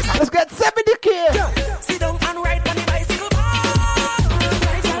 You know the songs. Let's get 70K. Sit down and ride on the bicycle bar.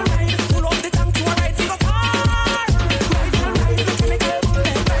 Ride. Pull up the tank to a ride single car. Ride. Mechanical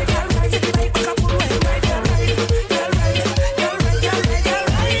bullet. Ride. Sit the bike back up full way. Ride.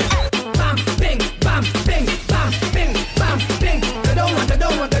 Bam, bing, bam, bing, bam, bing, bam, bing. They don't want,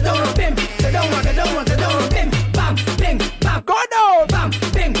 bim. They don't want, bim. Bam, bing, bam. Go down. Bam,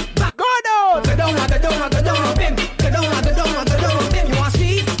 bing, bam. Go down. They don't want, bim. They don't want, bim.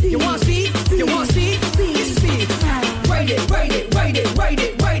 You want speed? Speed. Ride it.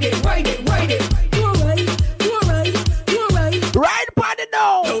 You alright. Ride upon the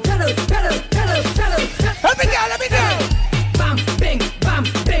now. Pedal. Let me go. Bam, bing, bam,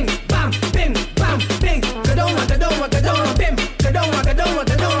 bing, bam, bing, bam, bing. They don't want, bim. They don't want,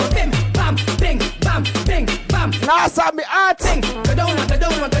 bim. Bam, bing, bam, bing, bam. Now stop me art. They don't want,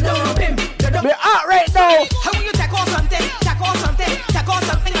 bim. Me art right now. How will you take off something? I'll tell it. Take off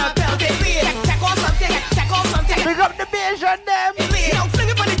something. Pick up the bass on them. Now fling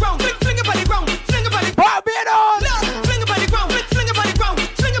it on the ground. Barbados. Fling it on the ground.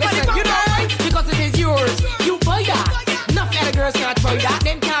 You know why? Because it is yours. You buy that. Enough other girls can't try that.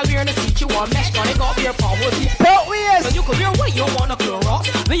 Them can't wear in the seat. You want mesh on it. Got your power. Pelt wears. So you could wear what you want to clear off.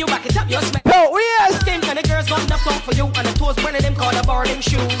 When you back it up, you smell. Pelt wears. Them kind of girls got enough talk for you. And the toes when them call a bar them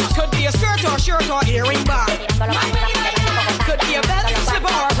shoes. Could be a skirt or shirt or earring bar. Could be a belt,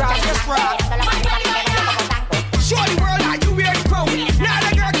 slipper or bra. Just bra. Show the world how you wear the crown. Now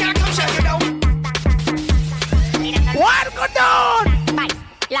the girl can't come shut you down. One go down.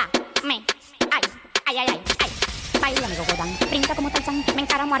 Baila, amigo, godán. Brinca como Tarzán, me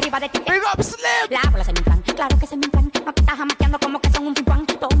encaramo arriba de ti. Big up Slim. La bola se me inflan, claro que se me inflan. No te estás jamaqueando como que son un pimpán.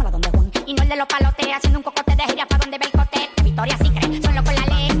 Tómala donde Juan. Y no el de los palotes, haciendo un cocote de gira pa' donde ve el cote. Victoria sí cree, solo con la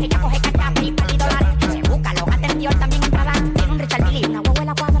ley. Ella coge carta y pali dólares. Se busca, los atendió también entrada. Tiene un Richard Billy, una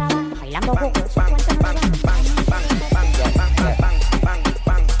huevuela cuadrada. Bailando Google, su cuenta no me da.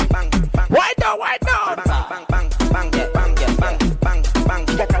 Why not?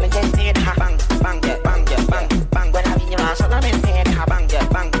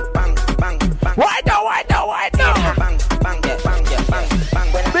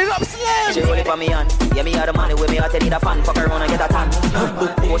 Big up Slim. She roll it for me on. Yeah, me are the money with me. I tell you the fun. Fuck around and get a tan.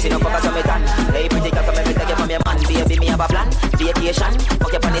 Pussy no fuck us on me tan. Hey, pretty girl, come and take it from your man. Baby, me have a plan. Vacation.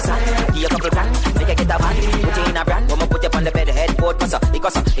 Fuck you on the sun. Give you a couple grand. Make you get a van. Put you in a brand. I'ma put you on the bed. Headboard. It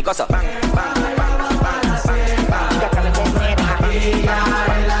goes up. Bang, bang, bang, bang,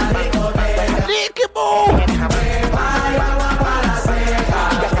 Nicky Boo.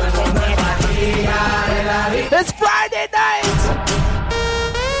 It's Friday night.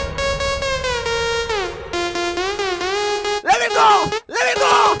 Let me go.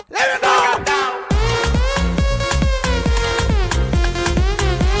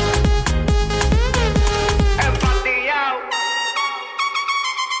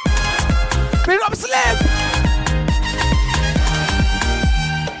 Big up Slim.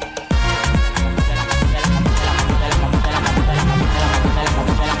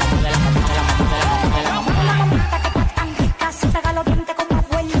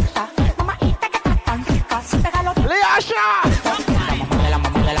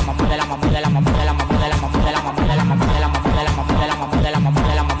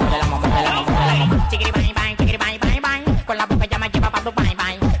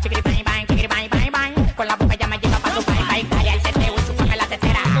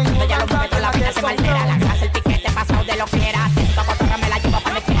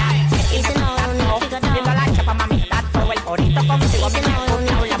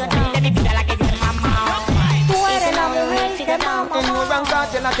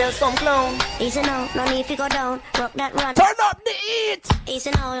 Some clown. Easy now, no need to go down. Rock that run. Turn up the heat. Easy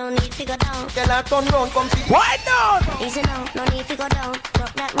now, no need to go down. Tell her turn round, come see. Why down? Easy now, no need to go down.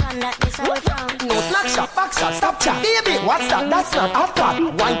 Rock that run, that is how we found. No slack shot, back shot, stop chat. Baby, what's that? That's not hot top.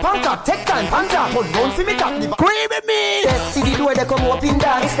 Wine pan top, take time, pan top. Turn round for me top. Creamy me. Yes, see the door they come up in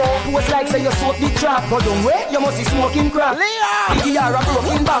dance. Post like say you soak the trap. But don't wait, you must be smoking crack. Leah. Biggie are a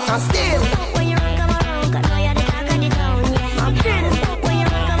broken back and still. When you run, come around, cause now you're the talk of the town. I'm chill. When you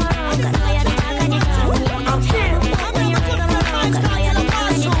run, come around, cause now you're the talk of the town. I'm chill. When you run, come around, cause now you're the talk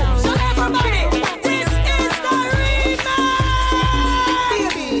of the town.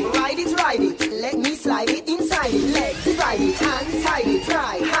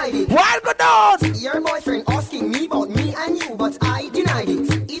 denied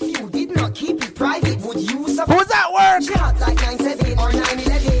it. If you did not keep it private, would you survive? Who's at work? She hot like 9/7 or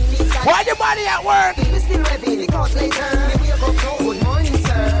 9/11. Why your body at work? Baby still revving because later me wake up now. Good morning,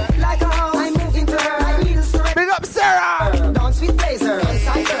 sir. Like a house, I'm moving to her. I need a strength. Big up, Sarah. Dance with blazer.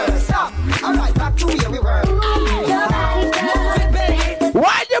 Inside her. Stop. All right, back to where we were. Your body, girl. Move it, baby.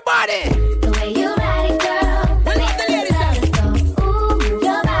 Why your body? The way you ride it, girl. We love the ladies. Ooh,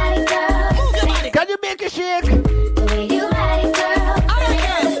 your body, girl. Move your body. Can you make a shake? The way you ride it, girl. All right,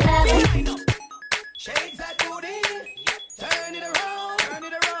 girl. Shake that booty, turn it around,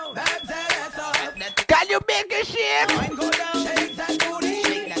 that's all. Can you make a shake? Wine go down, shake that booty,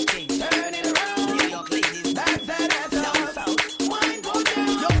 shake that thing, turn it around, New York ladies, that's all. Wine go down,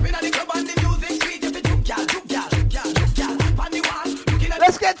 jump in at the club and the music sweet, if you juke y'all, on the wall, looking at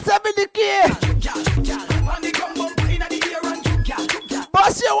Let's get 70K. on the gum bumper in the ear and juke y'all.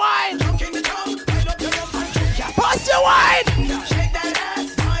 Bust your wine. Junk in the tongue, wind up your bump and juke y'all. Bust your wine. Shake that ass,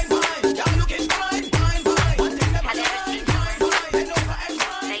 fine, y'all looking fine. One thing that fine, bend over and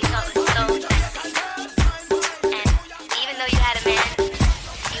fine. Even though you had a man,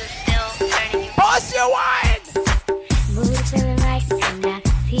 he was still turning you. Bust your wine. Mood is feeling right, and I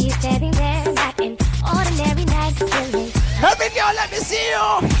see you standing there, not an ordinary night feeling. Every girl, let me see you.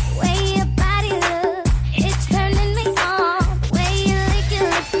 Way your body looks, it's turning me on. Way you lick your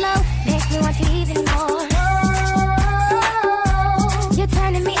lips slow, makes me want you even more. You're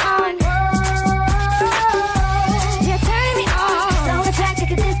turning me on. You're turning me on. So attractive,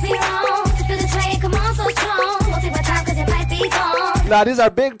 could this be wrong? To feel this way, come on so strong. Won't take my time, cause it might be gone. Nah, these are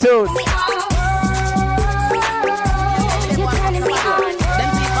big tunes. Me on. You're turning me on.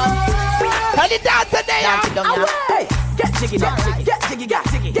 Can you dance today? Hey, get jiggy, get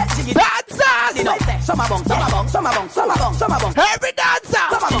jiggy. Dancers. Summer bong. Every dancer.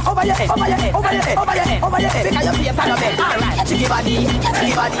 Over your head. Because you feel kind of bed. Alright, jiggy body.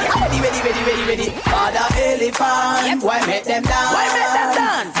 Ready. Father elephant, why make them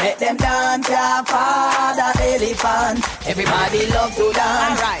dance? Make them dance, yeah, Father elephant. Everybody love to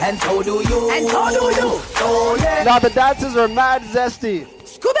dance, and so do you. So let Now the dancers are mad zesty.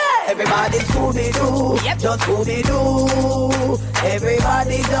 Scooby! Everybody Scooby-Doo, just Scooby-Doo.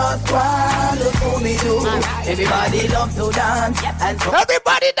 Everybody just want to Scooby-Doo. Everybody love to dance, and so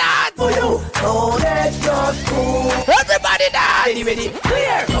everybody dance. So let's just go. Everybody dance. Ready,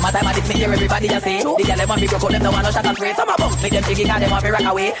 clear. Summertime I did me hear everybody just say. The girl them want me broke out, them don't want no shot and spray. Summer bum, make them jiggy 'cause them want me rock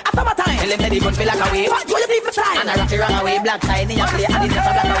away. At summertime, tell them they even feel like away. What do you need for time? And I rock the wrong away, black side in your play, and it's just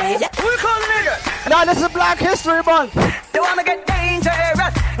a black away. We call nigga. Now this is Black History Month. They want me get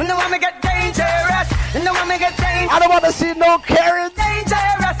dangerous. They want me get dangerous. They want me get dangerous. I don't want to see no Karens.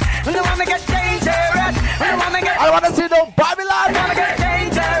 Dangerous. They want me get dangerous. They want me get. I don't want to see no Babylon. They want me get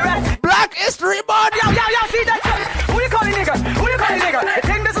dangerous. Black History Month. Yo, see that? Who you calling nigga? You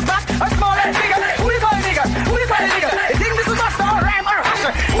think this is back or small and bigger? Who you calling nigga? You think this is master or rhyme or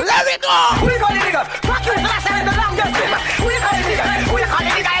usher? Let me go. Who you calling nigga? Fuck you, last time in the longest. Who you calling nigga?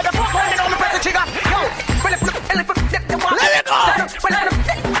 I the fuck one on the press the trigger. Yo, let me go.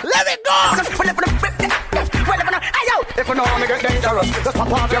 Hey yo, if you know me get dangerous, just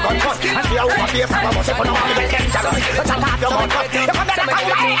pop off your gun first and see how you behave from a bus. If you know me get dangerous, just pop off your gun first. You come better come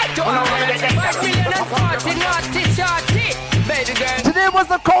Today was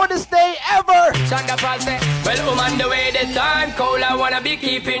the coldest day ever. Well, on the way the time cold, I wanna be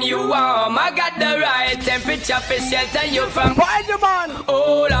keeping you warm. I got the right temperature for shelter you from. Find your man.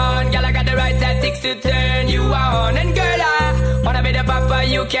 Hold on, girl, I got the right tactics to turn you on. And girl, I wanna be the papa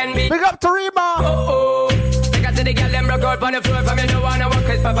you can be. Big up to Rima. Oh. To the girl, them rock out on the floor. From you don't wanna work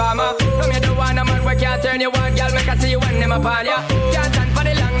as performer. From you don't wanna man where can't turn you on. Girl, make I see you when them upon ya. Can't stand for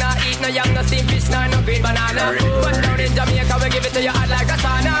the long, nah. Eat no yam, no steamed fish, nah, no green banana. But down in Jamaica, we give it to you hot like a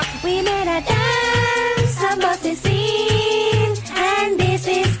sauna. We made a dance, a busted scene, and this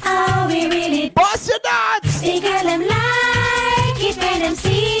is how we really bust your dance. The girl them like it when them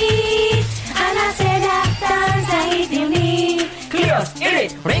see, and I said that dance I hit you need. Yes, it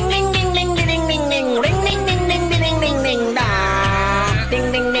is. Ring, ding, ding, ding, ding, ding, ding, ding, ring, ding, ding, ding, ding, ding, ding, da,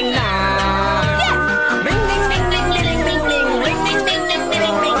 ding, ding, ding, da. Yeah. Ring, ding, ding, ding, ding, ding, ding, ring, ding, ding, ding,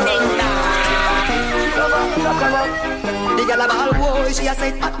 ding, ding, ding, da. The girl of all boy, she a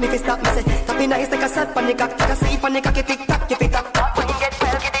say, "At me fi stop me say, tapping nice like a sad panic, take a sleep panic, kick it tap, kick it tap. When you get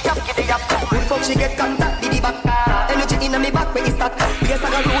well, giddy up. Good fuck, she get contact, diddy back. Energy inna me back, where is that? Yes, I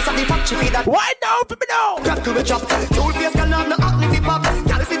got rules of the fact, she feel that. Why now, people now? Crack to the chop. Told face can have no acne fi pop.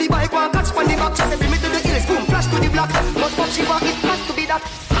 Girl see the bike one catch pon the back. She say bring me to the hills, boom, flash to the block. Must pop she want it has to be that.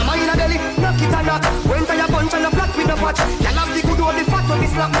 I'm a inna belly, knock it or not. When tie a punch and a flat with no patch. Girl have the good one, the fat one, the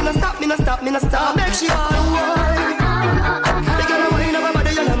slap. Me no stop. Make she all wine. The girl wine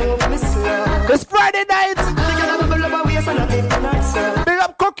It's Friday night. Big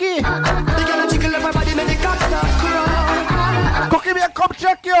up Cookie. Cookie, me come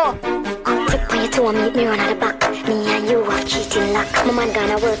check you. Tip when you two meet me run at the back. Me and you have cheating luck. My man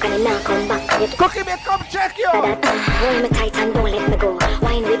gonna work and he not come back. Cookie, me come check you. Hold me tight and don't let me go.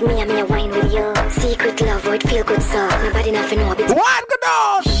 Wine with me and me a wine with you. Secret love, oh it feel good so. Nobody nothing know a bit. One good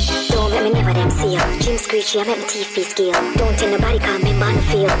on. Don't let me never them see you. Dream screechy, I make my teeth be skill. Don't tell nobody come me man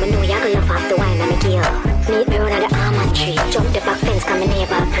feel. Me know you gonna love off the wine and me gill. Meet me run at the almond tree. Jump the back fence, come me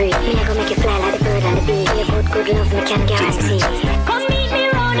neighbor free. Me I go make you fly like the bird and the bee. Your good love me can guarantee. Come meet me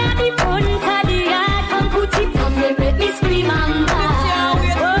round at the front of the yard. Come put it on me, make me scream and ball. Me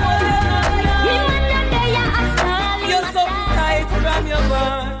man not there, you a star. You're so tight from your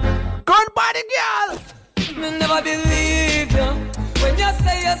body. Good body, girl. Me never believe you when you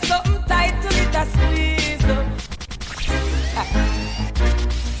say you're something tight to it, I squeeze you.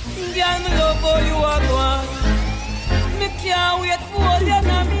 Girl, me love how you are going. Me can't wait for you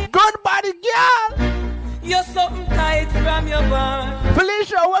now, me. Good body, girl. You're something tight from your body.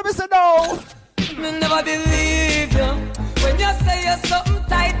 Felicia, what me say no? Me never believe you when you say you're something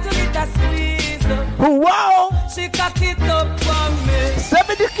tight to it, I squeeze you. Whoa. She cock it up for me.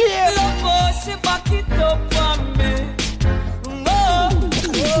 70K. Love how she back it up for me.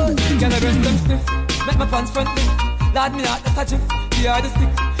 Can I rest them stiff? Make my pants front lift. Lad me out, that's a jiff. The hard stick.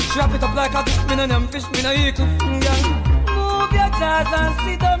 Strap it up like a gift. Me no name fish, me no eat it. Move your jaws and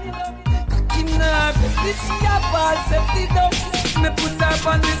sit down. Cocky nerve, this your ball safety down. Me put her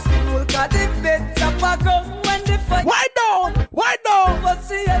on this stool, cause the bed chop a ground. When the fight. Why down? Why down? But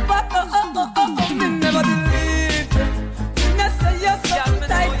she ever, me never believe it. Me say you're so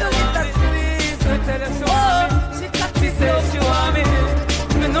tight to it, I squeeze. Me tell her she want me. She cocky say she want me.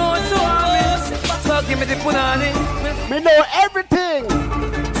 Me know she want me. So give me the punani. Me know everything.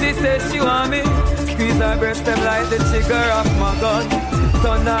 She says she want me. Squeeze her breast them like the trigger of my gun.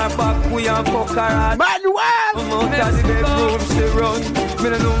 Turn her back, we and fuck her on. Manuel! I'm out of the bedroom, she run. Me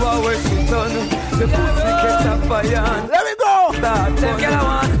don't know where she done. The pussy catch a fire. Let me go! Start them girl I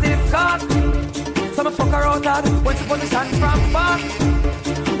want stiff cock. So me fuck her out hard when she position from back.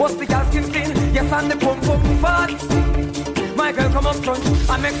 What's the girl skin clean? Yes, and the pump fat. My girl come up front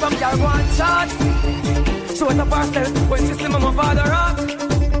and make some girl go and chat. Show it up herself when she see me move out the rock.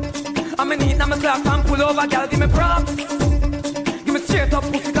 I'm in heat now my class and pull over girl give me props. Give me straight up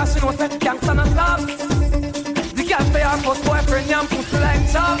pussy cause she know say gangsta non stop. The girl say her first boyfriend and pussy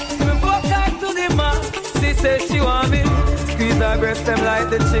like chops. Me fuck her to the max. She say she want me. Squeeze her breast them like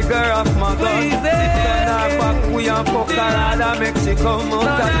the trigger of my gun. She turn her back we and fuck her hard and make she come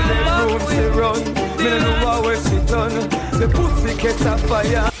out of the bedroom she run. Me don't know where she done. The pussy catch a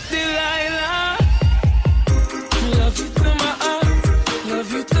fire. Delilah, love you to my heart,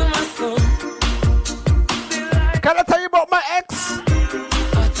 love you to my soul. Can I tell you about my ex? I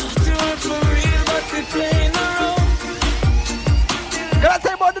thought you were for real, but you playing around. Can I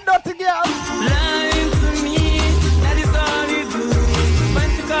tell you about the dirty girl? Lying to me, that is all you do.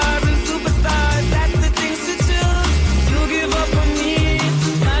 Fancy cars and superstars, that's the things you choose. You give up on me,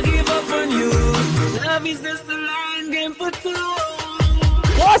 I give up on you. Love is just a long game for two.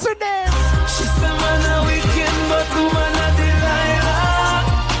 What's her name? She said man a weekend, but woman a Delilah.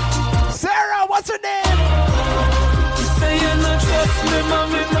 Sarah, what's her name? She say you no trust me,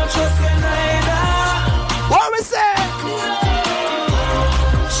 mommy no trust me neither. What we say?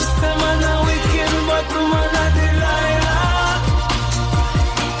 She said man a weekend, but woman a Delilah.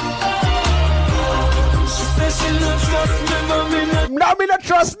 She said she no trust me, mommy no. No, me no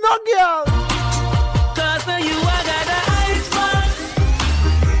trust no girl. Cause now you I got the ice box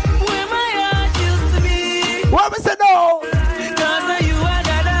where my heart used to be. What we say no? Cause now you I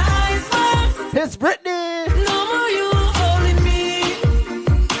got the ice box. It's Britney. No more you holding me.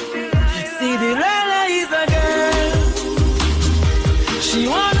 See Delilah is a girl. She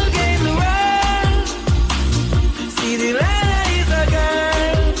wanna gain the world. See Delilah is a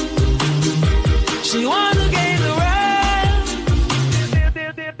girl. She wanna gain the world.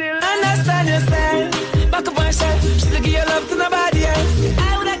 Understand yourself. Back up myself. She give your love to nobody else.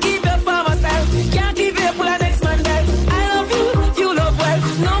 I woulda keep you for myself. Can't keep you for the next man dead. I love you, you love well.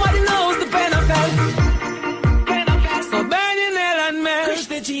 Nobody knows the pain of hell. So burn your nail and melt. She's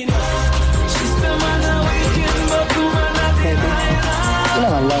the man a weekend, but the man a Delilah. You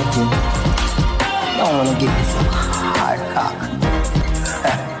know I love you. I don't wanna give you some hard cock.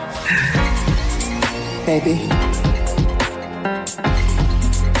 Baby,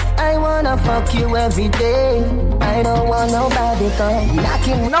 I wanna fuck you every day. I don't want nobody come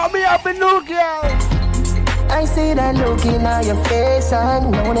knocking. Now me up a new girl. I see that look in your face. I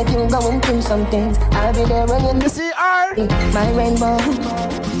know that you're going through some things. I'll be there when you see her. My rainbow,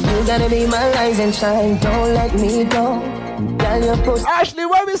 you gotta be my rise and shine. Don't let me go. Girl, you're post. Ashley,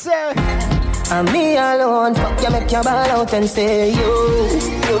 what we say? I'm me alone. Fuck you, make your ball out and say you.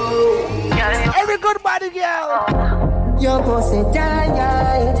 Every good body girl. Your pussy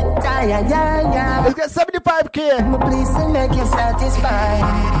tired. Let's get 75K. Please make you satisfied.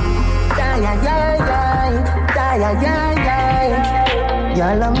 Tired.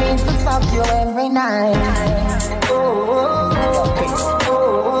 Girl, I'm meant to fuck you every night.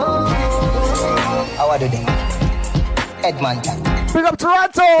 How are you doing? Edmonton. Big up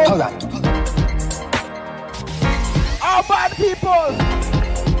Toronto. Alright. All bad people.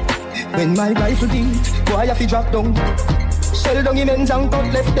 When my rifle beat, boy, I fi drop down. Shell down immense and cut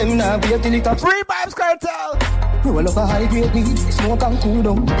left them now. Wait till it up. Free Vibes Cartel. Roll up a high grade weed, smoke and cool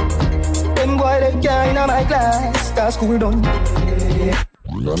down. Them boy they can't in my class, cause cool down.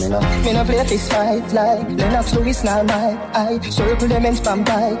 Me no play fist fight like Lennox Lewis now my eye. Circle them and spam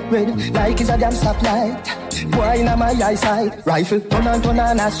tight, red like it's a damn stoplight. Boy in my eyesight, rifle turn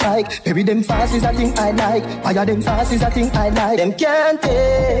and a strike. Baby them fast is a thing I like, fire them fast is a thing I like. Them can't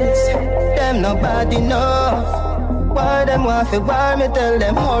taste, them not bad enough. Why them want to war me, tell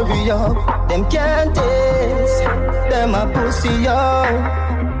them hurry up. Them can't taste, them a pussy up.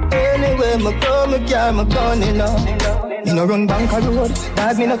 Anyway, me go, me carry my gun enough. Me no run bank a road,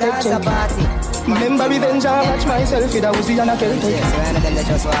 dog me no take check. Remember revenge, I watch myself with a Uzi and a Celtic. Yes, one of them that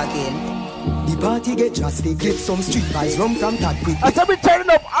just walk in. The party get drastic, get some street vibes, rum from that quick. I said we turning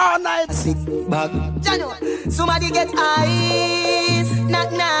up all night. Sick bag. Jano, somebody get ice,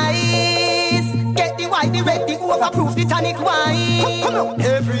 not nice. Get the white, the red, the overproof, the tonic wine. Come on.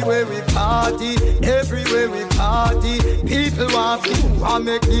 Everywhere we party, people want to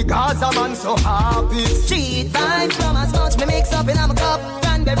make the Gaza man so happy. Street vibes from as much me mix up in a cup.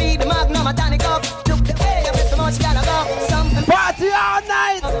 Cranberry, the magnum, a tonic up. Look the way I so much gotta go. Something party all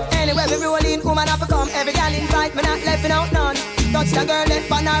night. Anyway, we rolling, woman have to come. Every girl invite me, not left out none. Touch the girl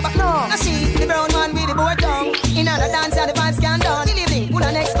left on her, but no. Now she, the brown man with the board down. In other dance, the vibes can done. The living, who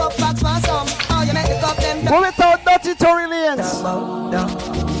the next cup box for some. Oh, you make the cup them down. Go without dirty Tory Lanes.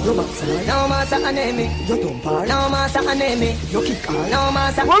 No master enemy, you don't par. No master enemy, you kick her. No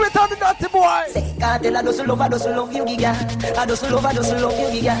master. Go without the dirty boy. Say, cartel, I just love you, giga. I just love you,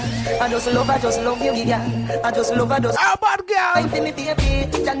 giga. I just love you, giga. I just love you. How bad girl? I feel me, baby.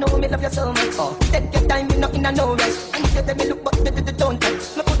 You know me love you so much. Oh, take your time, me not in a no rush. And you tell me look, but don't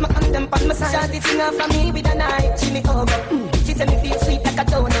touch. Me put my hand them on my side. Shawty sing her for me with a night. She me over. She tell me feel sweet like a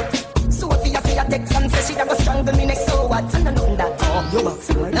donut. Sophia see a text and say she never strangle me next. So what? And I know that. Oh, you box.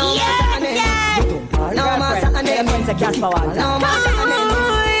 No master enemy. No master enemy. No master enemy.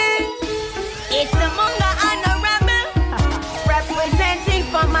 It's the Munga and the Rebel representing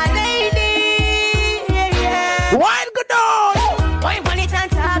for my lady. Yeah. Wine good on. Wine on it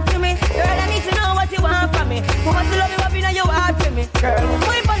and talk to me. Girl, I need to know what you want from me. Who wants to love you up in your heart for me? Girl,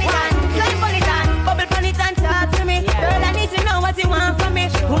 wine on it and bubble on it and talk to me. Girl, I need to know what you want from me.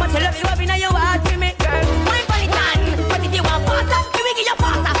 Who wants to love you up in your heart for me? Girl, wine on it and. But if you want faster, we will give you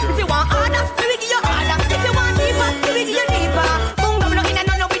faster. If you want harder, we will give you harder. If you want deeper, we will give you deeper. Boom, boom, no in and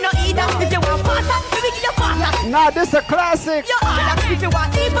no, we no either. If you want faster, we will give you faster. Nah, this is a classic. Your harder. If you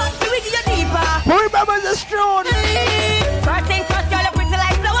want deeper, we will give you deeper. Who remembers this tune? First thing first, girl, you pretty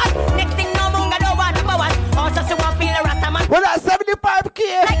like flowers. Next thing, no Munga, no one, number one. Also, she want feel a rasta man. Well, that's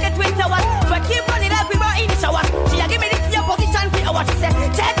 75K. Like the Twin Towers. So keep running like we were in the shower. She a give me this your position for hours. She say,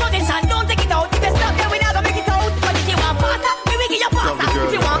 take position, don't take it out. If you stop there, we never make it out. But if you want faster, we will give you faster.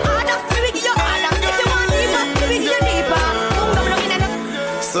 If you want harder, we will give you harder. If you want deeper, we will give you deeper.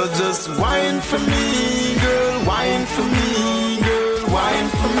 So just whine for me, girl, whine for me, girl, whine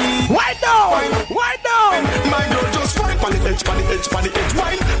for me. Why no? Why no? My girl just whine on the edge, on the edge, on the edge,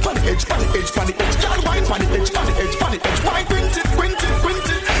 whine on the edge, on the edge, on the edge. Girl, whine on the edge, on the edge, on the edge, whine, quint it, quint it, quint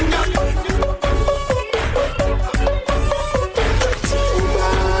it.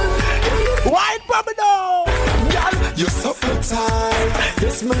 Whine for me now. Girl, you're so tight.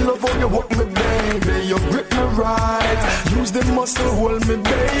 Yes, me love how you walk me, baby. You grip me right. Use the muscle, hold me,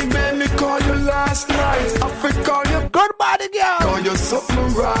 baby. Me call you last night. I feel call you good body, girl. Call you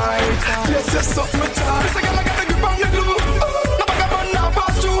something right. Yes, you're something tight. This girl, I gotta grip on your glue. Now I got now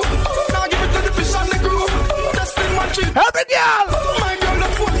pass you. Now give it to the fish and the crew. Just in my tree. Help me, girl. My girl,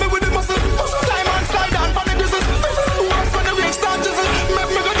 don't fool me with the muscle. Climb and slide down for the drizzle. Once for the ring, start jizzle. Make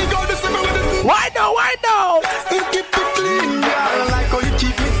me go dig out the simmer with it. Why no? Why no? Keep it clean, girl. I like how you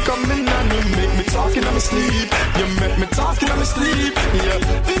keep me coming and you make me talking on my sleep. You make me talking on my sleep. Yeah,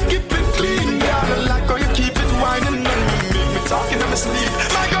 keep it clean, girl. I like how you keep it sleep.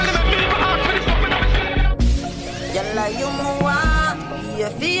 My girl, let me ask for the fuck when I'm you like you more. Pay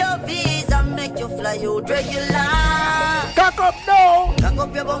for your visa, make you fly out regular. Cock up now. Cock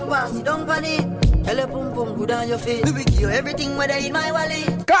up your bumper, sit down on it. Tell your pum pum good on your face. We will give you everything whether in my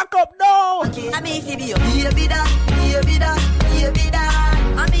wallet. Cock up now. Okay, I mean if you be your baby that, baby that, baby that.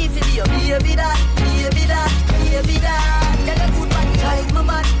 I mean if you be your baby that, baby that, baby that. Tell your good body like my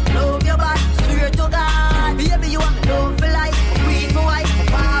body, love your body, swear to God. Baby you want me love for life, queen for wife,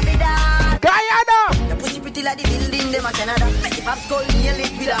 Barbie that. Guyana. Your pussy pretty like the building, them a Canada. Make the pop skull nail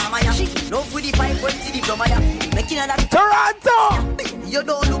it with a Maya. Love with the pipe, when see the plumber. Making a that Toronto. You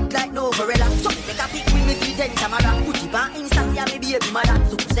don't look like no gorilla. So take a pic with me 310 camera. Put it on Insta, see me baby mother.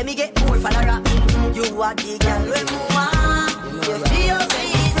 So say me get more follower. You are the girl when you want. You feel your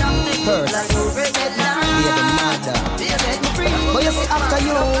face and make it like you regular. Baby mother. But you see after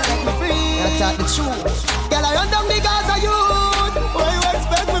you, I talk the truth. Girl, I run down the Gaza youth. What you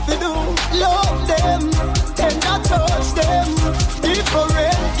expect me to do? Love them, tender touch them.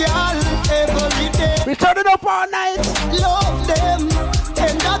 Different girl every day. We turn it up all night. Love them,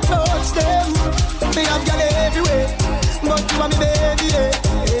 tender touch them. Me have girl everywhere, but you are me baby.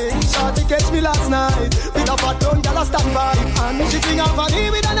 Hey, shorty catch me last night. With a fat down girl a stand by, and she sing out for me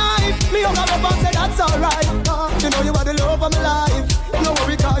with a knife. Me hung her up and say that's alright. You know you are the love of my life. No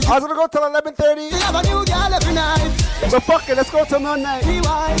worry, cause I was gonna go till 11:30. You have a new girl every night. But fuck it, let's go till midnight. Me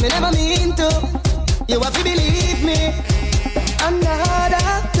never mean to. You have to believe me. Another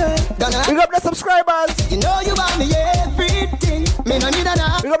girl. Big up the subscribers. You know you want me everything. Me no need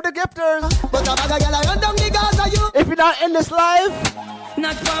enough. Big up the gifters. But a bag of girl I run down the Gaza you. If you're not in this live,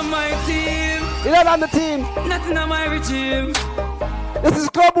 not from my team. You're not on the team. Not in my regime. This is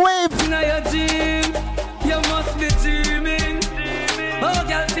Club Wave. In your gym, you must be dreaming. Oh,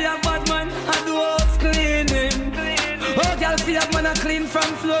 girl, feel a bad man, I do house cleaning. Oh, girl, feel a man, I clean from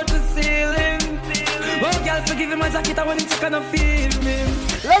floor to ceiling. Oh, girl, forgive him my jacket, I want him to kind of feel me.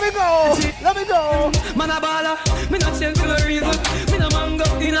 Let me go, let me go. Man, a baller, me not change for no reason. Me no mango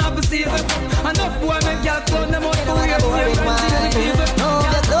in half a season. Enough boy, make girl clone them out for weird. No,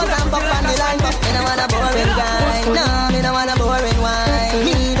 get those and pop on the line, but me no want a boring guy. No, me no want a boring wine.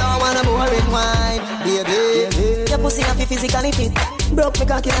 Me don't want a boring wine. Baby, your pussy happy physically fit. Broke me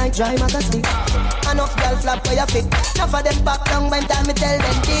cocky like dry magazine. Enough girl flap for your fit. Enough of them back down when time me tell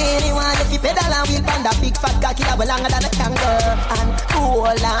them anyone if you pedal and wheel pan that big fat cocky that will longer than a kangaroo. And cool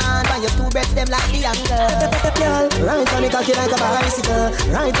on when your two breasts them like the angle. Girl, right on the cocky like a bicycle.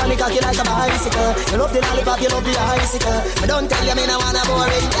 Right on the cocky like a bicycle. You love the lollipop, you love the icicle. But don't tell you me no want a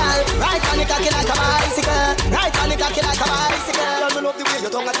boring girl. Right on the cocky like a bicycle. Right on the cocky like a bicycle. Girl, me love the way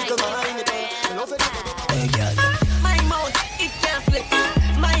your tongue a tickle mine. Hey girl, my mouth it can't flip.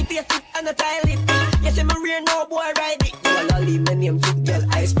 My face it and the tile it. Yes, I'm a real no boy ride it. You wanna leave my name to girl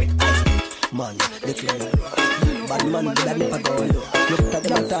I spit. Man, the clear. Bad man, the daddy for go. Look at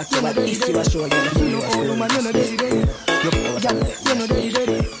them and talk about the history was showing you. Oh, man, you're not dead. You're not dead.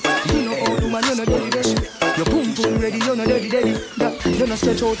 You know, oh, man, you're not dead. Your boom boom ready, you're not dead. You're not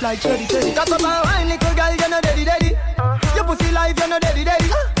stretch out like teddy. Talk about wine, little girl, you're not dead. Your pussy life, you're not dead.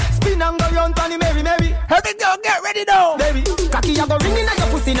 Spin and go round, Tony, Mary. Everything go, get ready now. Baby, cocky, you go ringing at your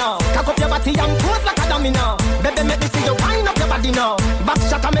pussy now. Cock up your body and pose like a dummy now. Baby, make me see you wind up your body now. Back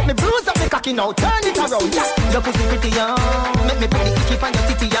shot and make me bruise up the cocky now. Turn it around, yeah. Your pussy pretty young. Make me put the kicky on your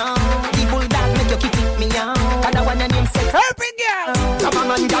titty young. The bulldog make you kick me young. And I want your name say, helping girl. Come on,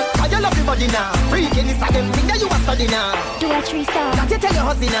 man, girl, cause you love your body now. Freaking is a them thing that you a study now. Do a threesome. That you tell your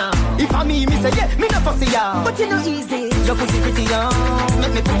husband now. If I me say yeah, me not fussy ya. But you know easy. Your pussy pretty young.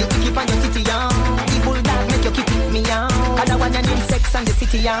 Make me put the kicky on your titty young. The bulldog make you kick me young. Cause I want your name sex and the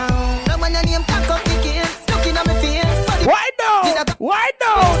city young. I want your name cock up the kiss. Looking at my face. Why no? Why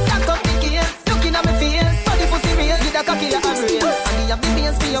no? Cock up the kiss. Looking at my face. So the pussy real. With a cocky like a brace. And the have the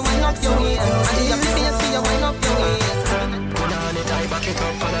face for you wind up your waist. And the have the face for you wind up your waist. Back it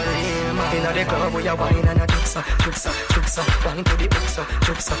up on the rim. Inna the club with your wine and a juksa. Wine to the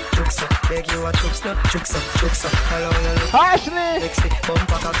juksa. Beg you a juksa. Hello. Ashley. Sexy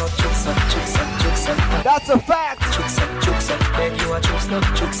bumper cock up juksa. That's a fact. Juksa. Beg you a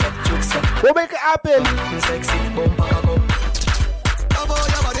juksa. We'll make it happen. Sexy bumper cock up. Oh boy,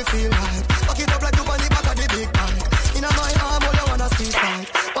 your body feel right. Fuck it up like you on the back of the big bike. Inna my arm, all you wanna see fight.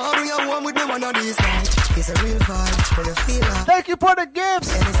 I'll bring you home with me one of these nights. It's a real vibe, when you feel like. Thank you for the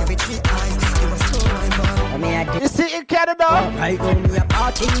gifts. And it's every 3 times, you must tell my mom. You see in Canada? Right now we are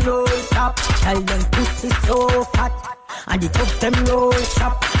partying, no stop. Tell them pussy so fat. And the tough them roll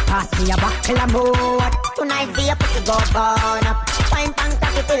shop. Pass me a buckle of more. Tonight be a pussy go burn up. Fine pants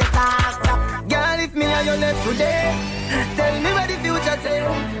that you feel cocked up. Girl, if me and you left today, tell me what the future say.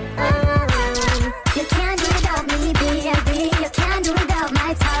 You can't do without me, baby. You can't do without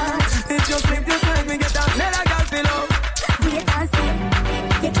my touch. It just make this like me get up. Let a girl feel up. Wait and see.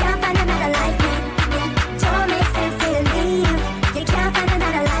 You can't find another like me. Don't make sense to leave. You can't find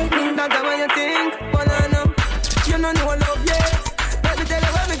another like me. That's what you think, but I know you don't know love yet. Let me tell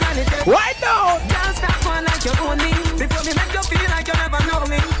you what me gonna tell. Why no? Can't stop one like you own me. Before me make you feel like you never know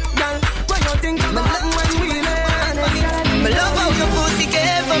me. Girl, what you think about when we land? Me love how your pussy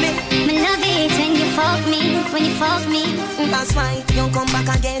care for me. Me love it when you fuck me. When you fuck me. That's why you come back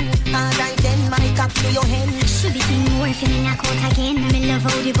again. Alright then, my cock to your hand. Should be seeing more if you knock out again. Me love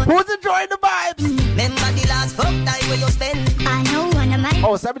how you. Who's enjoying the vibes? Remember the last fuck time where you spend. I know one of my.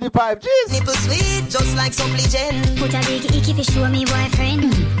 Oh, 75 G's. Nipple sweet, just like supplicant. Put a big icky if you show me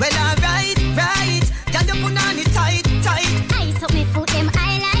boyfriend. Well, alright, right. Can you put on it tight, tight? Ice up me foot, them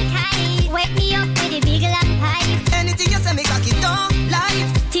I like high. Wake me up with a big long pipe. Anything you say me cocky don't like.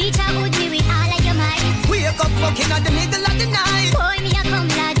 Teacher would be with all of your might. Wake up fucking at the middle of the night. Boy, me a come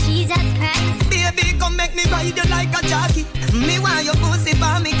Lord Jesus Christ. Baby, come make me ride you like a jockey. Me want your pussy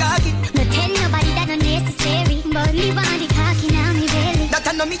for me cocky. No tell nobody that not necessary. But me want the cocky now me belly. That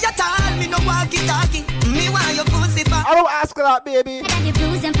I know me at all, me no walkie-talkie. Me want your pussy for. I don't ask for that, baby. That the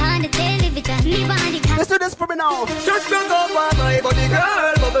blues and on the television. Me want the cocky. Let's do this for me now. Just broke up on my body,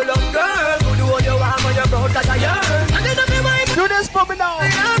 girl. Bubble up, girl. Who do what you want when you're broke as a yearn? And then me mind. Do this for me now.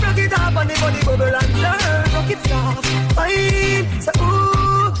 I broke it up on the body, bubble and turn. Broke it soft. Fine. Say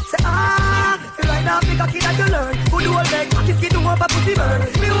ooh, say ah. Feel like that big cocky that you learn. Who do all that cocky skin to up a pussy burn?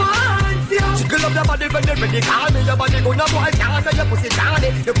 Me want you. Jiggle up your body when you're ready. Call me your body gonna boy. Can't say your pussy candy.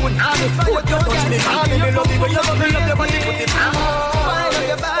 You put handy. Put your touch me handy. Me love it when you bubble up your body. Put it down. Wine up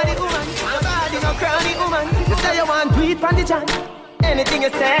your body, woman. Your body no cranny, woman. You say you want to eat on the jam. Anything you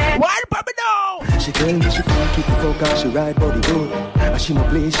say. Why, Bobby, no? She tell me she can't keep the fuck and she ride body good. And she no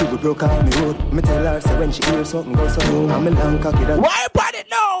play, she would broke off me hood. Me tell her, say when she hear something go so home. I'm a long cocky that. Why, Bobby,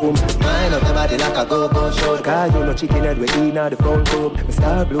 no? Mine up the body like a go-go show. Cause you know chicken head we eat now the front tube. Me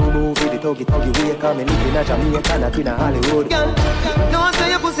star blue movie, the tuggy way. Cause me live in a Jamaica, not in a Hollywood. Girl, no say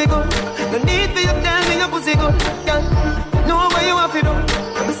your pussy good. No need for you tell me your pussy good. Girl, know what you have to do.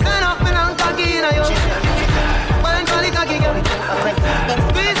 Stand up and I'm cocky in a yo. Wine for the cocky, girl.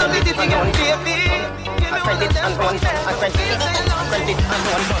 Squeeze up the titty, girl, baby. Give me one of them fun.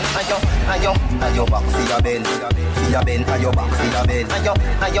 Ayo back for your bend, ayo back for your bend, ayo back for your bend, ayo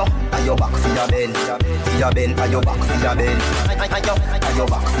back for your bend, ayo back for your bend, ayo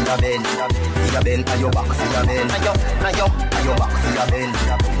back for your bend, ayo back for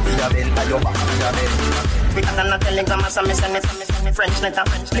your bend, ayo back for your bend. Because I'm not telling them as I'm French letter.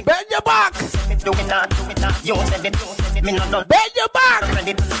 Bend your back. Do it not. You said it. Me not done. Bend your back.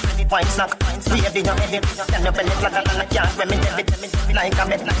 Ready. White snack. Baby, you're ready. Tell your belly flatter than a cat when me tell it. Like a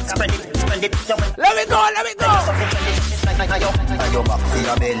bed. Spread it. Let me go. Ayo back for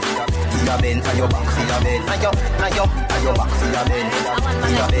your bend. Ayo back for your bend. Ayo back for your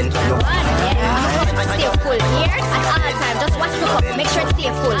bend. Stay full here at all time. Just watch me up. Make sure it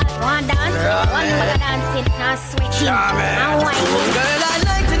stay full. One dance. One more dancing. Now switching. Now whining. Girl, I'd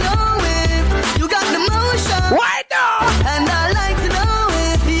like to know if you got the motion. Why not? And I'd like to know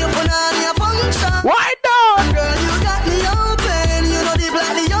if you put on your function. Why not? Girl, you got me open. You know deep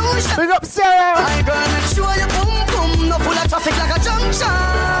like the ocean. Big up Sarah. My girl, make sure you boom boom. No full of traffic like a junction.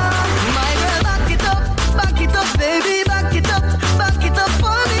 My girl, back it up, baby, back it up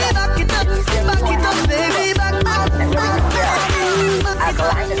for me, back it up, baby, back it up, baby,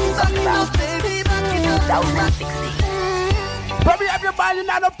 Probably have your body,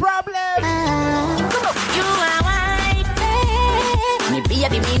 not a problem. You are white, Me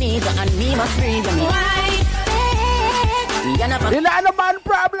baby, me need and me must breathe me. white, You're not a man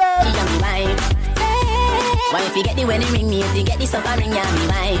problem. Me wife. Why if you get the wedding ring, me if you get the suffering, yeah, me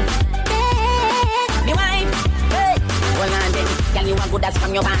wife. Me wife. Hey. Hold on then, girl, you want good as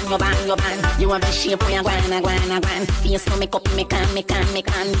from your band. You want the shape where you gwan. Face no make up, me can.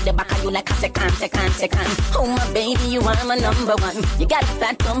 The back of you like a second. Oh my baby, you are my number one. You got a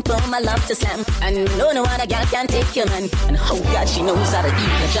fat pump, my love to slam. And no other girl can take your man. And oh God, she knows how to eat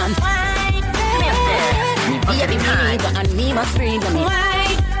the John. Me baby, me need and me must breathe me.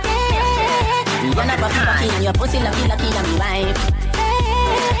 You wanna puppy and your pussy lucky and me wife.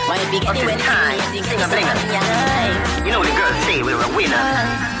 Why if you get it when time, sing a bling. You know the girls say we're a winner.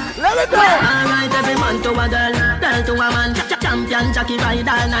 Let me go. Alright, every man to a girl to a man. Champion Jackie ride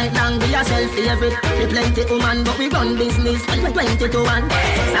all night long. Be yourself favorite. We plenty woman, but we run business 20 to 1.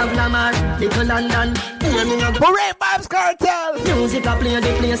 South Lamar, Little London. Parade Vibes Cartel. Music a play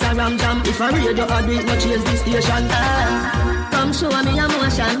the place a ram jam. If a radio a do it, no change the station. Come show me a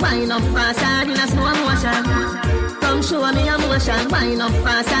motion, wind up faster in a slow motion. Come show me a motion, wind up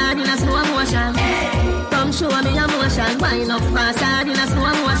faster in a slow motion. Come show me a motion, wind up faster in a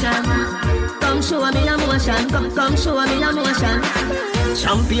slow motion. Come show me a motion, come show me a motion.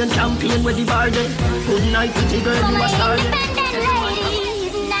 Champion with the bargain. Good night, pretty girl, you a star.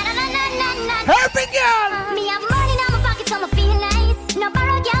 Happy girl. Me have money in my pocket, so I feel nice. No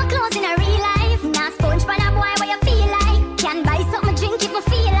borrow girl clothes in a real life. Nah sponge for a boy, what you feel like? Can buy something drink if I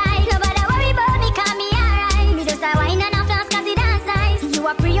feel like. Nobody worry about me, call me alright. Me just a wine and a flask 'cause it dance nice. You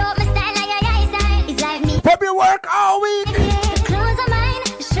a pre-up my style like your eyesight. It's like me. Put me work all week. The clothes are mine,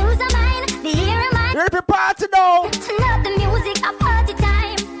 the shoes are mine, the hair are mine. You're the party now. Love the music, a party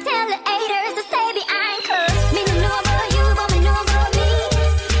time. Tell the haters to stay behind. Me no know about you, but me know about me.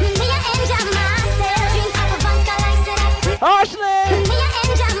 Me a enjoy myself. Drink up a vodka like that. Ashley. Me a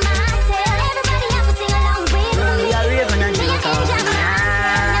enjoy myself. Everybody have to sing along with me. Me a enjoy myself.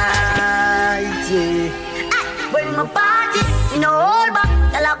 When my party, you know all back,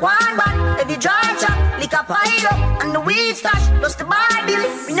 tell a one back, every dry chop, lick a pile up, and the weed stash, plus the body,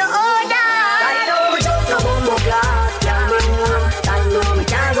 we know all that. I know we just no more glass, can't be warm. I know we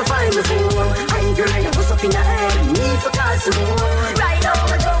can't go find the phone. I'm girl, you was up in the air, need for call some more. Right now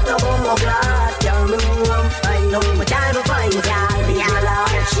we just no more glass, can't be warm. I know we can't go find the phone. Be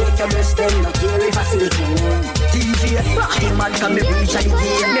allowed, shake your breast, then not care if I see it. DJ, she man can be reach at the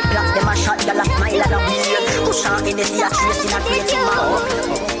game. Me black them a shot, y'all a smile at a wheel. Push on in the sea, a trace in a great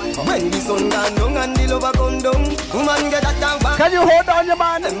mouth. When the sun gone down and the lover come down, woman get that down back. Can you hold on your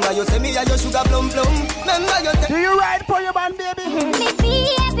man? Remember you say me a your sugar plum plum. Remember you do you ride for your man, baby? Me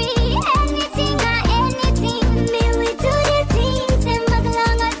baby, anything or anything. Me we do the things, them as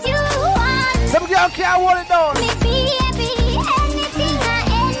long as you want. Some girl can't hold it down. Me baby, anything or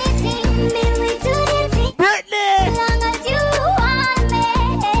anything. Me we do the things, Britney, as long as you want me.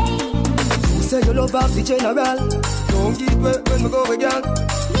 say you love off the general. Don't give way when we go again.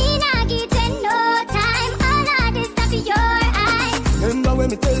 Me nah give them no time. All of this stuff in your eyes. Remember when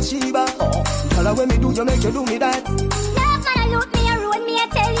me tell Sheba, tell her when me do you make you do me that. Love man, I look me a road, me I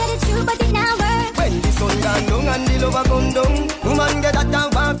tell you the truth, but it now work. When the sun gone down and the lover come down, woman get that down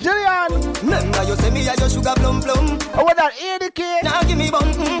back. Jillian, remember you say me a your sugar plum plum. I want that 80K. Now give me bum.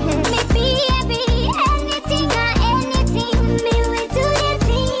 Me baby, anything or anything. Me we do the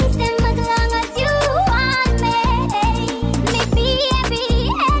things, them as long as you want me. Me baby,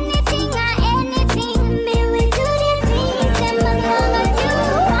 anything or anything. Me we do the things, them as long as you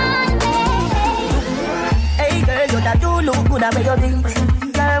want me. Hey girl, you da do look good at me your beat.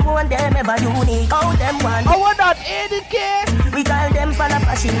 Girl, want them ever unique. How them one? I want that 80K. We call them for the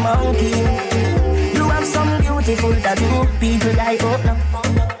fashion monkey. You have some beautiful tattoo. People like oh no.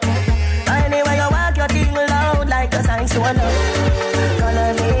 Anyway you walk your thing loud like a sign to a love.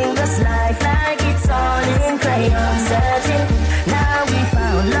 Coloring this life like it's all in crayon. Searching, now we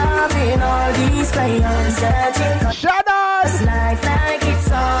found love in all these crayons. Searching, shadows. This life like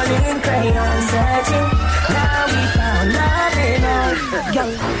it's all in crayon. Searching, now we found love in all.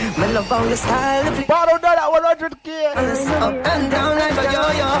 Young, me love how you style. Bottle that at 100K. Up and down like a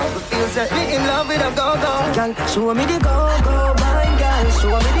yo-yo. Feel set me in love with a go-go. Girl, show me the go-go, wine girl.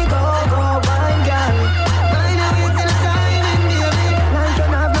 Show me the go-go, wine girl. Find a way to the time and baby. Like you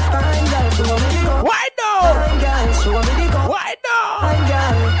have no spine, girl. Show me the go. Why no? Wine girl, show me the go. Why no? Wine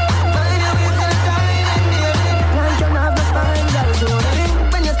girl. Find a way to the time and baby. Like you have no spine, girl. Show me the go.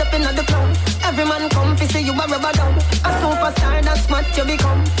 When you step in at the club, every man come to see you a rubber down. A superstar that's smart you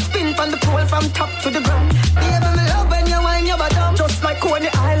become. Spin from the pole from top to the ground. Baby, me love when you wind your bottom. Just like Coney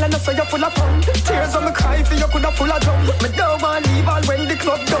Island, I say you're full of fun. Tears on me cry for you could have full of drum. Me don't want leave all when the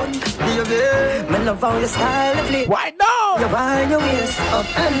club done. Baby, me love how you style the play. Why no? You wind your waist up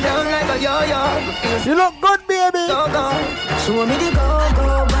and down like a yo-yo. You look good, baby. Go-go. Show me the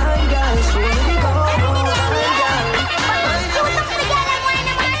go-go, wine girl. Show me the go-go, wine girl.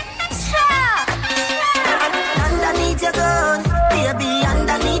 Underneath your gun, baby,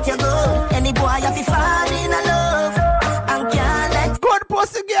 underneath your gun. Any boy have to fall in love and can't let. Good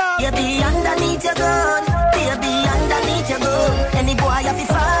pussy girl. Baby, underneath your gun, baby, underneath your gun. Any boy have to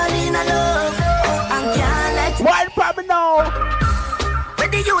fall in love and can't let. Why probably now?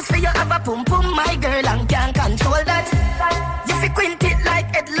 When the use for you have a pum pum, my girl, and can't control that. You fi quint it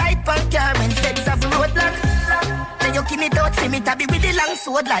like headlight on car when sex of roadblock. Then you keep me don't see me tabby with the long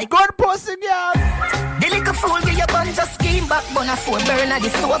sword like good pussy girl. The little fool with your bunch of scheme back bun a phone burn at the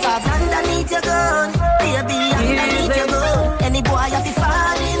stove of underneath your gun, baby, underneath your gun. Any boy have to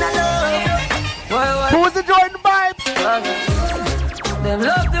fall in love. Who's the joint vibe? Them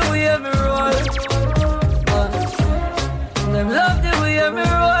love the way me roll. Them love the way me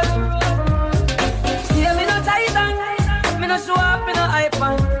roll. Yeah, me no titan, me no show up, me no hype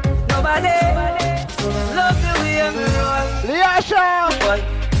on nobody. Love the way me roll. Liasha.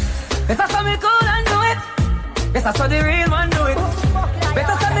 If I saw me cool and do it, if I saw the real man do it,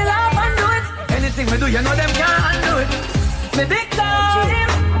 better saw me laugh and do it. Anything me do, you know them can't undo it. Me big time.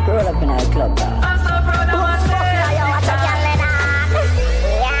 Roll up in our club, dog. I'm so proud of myself.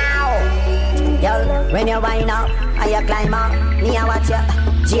 Yo, when you wind up and you climb up, me a watch you,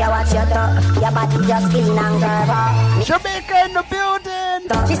 G a watch you too. Your body just clean and curve up. Jamaica in the building.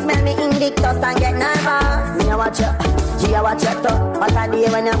 She smell me Invictus and get nervous. Me a watch you, G a watch you too. What a day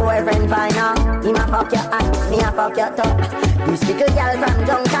when your boyfriend find out, him a fuck you and me a fuck you too. This little girl from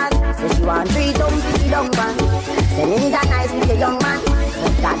Junction, so she want 3 dumb pretty dumb man. Say me's a nice little young man,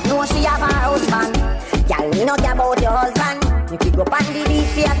 but God know she have her husband. Girl, me no care about your husband. You keep up on the beat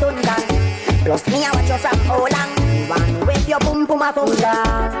for your sundown. Plus me, I watch you from how long. You want to wave your boom boom a phone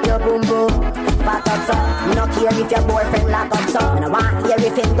down. Your boom boom, back up so. You no care if your boyfriend lock up so. And I want hear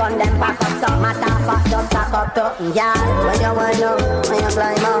if him gun them back up so. Matter fuck just back up to. Yeah, when you want to, when you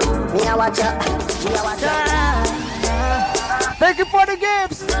climb up, me I watch you, me I watch you. Thank you for the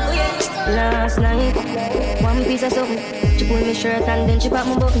gifts. Last night, one piece of something. She pulled me shirt and then she popped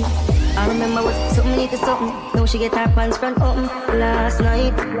my button. I remember what something need to something. Now she get her pants front open. Last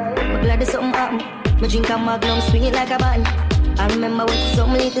night, but glad there's something happen. Me drink a Magnum, swing it like a button. I remember what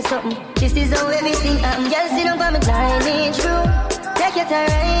something need to something. This is how everything happen. Girl, sit down for me 9-inch room. Take your time,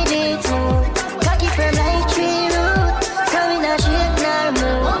 ride it smooth. Cocky firm like tree root. Tell me that shit not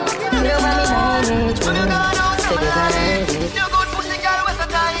move. You don't want me 9-inch room. Take your time, ride it.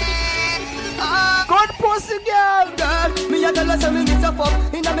 Good pussy girl. Girl, me a tell her say me miss a fuck.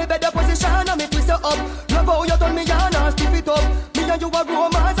 Inna me better position and me twist her up. Love how you turn me on and stiff it up. Me and you a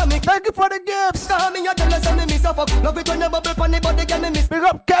romance and me. Thank you for the gifts. Girl, me a tell her say me miss a fuck. Love it when you bubble pon the body, girl me miss. Big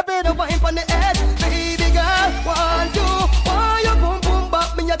up Kevin. You wine pon the head, baby girl. Want you, why you boom boom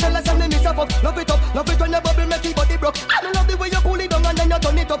back? Me a tell her say me miss a fuck. Love it when you bubble make your body broke. I love the way you pull it down and then you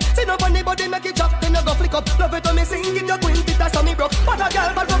turn it up. See no funny body make it chop, then you go flick up. Love it when me sing it, you quint it as me broke. But a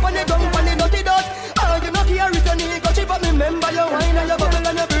girl back up on the ground pon the dirty dot. You not here return it, got you but remember your wine and your bubble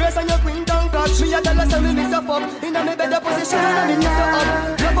and your brace and your queen down catch. Me a tell her say me miss a fuck. Inna me better position and me miss her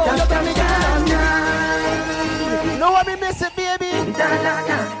up. Love how you turn me on. Know what me miss it, baby.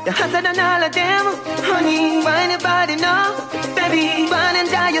 You're hotter than all of them, honey. Why anybody know? Baby, run and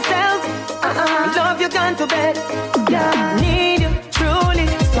die yourself. Love you gone to bed. Yeah, need you truly.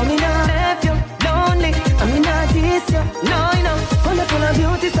 So me not left you lonely. I mean not this you. No, you know, wonderful and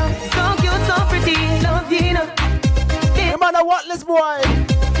beauty so cute, so pretty. Love you know. No matter what, this boy.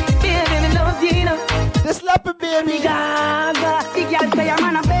 Baby, me love you know. This slapping baby. Gaga, the girl say I'm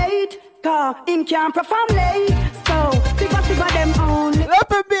on a bait. Cause him can't perform late. So, stick them only.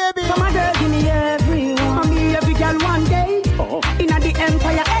 Slapping baby. Come on, girl, give me everyone. And me every girl one day. Inna the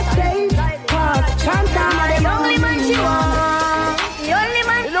Empire Estate. Cause chance I'm the only man she want. The only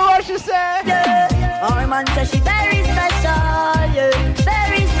man. You know what she said? Yeah. Our man says she very special. Yeah.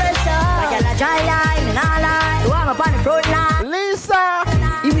 Very special. I got a dry line and all line. So I'm up on the front line. Lisa.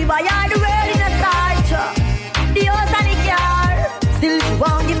 If we buy all the world in a side truck. The house and the car. Still she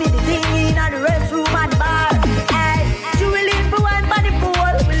won't give me the thing in the restroom and the bar. Hey, she willing for one for the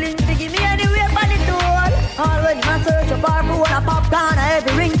pool. Willing to give me anywhere for the tool. Already my search of our phone. A popcorn and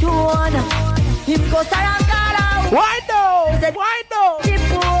every ringtone. Him go around call out. Why no? Why no? She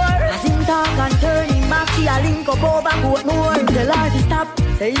poor. As him talk and turn him back. She a link up over boat more. Him tell her to stop.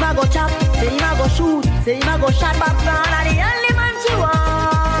 Say him a go chop. Say him a go shoot. Say him a go shot popcorn. And the only man she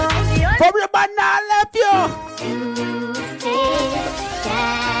want. From your man now left you.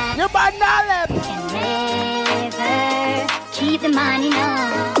 Your man now left. Never keep the money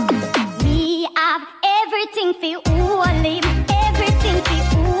now. We have everything for all him. Everything for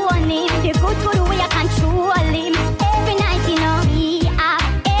all him. The good way I control him. Every night you know. We have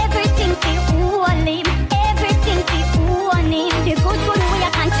everything for all him. Everything for all him. The good way I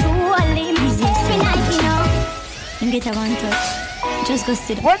control him. Every night you know. You get a one touch. Just go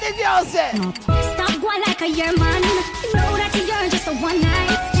sit. What did y'all say? Stop going like a year man. You know that you're just a one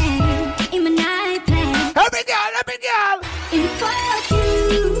night stand. In my night plan. Every girl. In fuck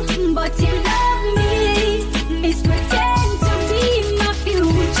you, but you love me. It's pretend to be my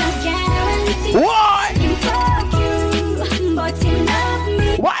future guarantee. Why? In fuck you,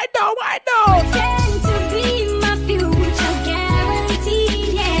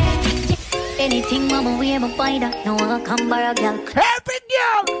 Anything mama wear my buy that. No one come borrow girl. Every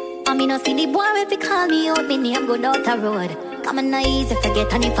girl. I mean, no see the boy if he call me out, me name go down the road. Come on, not easy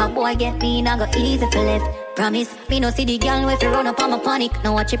forget, and if a boy get me, not go easy for left. Promise, me no see the girl if you run up on my panic.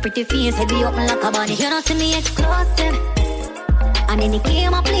 Now watch your pretty face, head be open like a bunny. You don't see me exclusive. And in the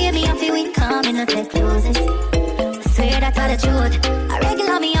game I play, me I feel we come in the take closes. Swear that's all the truth. I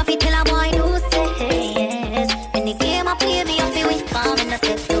regular me I feel till I'm boy do say yes. In the game I play, me I feel we come in the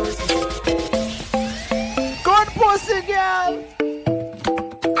take closes. Good pussy, girl.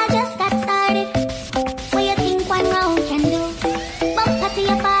 I just got started. What you think one round can do? Bump to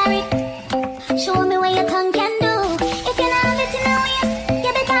your party. Show me what your tongue can do. If you don't have it in a waist,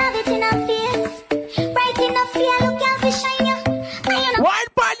 you better have it in a face. Right in a fear, look out for shine you. Wine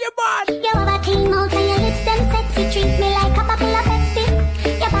pan your man. You have a clean mouth and your lips them sexy. Treat me like a bottle of Pepsi.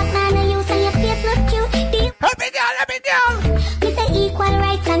 Your back man and you and your face look cute. Happy girl, happy girl. We say equal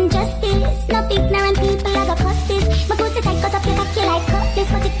rights and justice. Not ignorant people are the justice. My pussy tight, cut up your cocky like cutlass.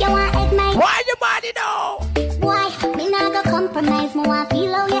 But if you want egg night, why your body no? Why? Me not go compromise. Me want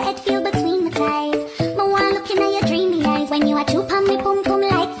feel how your head feel between my thighs. Me want looking at your dreamy eyes when you a chew on me pum pum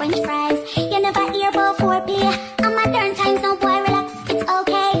like French fries. You never hear about foreplay. I'm modern times, no boy relax. It's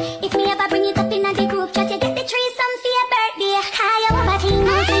okay if me ever bring it up in a the group chat. You get the threesome for your birthday. How you have a clean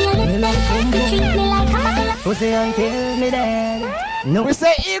mouth and your lips them sexy. Treat me like a bottle of pussy until me dead. No. We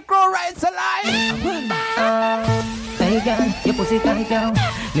say equal rights alive. Hey girl, your pussy tight down.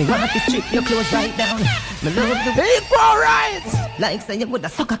 Me want to strip your clothes right down. Me love the equal rights. Like say you woulda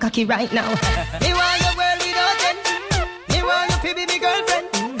suck a cocky right now. Me want your world without end. Me want you to be my girlfriend.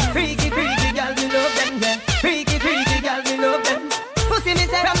 Freaky, freaky girl, me love them, yeah. Freaky, freaky girl, me love them. Pussy me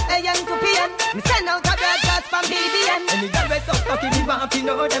say from AM to PM. Me send out a broadcast from BBM. Any girl we suck cocky, me want to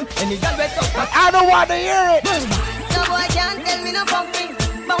know them. Any girl we suck cocky, I don't want to hear it. No boy can't tell me no fucking.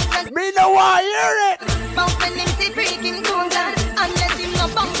 Me no want to hear it. Bounce when him see freaking cool girl. Unless him no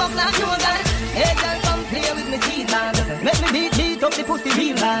bump up like no girl. Hey girl, come play with me seed bag. Make me beat up the pussy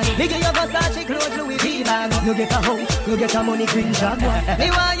real bad. Nigga your Versace clothes Louis V bag. You get a house, you get a money green job. Me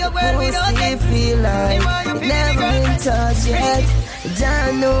want your world without it. Feel like never been touched yet.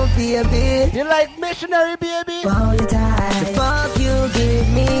 Don't know, baby. You like missionary, baby? All the time. The fuck you give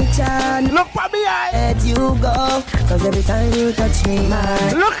me chance. Look for me eye. Let you go. Cause every time you touch me,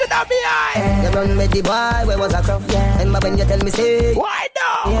 man. Look at me eye. You run with the boy, where was I from? Yeah. And when you tell me, say, why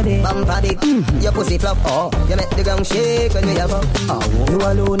no? Bumper big, your pussy flop. Oh, you make the ground shake when we have up. Oh, you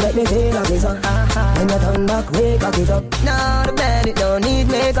alone let me feel like this. When you turn back, wake up it up. Now the bed, it don't need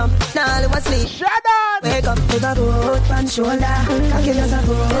makeup. Now you sleep. Shut up. Wake up, take a good pan shoulder. Cock it as a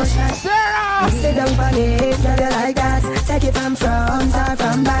push. Sarah. Sit down on it, tell you like that. Take it from front or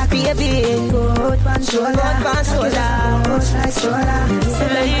from back. Baby, good pan shoulder. Good pan shoulder. Push like shoulder. Sit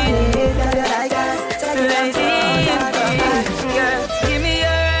down on it, tell you like that. Take it from front or from back. Girl, give me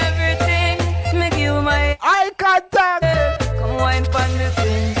your everything. Make you my eye contact. Come wine pon the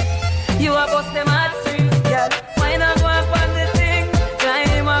thing. You a bust them hot strings, girl. Wine and go up on the thing.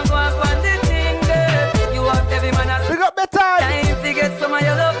 Climb and go up on the thing, girl. You want every man a pick up the time. Time to get some of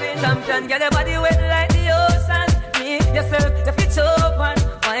your loving. Champion, get your body wet like the ocean. Me, yourself, you fit open.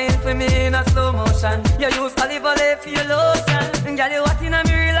 Wine for me in a slow motion. You use olive oil for your lotion. Girl, you hot in a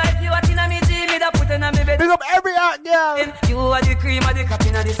me real life. You hot in a me dream. Me da put in a me bed. Pick up every hot girl. You are the cream of the cap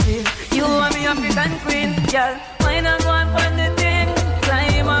in the sea. You are me a fit and queen, girl. Wine and go and find the thing.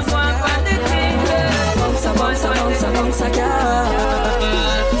 Climb and go and find the thing, girl. Bounce, girl.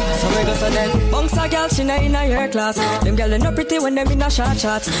 So we go for them. Bounce a girl, she not in a your class. Them girl they no pretty when them in a short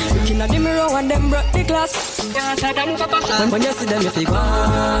shots. Looking at the mirror and them broke the glass. When you see them, you feel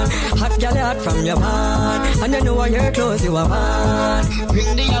gone. Hot girl, you hot from your man. And you know what your clothes you are man.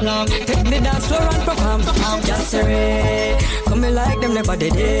 Bring the alarm, take the dance floor and perform. Just say, come me like them never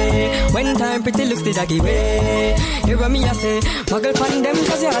did it. When time pretty looks the doggy way. Hear me I say, muggle pan them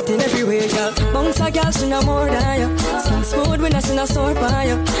cause you're hot in every way, girl. Bounce a girl, she no more than you. Skin smooth when I see no sore by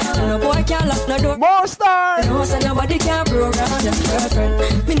you. And no boy can't lock no door. More stars. No, so nobody can program your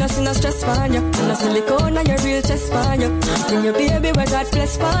girlfriend. Me no see no stress on you. No silicone on your real chest on you. Bring your baby where God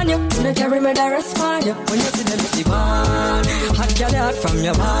bless on you. No carry me the rest on you. When you see them, you see one. Hot girl, you hot from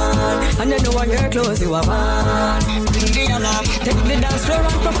your man. And you know what your clothes you are man. Bring the alarm, take the dance floor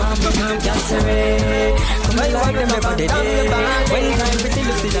and perform. Just say, come and like them every day. When time pretty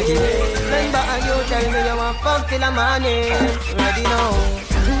looks like it. Remember and you tell me you want fuck till the morning. Ready now.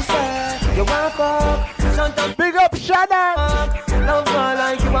 You say you want fuck. Big up Shannon. Love her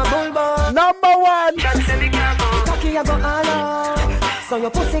like you a bulldog. Number one. Cocky I go all out. So your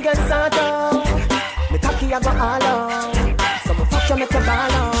pussy get sort out. Me cocky I go all out. So me fuck you make you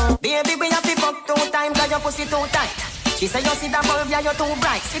ball out. Baby, we have to time that your pussy too tight. She say you see that bulb, yeah, you're too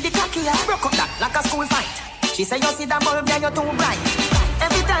bright. See the cocky, yeah, broke up that like a school fight. She say you see that bulb, yeah, you're too bright.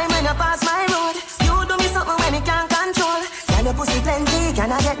 Every time when you pass my road, you do me something when you can't control. Can your pussy plenty,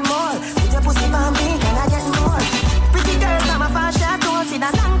 can I get more? Put your pussy on me, can I get more? Pretty girl, I'm a fast shot, don't see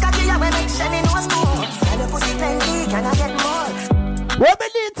that long cocky, yeah, when make Shelly no score. Can your pussy plenty, can I get more? What we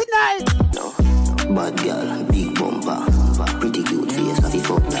need tonight? No, bad girl, big bumper, pretty cute face, coffee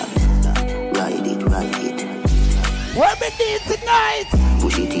fuck that. Ride it, ride it. What we need tonight?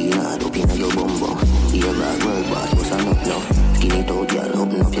 Push it in hard up in your bumbo. Here bad world boss, what's on up now? Skin it out, girl,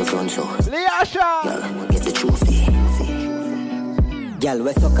 open up your front so. Leasha! Girl, get the trophy. Girl,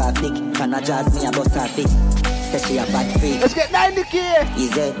 we suck her thick, can I jazz me a bust her thick? Say she a bad freak. Let's get 90K!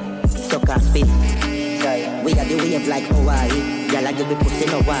 Easy, suck her spit. We got the wave like Hawaii. Girl, I give me pussy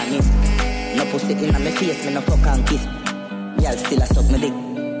no warning. No pussy in my face, me no fuck and kiss. Girl, still a suck me dick.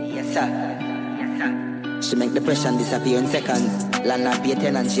 Yes sir. She make depression disappear in seconds. Landlord pay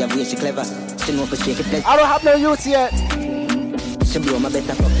tenant, she have way she clever. She know for shake it place. I don't have no youth yet. She blow my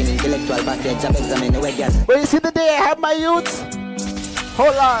better fucking intellectual passage. Job examine away, girl. When you see the day I have my youth,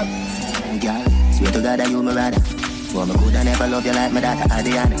 hold on. Girl, swear to God that you my brother. But me coulda never love you like my daughter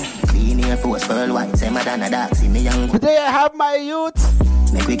Adriana. Clean Air Force, pearl white, say Madonna dark. See me young. The day I have my youth.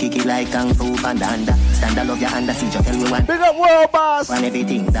 Make we kick it like Kung Fu Panda under. Stand I love your under, see you tell me one. Big up world boss. And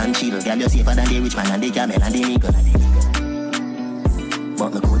everything done chill. Girl, you safer than the rich man and the camel and the eagle.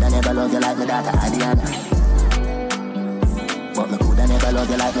 But me coulda never love you like my daughter Adriana. But me coulda never love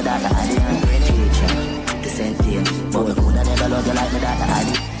you like my daughter Adriana. The St. James. But me coulda never love you like my daughter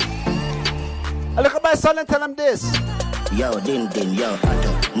Adriana. I look at my son and tell him this. Yo, din, yo,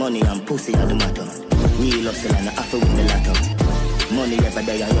 hot. Money and pussy are the matter. Real hustle and I have to win the lotto. Money ever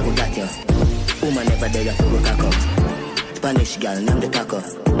there, you go got you. Woman never there, you go cock up. Spanish girl, name the taco.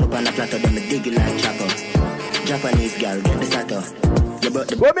 Up on the platter, them dig it like chopper. Japanese girl, get the sato. You brought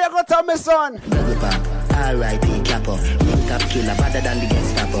the... Where me I go tell my son? Bruk Park, R.I.P. Capo. Link up killer, better than the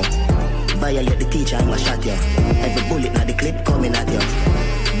Gestapo. Violate the teacher, I'ma shot you. Every bullet now the clip coming at you.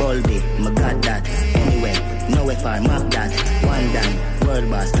 Bulby, my God that. Anyway, no if I map that. One down, world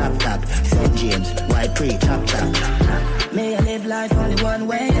boss, top. St. James, white pre, chop. May I live life only one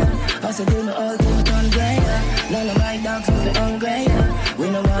way, also do me all to a ton greater. None of my dogs are for hungry. We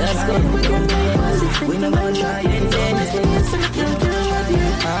no more try it. We no more try it.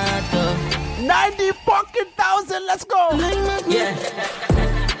 90 fucking thousand, let's go. Yeah.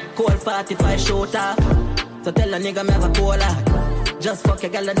 Cold 45 shooter. So tell a nigga me have a cola. Just fuck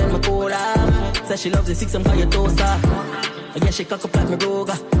your girl and then me cola. Say she loves the 6 and call you toaster. Yeah, she cock up like me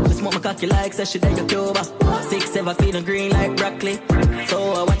Ruger. She smoke my cocky like say she there your Cuba. 6'7" feeling green like broccoli.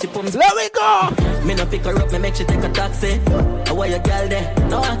 So I watch you put me. Let me go. Me no pick her up, me make she take a taxi. Why your girl there?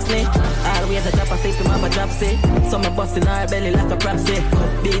 No ask me. Always a drop a sleep to my dropsy. So me busting her belly like a propsy.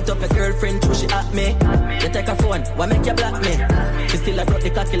 Beat up your girlfriend, true she at me. You take her phone, why make you block me? She still a drop the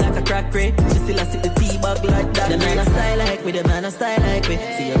cocky like a crackery. She still a sit the T-bag like that. The man a style like me, the man a style like me.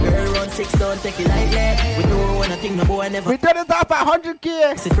 See your girl run 6, don't take it lightly. We do when I think no boy never. We done it up at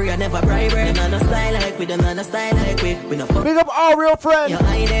 100K. See free, I never bribe her. The man a style like we, the man a style like we. We no fuck. Big up all real friends.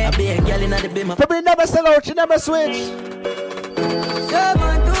 I be a girl in the beam. So we never sell out, she never switch.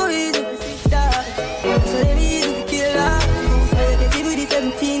 Someone too easy to sit down. So they easy to kill her. So you can give me the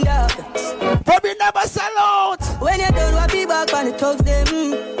 17 dollars. But we never sell out. When you done what be back on the thugs them.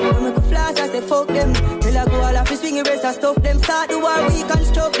 When we go flash I say fuck them. Till I go all off the swing erase and stuff them. Start the war we can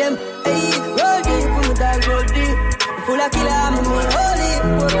stroke them. Hey, roll deep, put me down, roll deep. Full of killer, I'm in my holy.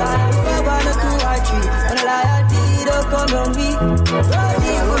 Full of 1 or 2 or 3. When I loyalty don't come round me. Roll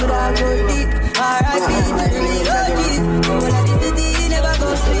deep, put me down, roll deep. R.I.P. to the real OGs. When I did the D, never go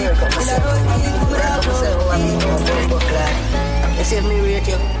sleep. Till I roll deep, put me down, roll deep. You see if me rate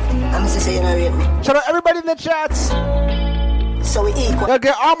you, I'm just saying you rate me. Shout out everybody in the chats. So we equal. They'll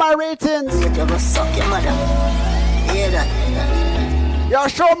get all my ratings. You go suck your mother. Hear that? Y'all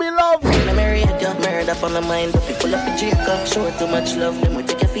show me love. When I'm married, you're married up on the mind. But people up the Jacob. Show too much love, then we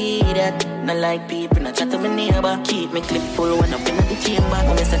take your feed at. Not like people, not chat to my neighbor. Keep me clip full when I'm in the chamber.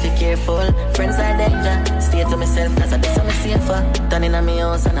 I'm just have to be careful. Friends are danger. Stay to myself, cause I do something safer. Turn in on my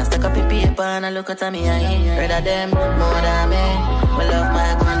house and I stack up the paper. And I look at me, I ain't heard of them more than me. We love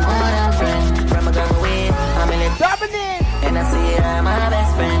my gun more than friend. From a gun away, I'm a little Dominic. And I see her my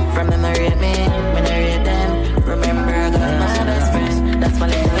best friend. From them I rate me, when I rate them. Remember I got my best friend. That's my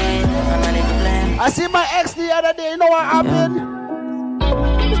little way, I'm a little plan. I see my ex the other day, you know what happened?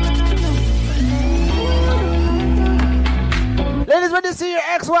 Ladies, when you see your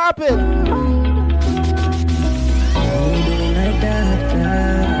ex, what happened?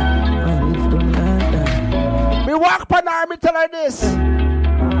 Army tell her this.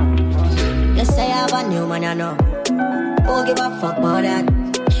 You say I have a new man, you know. Who give a fuck about that?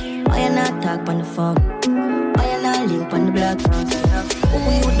 Why you not talk on the phone? Why you not link on the block? Who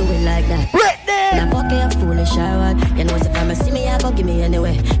you do it like that? Now fuck you foolish, alright. You know if I see me, I go give me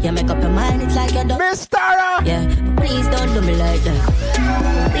anyway. You make up your mind, it's like you're done. Miss Tara! Yeah, please don't do me like that.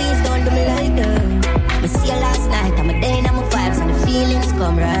 Please don't do me like that. I see you last night, I'm a day and I'm a vibes and the feelings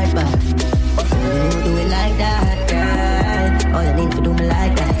come right back. You do it like that, girl. All you need to do me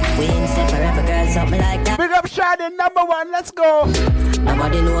like that. We ain't set forever, girl, something like that. Big up Shannon, #1, let's go.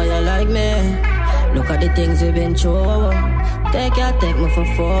 Nobody know you like me. Look at the things we've been through. Take me for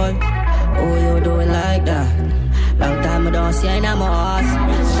fall. Oh, you do it like that. Long time I don't see you in my house.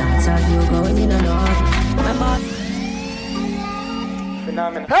 That's how you going in and out. Remember?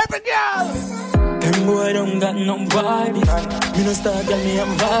 Phenomenal. Help it, girl! Them boy don't got nobody. Me no start, girl, me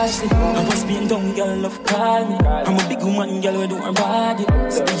I'm varsity. I was being dumb, girl, love call me. I'm a big woman, girl, we do her body.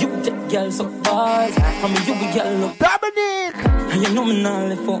 So you take girl so bad. I'm a you girl, love Dominic! And you know me now,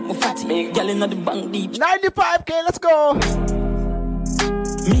 left out my fatty. Girl, in the bank deep. 95K, let's go!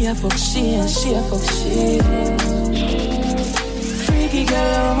 Me a fuck she and she a fuck she. Freaky girl,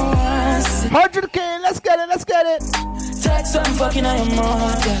 I'm a wassy. 100K, let's get it, let's get it. Text some fucking I am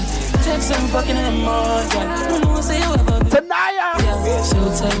more, girl. Text some fucking I am more, girl. Who knows say you ever Tanaya. So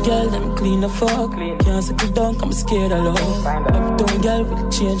tight, girl, let me clean the fuck. Can't settle down, I'm scared of love. Uptown girl with a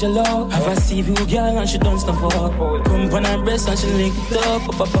change of love. Have I see you girl and she don't stop fuck. Come on her breast and she link it up.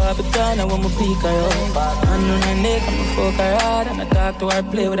 Up a barbican, I want me pick her up. And on her neck, I'm a fuck her hard. And I talk to her,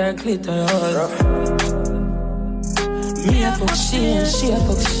 play with her clitoris. Me a fuck she and she a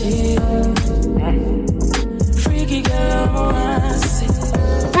fuck she. Freaky girl, I'm a wassy.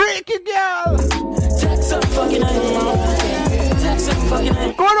 Freaky girl! Text some fucking animal. Text some fucking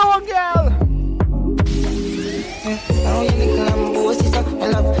animal. Go on, girl! Now you make a lambo, sister. I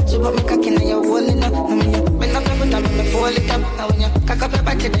love she put me cock in and you're rolling up. When I'm every time I'm fold it up. Now when you cock up your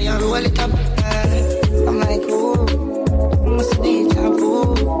back and you roll it up. I'm like, ooh, I must be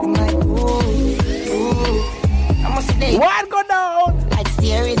taboo. I'm like, ooh, I must be. What go down? Like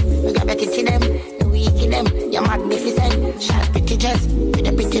steering, we got better to them. In them, you're magnificent. Shot pretty dress, with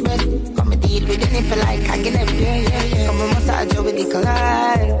a pretty breast. Come and deal with the nipple like I get them. Yeah. Come and massage you with the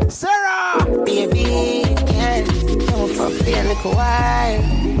collide. Sarah! Baby, yeah. Don't fuck for a little while.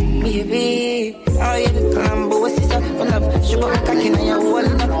 Baby, oh, you the Colombo, sister. I love, she put my cock in and you're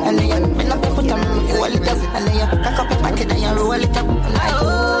rolling up. And then you bend up your foot and roll it up. And then you cock up your body and you roll it up. I'm like,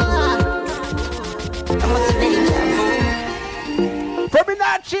 oh, I must have been for me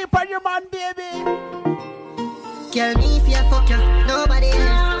not cheap on your man, baby. Girl, me if you fuck you, nobody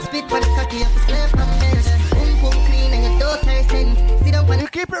else. Spit for the cocky, you slap on the boom boom clean and your daughter send. Sit down for you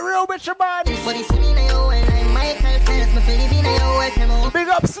keep it real with your man. For the swing in your well, like Michael Phelps. My Philip in your welcome. Big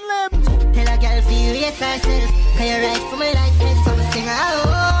up Slim. Tell a girl feel race herself. Can you write for me like this? So we sing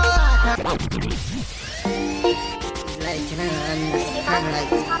like, you know,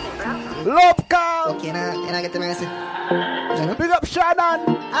 love call. Okay, and I get the message. Big up Shannon.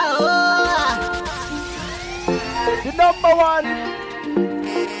 The #1.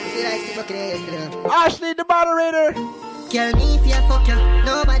 Ashley, the moderator. Girl, me if you fuck you,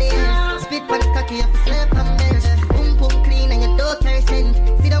 nobody else. Spit on the cocky, you slap on bench. Boom boom clean and your daughter sent.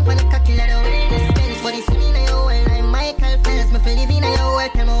 Sit down on the cocky, let her win the spence. But it's me in your well, like Michael Phelps. My Philip in your well,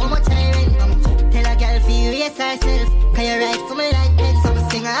 tell me how much I rent. Tell a girl feel race herself. Can you write for me like this? So we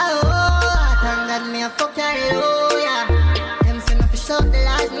sing thank God me a fuck hallelujah. Them say me fi shout the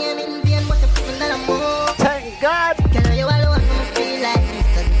last name in vain, but you put me on a move. Thank God. Girl, you alone, me feel like this.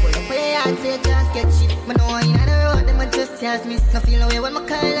 So pull up your heart, so you just get shit. Me know in the road, them a just ask me. No feel away when me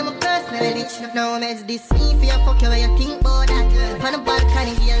call them a personal bitch. No meds this me for you fuck you, where you think about that. On the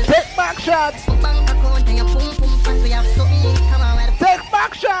balcony, girl. Take back shots. Bank account and your pum pum fat, we have something. Come on, where the take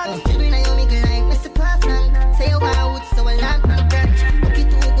back shots. You know you make like Mr. Perfect. Say you got wood, so I land on branch. Look it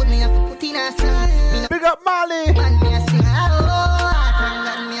too good, me have to put in a song. Big up Molly. Man, me a sing thank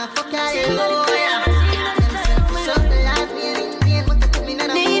God me a fuck hallelujah.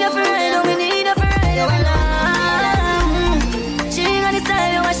 Need a friend, oh me need a friend. She got the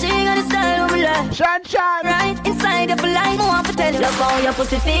style, she got the style, oh me like. Shan. Right inside of a line, I want to tell you. Love how your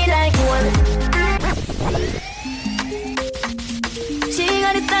pussy feel like one. She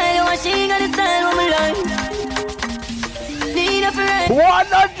got the style, she got the style, oh me like. Need a friend.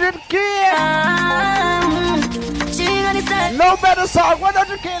 100K. She got the style. No better song.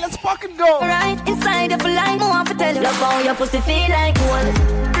 100K. Let's fucking go. Right inside of a line, I want to tell you. Love how your pussy feel like one.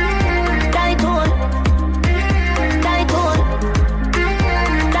 Tight one. Tight one.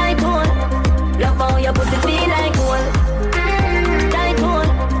 Tight one. Love how your pussy feel like one.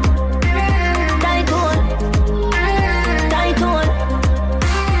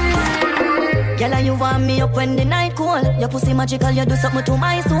 you warm me up when the night cold. Your pussy magical, you do something to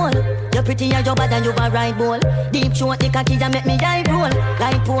my soul. You're pretty and you're bad and you a right ball. Deep throat, the cocky you make me die roll.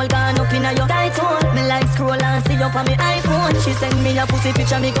 Like pole gone up in your tight hole. Me like scroll and see up on me iPhone. She send me a pussy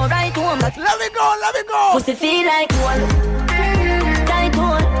picture, me go right home. Let me go, let me go. Pussy feel like gold. Tight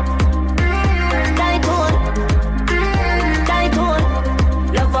hole. Tight hole. Tight hole.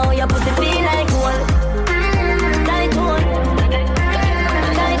 Love how your pussy feel like gold. Tight hole.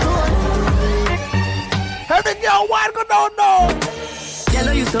 Tight hole. Every girl, why go down now?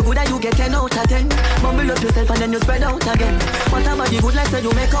 Yellow, you so good that you get 10 out of 10. Mumble up yourself and then you spread out again. Whatever you good like so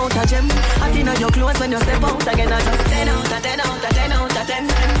you make out a gem. I think your clothes when you step out again. I just 10 out of 10 out of 10 out of 10.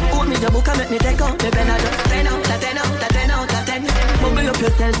 Hold me the book and make me take out the pen. I just 10 out of 10 out of 10 out of 10. Mumble up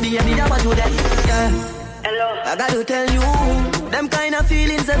yourself, baby, that was you then. Yeah. Hello. I gotta tell you, them kind of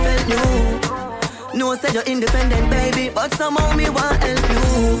feelings I felt new. No, say you're independent, baby, but somehow me want help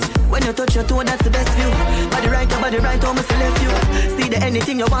you. When you touch your toe, that's the best view. Body right, how me feel left you. See the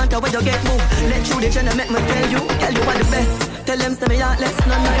anything you want, or when you get moved. Let through the channel, make me tell you, girl, you are the best. Tell them, say me heartless,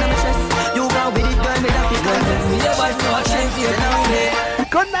 none of my chest. You go with it, girl, me that fit confess.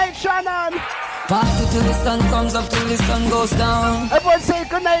 Good night, Shannon. Party till the sun comes up, till the sun goes down. Everyone say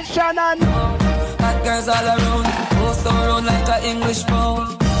good night, Shannon. Hot girls all around, post around like a English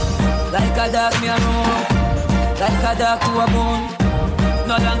pound. Like a dog me a roam, like a dog to a bone.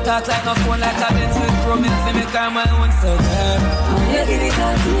 No long talk like no phone, like a Benz with chrome. If me car my own, so girl, yeah, give it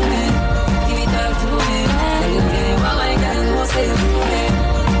all to me, give it all to me. Tell you where you are, my girl, no say you prove it,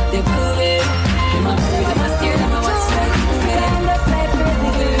 they prove it. They must steer, they must steer, they must watch like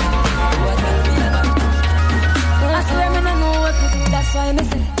movie. I swear me no know what to do, that's why me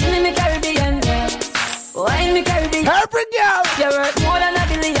say, give me Caribbean girl. Why me Caribbean? Every girl, you're worth more than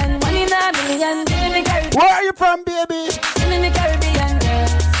 $1 billion. Where are you from, baby? Give me Caribbean girl.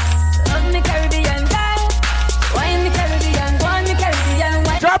 Love me Caribbean girl. Why me Caribbean? Want me Caribbean?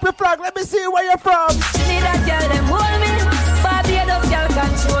 Why? Drop your flag, let me see where you're from. She need that girl, them hold me. Barbados girl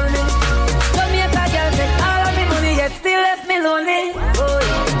control me. Jamaica girl take all of me money, yet still left me lonely. Oh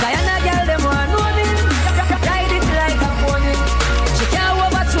yeah. Guyana girl, them want know me. Ride it like a pony. She can't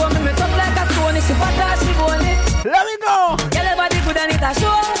overthrow me, me tough like a stone. She fat as she bony. Let me go. Girl, your body good and it a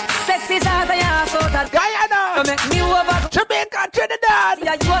show. Sexy sauce and your ass out at Guyana. You make me over Jamaica, Trinidad.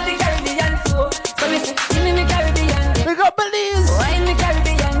 Yeah, you are the Caribbean flow. So we say, give me Caribbean. We got Belize. Why me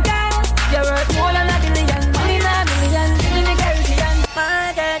Caribbean girl? You're worth more than $1 billion. Money not $1 million. Give me Caribbean.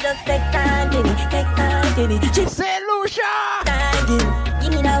 My girl, just take time, give me, take time, give me. Say Lucia.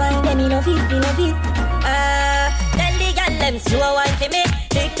 Give me that wine, give me no fit, me no fit. Tell the girl them slow wine for me.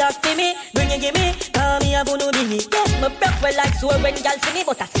 TikTok for me, bring it, give me. Call me a bono bini. Yes, my breath well like sore when girl see me,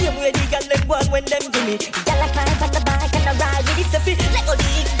 but I see where the girl them want when them give me. The girl like climb on the bike and I ride with it to fit. Let go the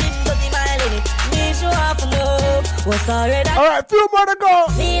engine, but the mile in it. Me show off enough. What's already? All right, few more to go.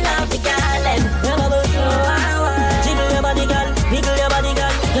 Me love the girl and never go so I jiggle your body, girl, wiggle your body,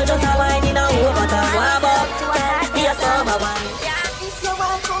 girl. You just a wine in a hole, but I warm up. Be a summer one.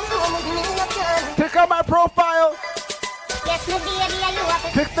 Click on my profile. Yes, my baby, you have to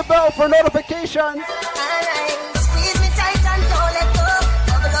click the bell for notifications. Squeeze me tight and don't let go.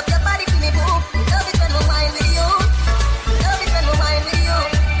 Bubble up your body, give me boo. Love it when we wine with you. Love it when we wine with you.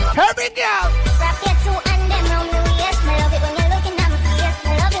 Every girl. Wrap your two and them round the waist. I love it when you're looking at my face.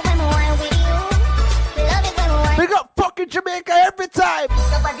 I love it when we wine with you. I love it when we wine. We got fucking Jamaica every time.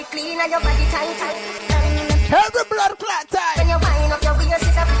 Your body clean and your body tight. Every blood clot time. When you wind up your waist,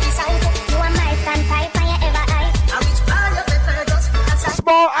 it's a pretty sight. You are my standpipe and you ever eye. I which part you prefer, just pick a side.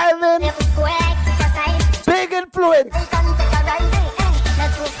 Small island. Big influence.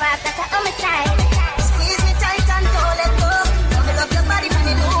 Not too fast, that's on my side. Squeeze me tight and don't let go. Bubble up your body when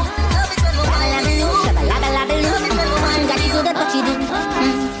you move. Love it when we wine with you. Love it when we wine with you.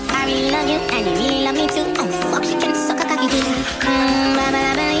 I really love you and you really love me too. Oh fuck, she can suck a cocky too.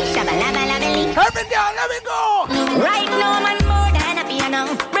 Every girl, let me go. Right now, man, more than happy now.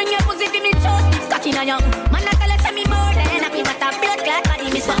 Bring your pussy to me, toast, scotching on you. Man, I tell us me more than happy. What a blood clot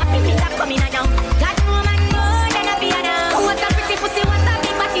body, me so happy, me stop coming on you. God, no man, more than happy now. What a pretty pussy, what a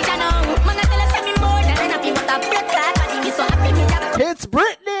big body, now. Man, I tell us me more than happy. What a blood clot body, me so happy, me stop. It's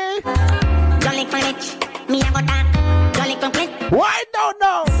Britney. Don't lick my bitch, me a go down. Don't lick my clit. Why don't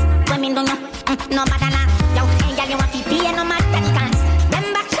know? Women don't know, no matter now. Yo, hey, girl, you want to be no matter the cans. Them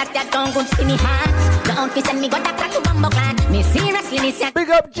back shots that don't go to me hands. Don't be send me got that crack to bumbo clan. Me seriously, me say. Big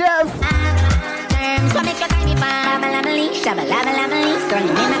up, Jeff. So make your time, Babalabaloo, shabalabalabaloo. Girl,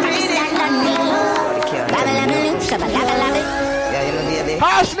 you name a person that done me. Babalabaloo, shabalabalabaloo. Yeah, you know, baby.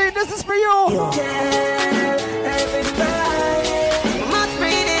 Ashley, this is for you. Everybody must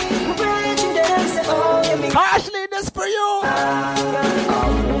read it.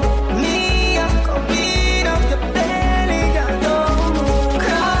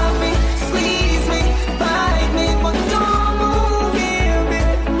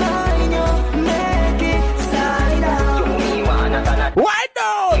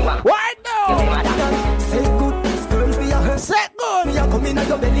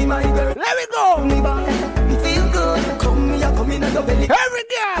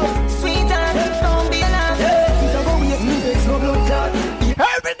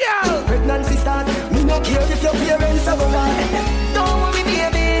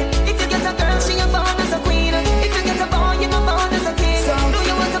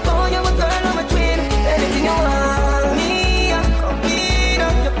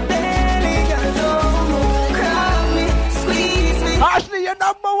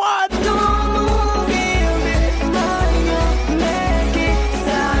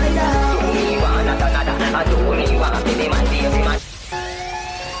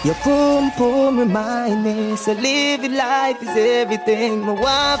 Your boom boom remind me, so living life is everything. I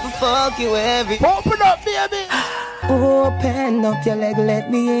want to fuck you every. Open up, baby. Open up your leg, let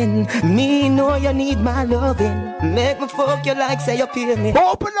me in. Me know you need my loving. Make me fuck you like say you pay me.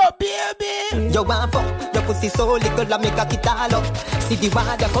 Open up, baby. You want fuck, your pussy so little, I make a it all up. See the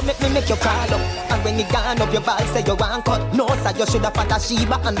water, come make me make you crawl up. And when you gone up, your ball say you want cut. No, sir, you should have fought a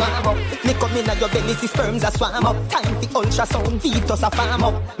Sheba and warm up. Me come in and your belly, see sperms a swam up. Time for ultrasound, fetus a farm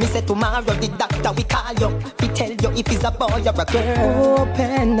up. Me say tomorrow, the doctor we call you. We tell you if it's a boy or a girl.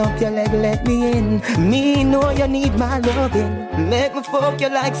 Open up your leg, let me in. Me know you need my loving. Make me fuck you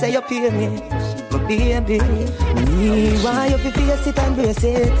like say you pay me. My baby, me why you fi face it and brace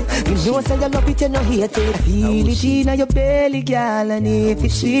it. You know say you love it, you no hate it. Feel it in your belly, girl, and if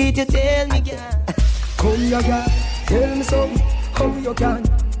it's sweet, you tell me, girl. Come here, girl, tell me something. How you can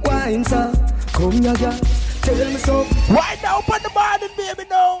wine, sir? Come here, girl, tell me something. Right now, put the body, baby,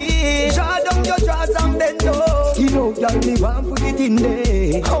 now. Draw down your drawers and bend low. Skin out, girl, me want put it in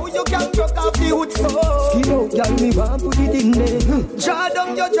there. How you can drop off the hood so? Skin out, girl, me want put it in there. Draw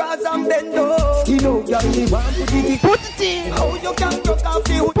down your drawers and bend low. Skin out, girl, me want put it in. Put it in. How you can drop off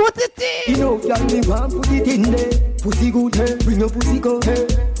the hood? Put it in. Skin out, girl, me want put it in there. Pussy good, hey, bring your pussy go, hey.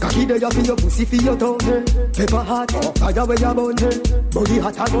 Cocky there for your pussy for your tongue, hey. Pepper hot, fire where you burn, hey. Body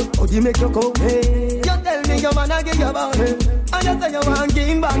hot and hot, body make you come, hey. You tell me your man I give you about, hey. And you say you want give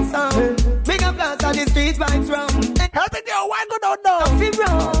him back some, hey. Big up plans on the street vibes round. Help me there, why go down now? If you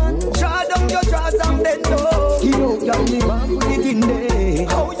run, draw down your drawers and bend low. Skin out, girl, me want put it in there.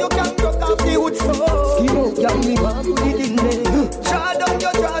 How you can drop off the hood so? Skin out, girl, me want put it in there. Draw down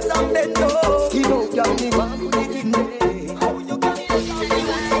your drawers and bend low. Skin out, girl, me want put it in there.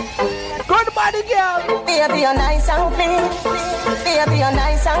 Good body, girl. Baby, you're nice and clean. Baby, you're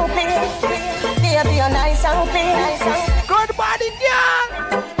nice and clean. Baby, you're nice and clean. Good body, girl.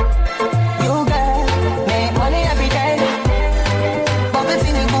 You girl, make money every day. Bubbles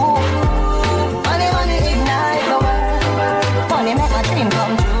in the pool. Money, money ignite the world. Money make my dream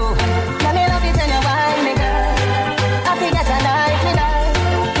come true. Let me love you when you wine me, girl. I forget a night me, girl.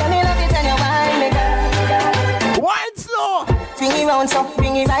 Let me love you when you wine me, girl. Wine slow. Bring it round so,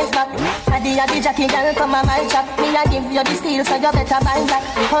 bring it right back. Addy Jackie girl, come on my chop. Me a give you the steel so you better buy back.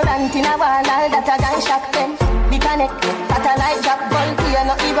 Hold on to a wall, all that a gun shot. Then we connect, that a light drop. Volunteer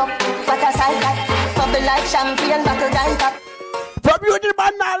no ego, what a side back. Bubble like champagne, buckle down top. From you the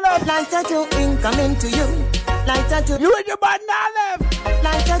man now left. Lighter to incoming to you. Lighter to you and the man now left.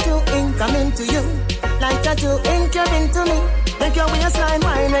 Lighter to incoming to you. Lighter to ink you into me. Make your waistline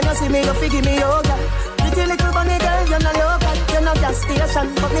wine when you see me, you figure me yoga. Pretty little bunny girl, you're not local. You're not gas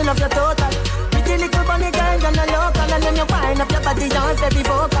station, but me love your total. Pretty little bunny girl, you're not local. And when you wind up your body, you're very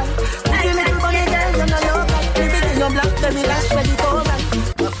vocal. Pretty little bunny girl, you're not local. We begin your black, very lash, ready for man.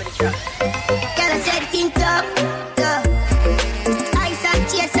 Girl, I said think up, ice and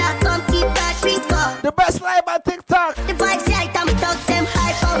chaser, come keep that drink up. The best live on TikTok. The vibes right, I'm thugs, them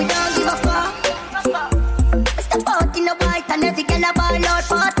high, but we don't give a fuck. It's the part in the white and every girl a ball out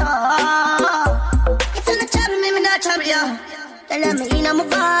photo. If you're not trouble me, me not trouble you. Tell me in my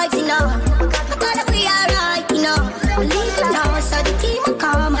vibes, you know. I gotta be alright, you know. Believe it now, so the team will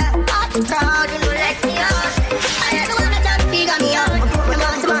come. Out the crowd, you know, let me out. I don't wanna just figure me out. I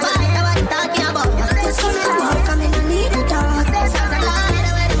want to fight, I want to talk about. Just come in, I come in, I need a dog.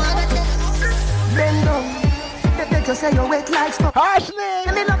 Bend down. They make you say you wet like smoke.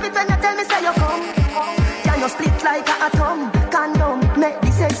 Ashley. Let me love it when you tell me say you come. Can you split like a atom? Condom, make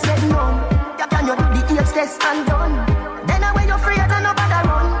the sex get numb. Can you do the AIDS test and done? Then away you're free and nobody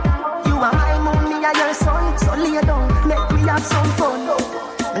run. You are my moon, me and your son. So lay down, make we have some fun.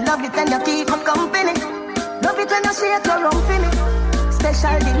 Love it when you keep up company. Love it when you shake your rum for me.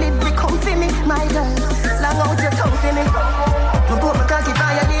 Special delivery come for me, my girl. Long out your tongue for me. You put my cocky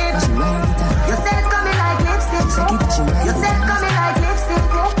by your lips. You said coming like lipstick. You said coming like lipstick.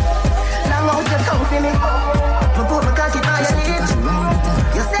 Long out your tongue for me. You put my cocky by your lips.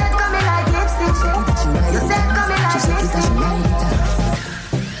 You said coming like lipstick. You said coming like lipstick.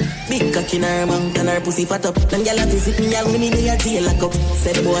 Big cock in her mouth and her pussy fat up. Them gyal a visit me, gyal me need a jail lock up.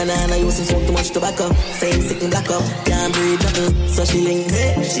 Said boy nah used to smoke too much tobacco. Same sick and black up, can't breathe nothing. So she link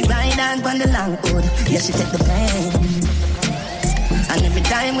hey. She ride on the long wood, yeah she take the pain. And every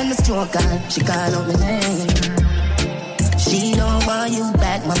time when the stroke her, she call out my name. She don't want you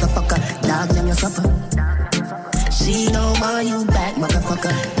back, motherfucker. Dog them you suffer. She don't want you back,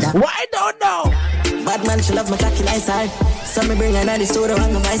 motherfucker. Why don't know? Bad man, she love my cocky like hard. So so me bring her to the studio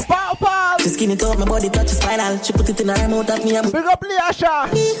and my vice. Papa! She skin it up, my body touch spinal. She put it in her mouth at me. Big up Leasha!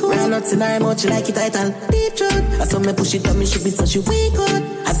 Round nuts in her mouth, she like it title. Deep throat. I saw me push it on me, she beat so she wake up.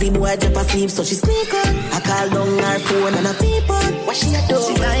 As the boy drop asleep, so she sneak up. I call down her phone and I peep on. What she a do?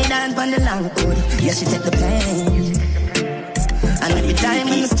 She ride on the long road. Yeah, she take the pain. And every time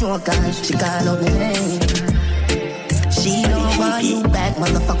when you stroke her, she call out my name. She don't want you back,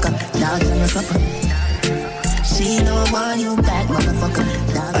 motherfucker. Dog on your supper. She don't want you back, motherfucker.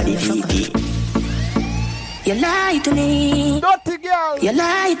 Dog on your supper. You lie to me. Dirty girl. You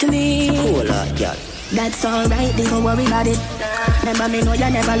lie to me. Cool, girl. That's alright, don't worry about it. Remember me know you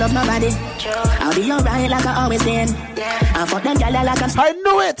never love nobody. I'll be alright like I always been. I fuck them gyal like I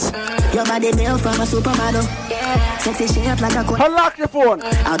knew it. Your body built from a supermodel. Sexy shape like a unlock your phone.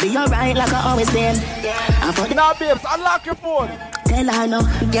 I'll be alright like I always been. I fuck now babes, unlock your phone. Tell her no,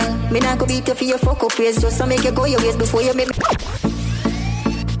 girl. Me not go beat you for your fuck up ways. Just to make you go your ways before you make me.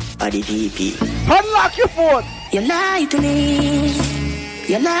 Body VP. Unlock your phone. You lie to me.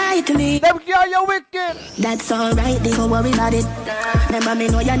 You lie to me. Them girl, you're wicked. That's alright, don't worry about it. Remember me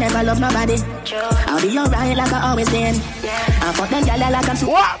know you never love nobody. I'll be alright like I always been. I fuck them gyal like I'm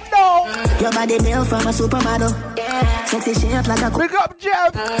super. What? No. Your body built from a supermodel. Sexy shape like a big up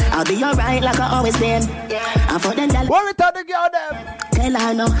Jeff. I'll be alright like I always been. I fuck them gyal. What we tell the girl them? Tell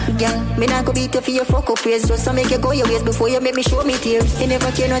her no, girl. Me not go beat you for your fuck up ways. Just to make you go your ways before you make me show me tears. You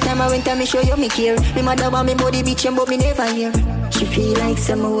never care no time I went and me show you me care. Me mother want me body bitchin' but me never hear. She feel like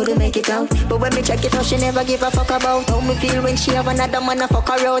someone wouldn't make it out. But when me check it out, she never give a fuck about how me feel when she have another man a fuck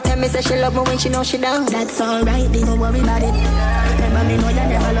her out. Tell me say she love me when she know she down. That's alright, don't worry about it. Remember me know you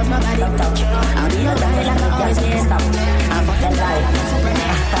never love my body. I'll be alright like I always been. I'm fucking life.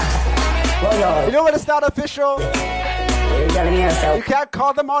 You know when it's not official? You can't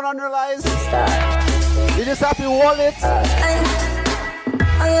call them out on your lies. You just have to wall it. Oh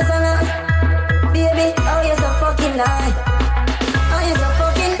yes, baby. Oh yes, a fucking lie.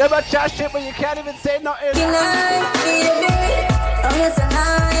 Never chat shit, but you can't even say nothing. Oh yes, a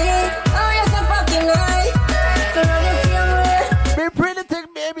lie. Oh yes, a fucking lie. Be pretty thick,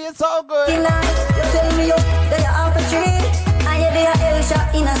 baby, it's all good. You tell me that you're off a tree, and you're there El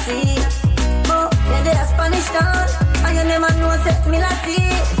shot in a sea. Oh, you're there Spanish town, and you never know set me like see.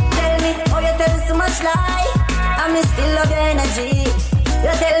 Tell me, oh you tell so much lie, and me still love your energy.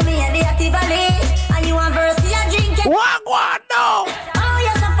 You tell me you're the actively, and you want verse you drink it. What, no? Oh,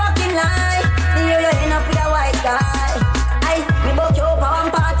 you're a fucking lie. You end up with a white guy. I me book you up one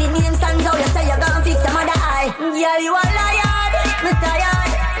party name stands out. You say you're gonna fix some other eye. Girl, you a liar. Me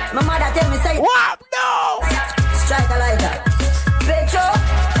tired. My mother tell me say what? No. Strike a lighter. Petro,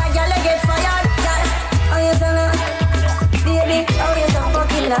 that girl get fired. Oh, you're a baby. Oh, you're a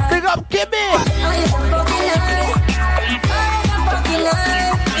fucking lie. Big up, Kimmy. Oh, you're a fucking lie. Oh, you're a fucking lie.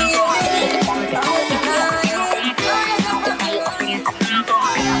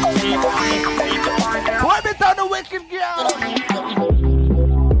 What me tell the wicked girl?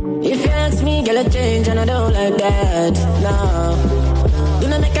 If you ask me, girl, I change and I don't like that. No, do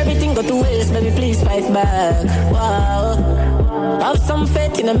not make everything go to waste, baby. Please fight back. Wow, have some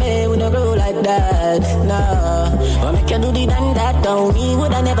faith in a man when I grow like that. No, I make you do the done that. Don't me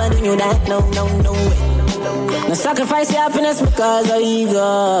would I never do you that. No, no, no way. No sacrifice your happiness because of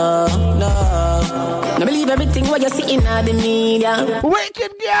ego. No, no believe everything what you see in the media.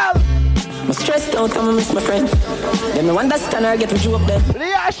 Wicked girl. I'm stressed out, I'm miss my friend. Then no understand her, get me you up there.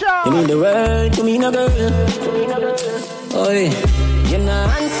 Leasha. You mean the world to me, no girl. Oi, you know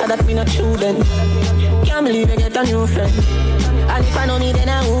answer that me not true then. Can't believe you get a new friend. And if I don't need then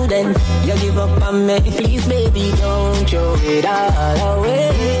I wouldn't. You give up on me, please baby, don't throw it all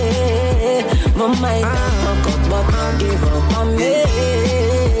away. My mind can't fuck up, but don't give up on me.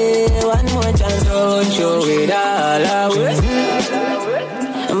 One more chance, don't throw it all away.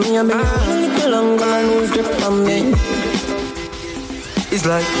 Me a little longer and lose grip on me. It's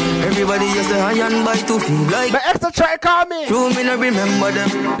like everybody just a high and by to feel like. The extra try call me. True, me no remember them.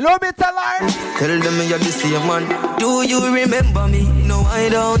 Love me tell her. Tell them me you're the same man. Do you remember me? No, I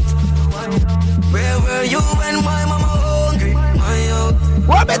don't. Where were you when my mama hungry? My out.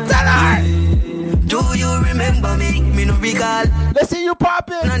 What me tell her? Do you remember me? Me no recall. Let's see you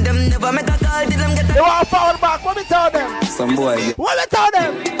popping. And them never make a call. Did them get they want to fall back. What me tell them? Some boy. What me tell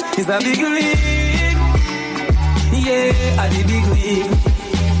them? It's a big league. Yeah, at the big league.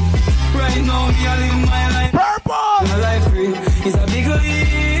 Right now, me a live my life. Purple. My life free. It's a big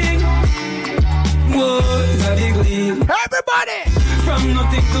league. Whoa, it's a big league. Everybody. From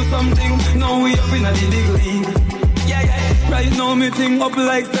nothing to something. Now we up in a the big league. Yeah, yeah. Right now, me thing up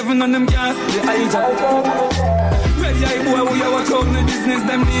like 7 on them gas. The eye job. Yeah, boy, we are watch out in the business,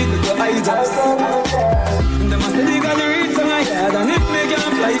 them need to go high jobs. Them must be got the reach from my head, and if me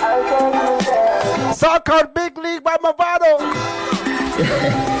can fly. Soccer Big League by Movado.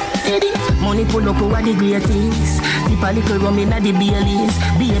 Money pull up over the greatest. Tip a little rum inna the Baileys.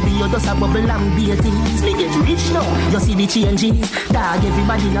 Baby, you just a bubble and beaties. Me get rich now, you see the changes. Dog,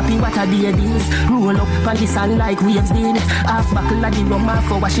 everybody happy what a day this. Roll up on the sun like waves did. Half buckle of the rum, half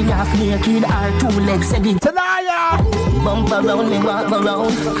for washing half naked. Our 2 legs seguin. Tanaya! Bump around, me walk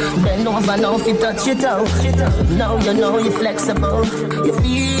around. Bend over now if you touch your toe. Now you know you're flexible. You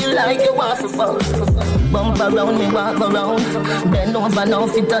feel like you want to fuck. Bump around, me walk around. Bend over now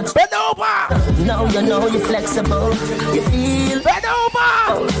if you touch. Bend over! Now you know you're flexible. You feel. Bend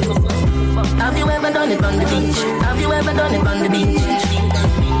over! Have you ever done it on the beach? Have you ever done it on the beach?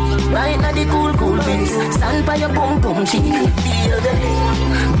 Right now the cool breeze. Stand by your boom cheek. Feel the.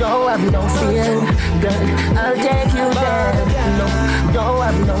 Don't have no fear, girl. I'll take you there. No, don't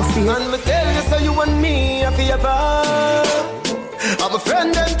have no fear. And me tell you so you and me I feel ever. I'm a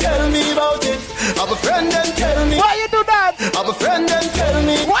friend and tell me about it. I'm a friend and tell me. Why you do that? I'm a friend and tell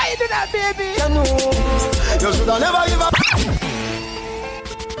me. Why you do that, baby? You know, you should have never give up.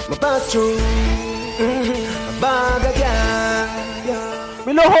 My pass through. A bag of gas.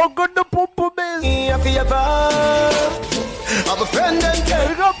 We know how good the pum pum is. I feel ever. I'm a friend and tell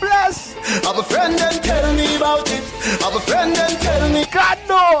me. God bless. I'm a friend and tell me about it. I'm a friend and tell me. God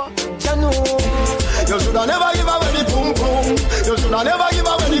no. You know. You should have never give away the pum pum. You should have never give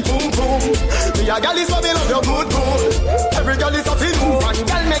away the pum pum. Me a gal is what me love your good good. Every gal is a feel. One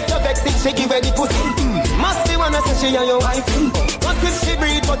gal make you vex if she give away the pussy. Must be wanna say she and your wife. Not if she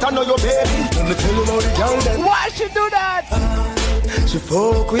breathe, but I know your baby. Let me tell you about the gal then. Why she do that? She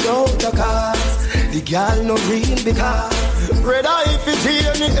fuck without a cause. The gal no real because. Redder if it's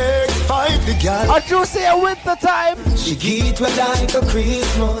here me X5 the gal. I do say a winter time. She get well like a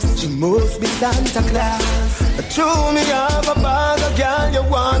Christmas. She must be Santa Claus. True me have a bag of gal. You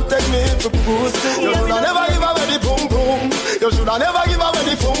want take me for pussy. You shoulda never give away the pum pum. You shoulda never give away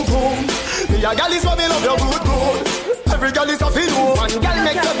the pum pum. Me a gal is what me love your good good. Every gal is a feel. One gal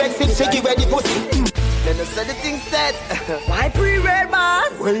make you vex if she give away the pussy. Then I said the thing said. Why pre-red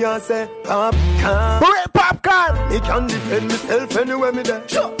boss? Well you say popcorn. Red popcorn. Me can defend myself anywhere me there.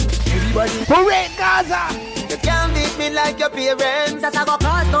 Sure. Everybody. Red Gaza. You can't beat me like your parents. That I go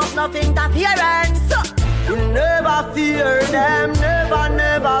cause up nothing interference. You never fear them.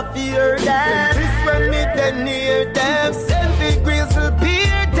 Never fear them. This when me then near them. Selfie grizzle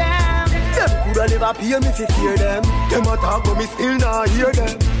peer them. Them coulda never pay me fi fear them. Them a talk but me still not hear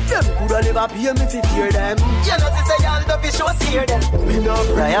them. Them coulda never pay me fi fear them. You know this a y'all don't be sure fear them. Me not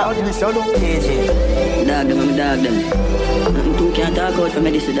pray out this you know. AJ, dog them, I'm dog them. Nothing too can't talk out for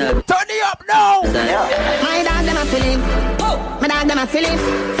me this dog. Turn it up now. My dog them a feeling. My dog them a feeling.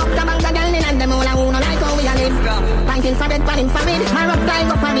 Fuck the bank of girl and them all a who no like how we a live. Banking for bed, panning for it. My rough guy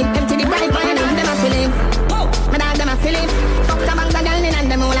go for it. Empty the bright. My dog them a feeling. My dog them a feeling. Fuck the bank of girl and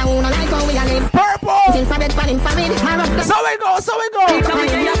them all a who no like how we a live. Purple. Banking for bed, panning for it. My rough guy. So we go.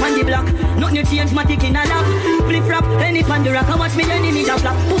 On the block, nothing change, my tick in a lap. Flip flop, any pandora, come watch me enemy a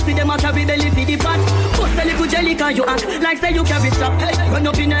flap. Pussy them a carry belly for the pot. Put a little jelly cause you act like say you carry strap. Run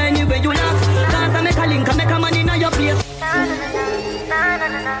up in any way you laugh. Cause I make a link, I make a man in your place.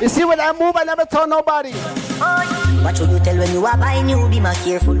 You see when I move, I never tell nobody. What should you tell when you are buying you? Be more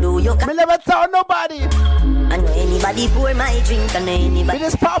careful, do you can. Me never tell nobody. I know anybody pour my drink, I know anybody. We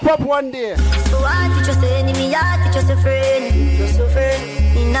just pop up one day. So I teach us enemy, I teach us a friend. Just a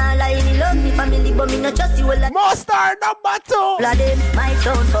friend. Me not lie, me love me family, but me not trust you all. More star number 2. All of them might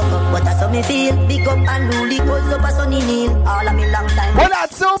sound fuck up, but that's how me feel. Big up and rule, cause up a sunny kneel. All of me long time. Well,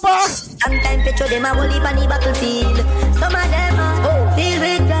 that's super. Sometime picture them a whole heap on the battlefield. Some of them feel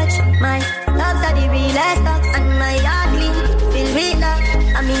with grudge. My dogs are the realest dogs, and my heart clean. Feel with love,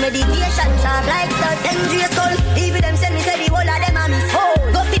 and me meditation sharp like studs. Dangerous skull, even them send me say the whole of them a miss.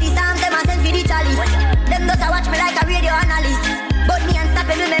 Go for the songs, them a send for the chalice. Them just a watch me like a radio analyst. But me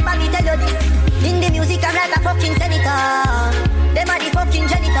unstoppable, remember me tell you this. In the music I'm like a fucking senator. Them are the fucking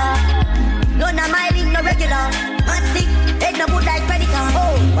janitor. None of my link no regular. Hot sick, head no good like predator.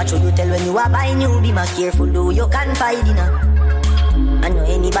 What should you tell when you are buying you? Be more careful, do you can find dinner. I know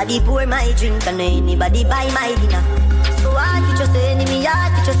anybody pour my drink, I know anybody buy my dinner. So I teach us enemy, I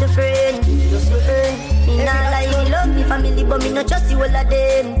teach us a friend. Just a friend. Me not lie, me love me family, but me not trust you all of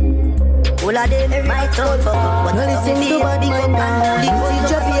them. All of them might sound fuck up, but listen to body come and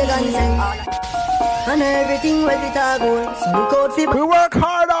and everything will be tag on. So look out for. We work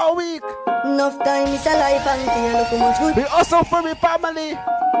hard all week. Enough time is a life and feel look much good. We also for me family.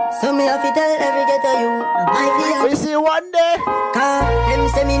 So me have to tell every ghetto you. We see you one day. Cause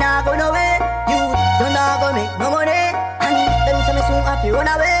them say me nah go nowhere. You don't nah go make no money. And them say me soon happy run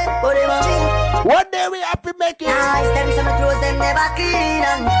away. But them a dream. One day we happy make it. Nice, them say me clothes them never clean.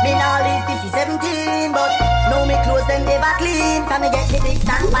 And me nah live 50-17. But now me clothes them never clean. Can me get the big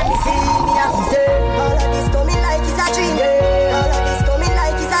stand on the scene. Me have to say all of this coming like it's a dream. All of this coming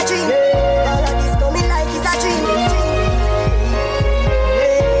like it's a dream. All of this coming like it's a dream.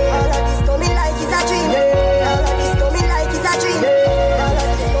 All of this coming like it's a dream. All of this coming like it's a dream. All of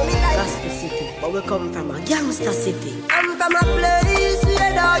this coming like Gospel City, but we come from a gangster city. I'm from a place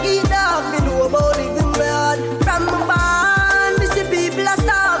where dog eat dog. Me know about living bad. From my barn, me see people are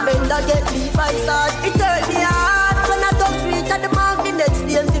starving. That get beat by sword. It hurt me hard when I talk reach at the mark. The next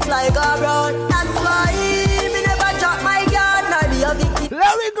day to fly go abroad. That's why me never drop my guard. Nor be a victim.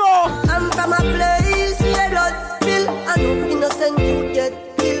 Let me go. I'm from a place where blood spill and no innocent youth get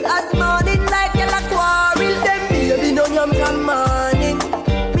killed. As morning like yellow quarrel. Them baby no yam from morning.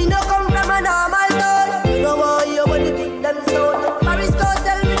 Me no come from a normal town. You know why you want to think them so. Paris go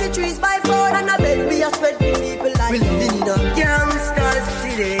sell me the trees by phone. And I bet we are spread for people like we living in a gangster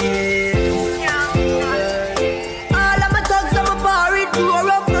city. All of my thugs and my party grow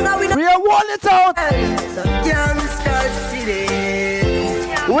up. We are wall it out. It's a gangster city.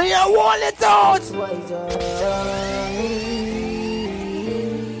 We are wall it out.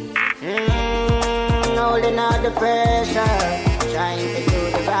 Holding out the pressure, trying to do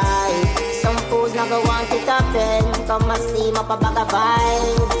the right. Some fools never want it happen. Come and steam up a bag of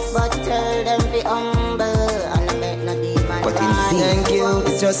vibes, but tell them be humble and I bet no demon rise. Thank you,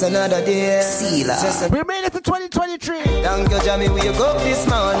 it's just another day. We made it to 2023. Thank you, Jamie. We wake up this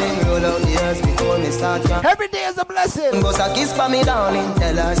morning, roll out the years before me start. Every day is a blessing. Bust a kiss for me, darling.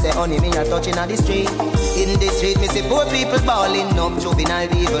 Tell her, say, honey, me a touching on the street. In the street, me see poor people balling. No juvenile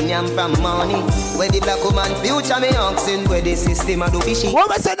people, yam from money. Where the black woman future, me oxen. Where the system a do fishy. What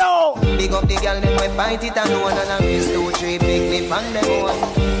me say no? Big up the girl, them we fight it and one and a race 2, 3, big lip and them one.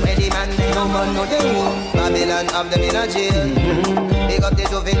 Where the man, they no man, no they won't. Babylon have them in a jail. Big up the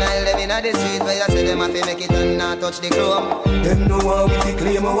juvenile, them in a the street. Where you say them have to make it and not touch the chrome. Them know how we fi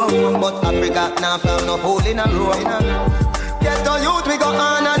claim our home. But Africa now found no hole in a room. Get the youth, we go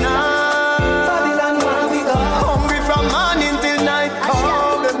on and on. Babylon, where we go. Hungry from morning till night.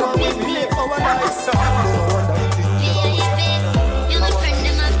 Oh, them know we live our life. So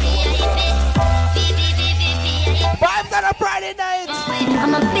vibes on a Friday night.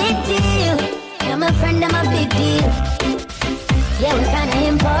 I'm a big deal. You're my friend, I'm a big deal. Yeah, we're kinda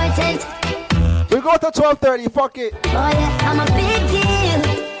important. We go to 12:30, fuck it. Oh yeah, I'm a big deal.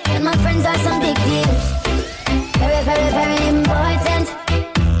 And my friends are some big deals. Very, very, very important.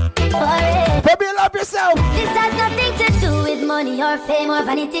 Oh yeah. Baby, love yourself. This has nothing to do with money or fame or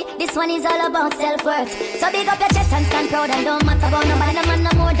vanity. This one is all about self-worth. So big up your chest and stand proud and don't matter about nobody. No man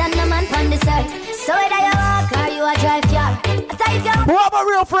no more than no man on this earth. So whether you walk or you a drive car, I type your who have a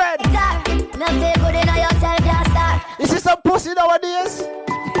real friend? No feel good in yourself, you star. Is this some pussy nowadays?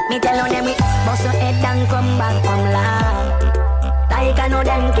 Me tell on them we bust your head and come back from laugh. Like I know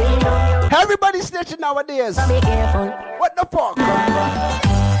them kill you. Everybody's snitching nowadays. So be careful. What the fuck?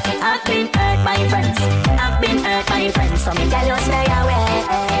 I've been hurt by friends. I've been hurt by friends. So me tell you stay away.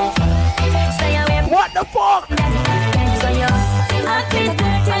 Stay away. What the fuck? So you, I've been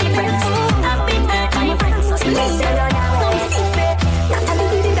hurt by friends. I've been hurt by friends. So me tell you now. Not a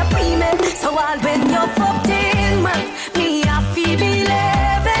little bit of premium. So all when you're 14, man, me I feel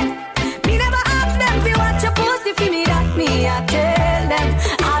 11. Me never ask them if you want your pussy for me that me I tell them.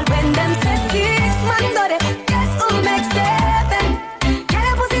 All when them say 6 months so they guess who makes 7. Can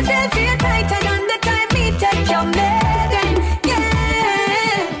your pussy still feel tighter than the time me take your maiden?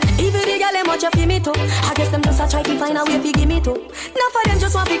 Yeah. Even the girl them watch you feel me too. I guess them just a try to find a way to give me too. None for them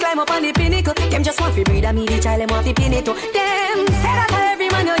just want to climb up on the pinnacle. Them just want to breed a me the child them want to pin it too. Them say that every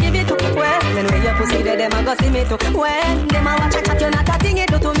man you give it to. Well, then when you pussy there, them a go see me too. When them a watch a chat, you not a thing it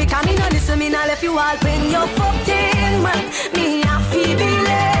do to me. Come in and listen, me now left you all when you're 14, man. Me a feel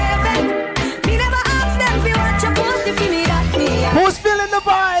 11. Me never ask them if you want your pussy for me that me. Who's feeling the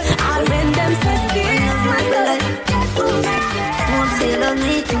vibe? All when them say 6 months, won't feel on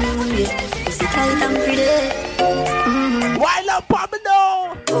me too. Pussy tight and pretty. Why love Papa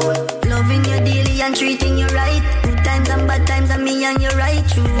no? Loving you daily and treating you right. Good times and bad times and me and you right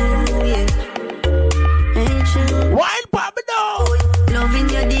true. Yeah. Ain't true. Why Papa no? Loving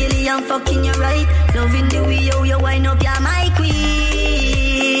you daily and fucking you right. Loving the way you wind up, you're my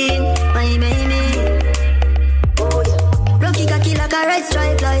queen. My baby. Rocky cocky like a red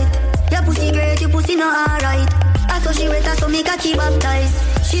stripe light. Your pussy pussy no alright. That's how she wet, so me cocky baptized.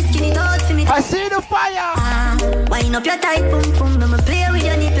 She skinny out for me. I see the fire. Wind up your tight boom boom, let me play with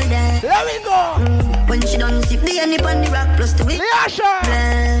your nipple there. Let me go. When she done sip the honey on the rock plus the whip.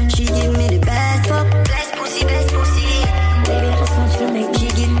 She give me the best fuck, best pussy, best pussy. Baby, I just want you to make. She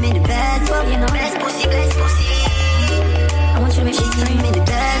give me the best fuck, you know, best pussy, best pussy. I want you to make. She give me the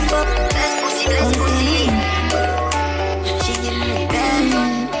best fuck, best pussy, best pussy. She give me the best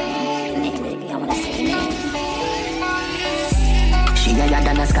fuck. Baby, I wanna say your name. She higher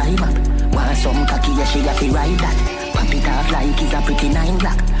than a sky map. Want some cocky, yeah, she got to ride that. Pop it off like it's a pretty 9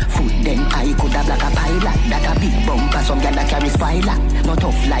 black. Foot then I could have like a pilot. That a big bumper, some girl that carry spoiler. Not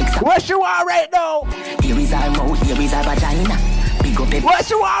tough like some. What you are right now? Here is our mouth, here is our vagina. Big up it. What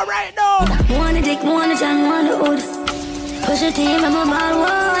you are right now? Wanna dick, wanna jam, wanna hood. Push your team, I'm a bad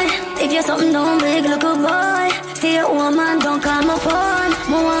boy. If you're something, don't break, look a boy. Stay at home, man, don't call my phone.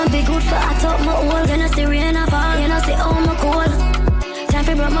 More want be good for I talk my old. Gonna see rain or fall, you know, say, oh, my cool. Time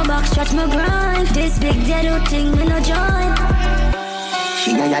for broke my back, stretch my grind. This big dead thing, me no join.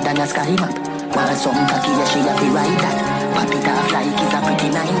 She higher than a sky map. Want some cocky, yeah, she got to ride that. Pop it off like it's a pretty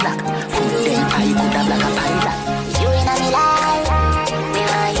 9 black. Foot then I could have like a pilot. You in a me life.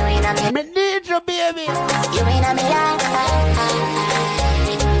 You in a me. Me need you, baby. You in a me life.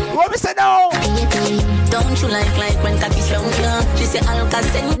 What me say now? Don't you like when cocky from you? She say I'll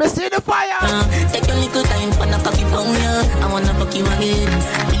send. Me see the fire. Take your little time for the cocky from you. I wanna fuck you again.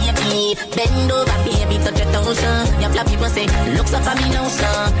 Baby, bend over, baby, touch your toes. Your flat people say, looks up at me now,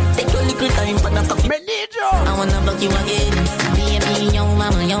 sir. Take your little time for the cocky. Me need you. I wanna fuck you again. Baby, yo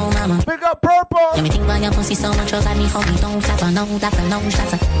mama, yo mama. Pick up purple. Let me think about your pussy so much, you got me for me. Don't stop her, no stopper, no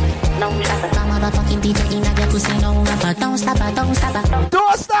stopper. No stopper. Come motherfucking Peter in your pussy, no rapper. Don't stop her, don't stop her.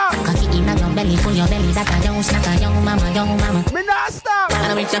 Don't stop. Cocky in your belly, full your belly, that I don't stop her, yo mama, yo mama. Me not stop.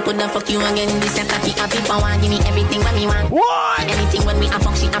 And I reach up, put the fuck you again. This a cocky happy power, give me everything when me want. What? Anything when me a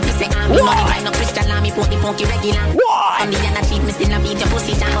fuck, she happy say I'm. You know me kind of Christian, la me put the funky regular. What? On the other cheek, me still a beat your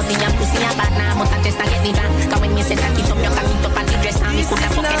pussy jam. But the young pussy a bad now, but I just a get the jam. Cause when me say cocky up, you cocky up and the dress on me. Could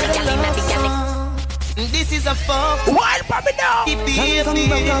have fuck any girl in the girl. This is a fuck. What, Bobby, now? Welcome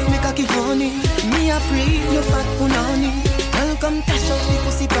back off me cocky honey. Me a free, you fat punani. Welcome tash up the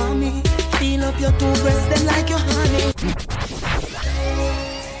pussy for me. Feel up your two breasts, then like your honey.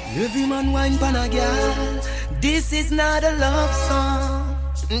 Every man wine pan a girl. This is not a love song.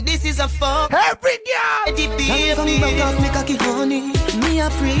 This is a fuck. Every girl. Welcome back off me cocky honey. Me a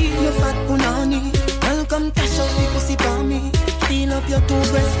free, you fat punani. Welcome tash up the pussy for me. Feel up your two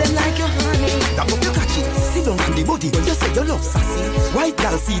breasts, then like your honey. That up your catchy, sit down on the body when you say you love sassy. White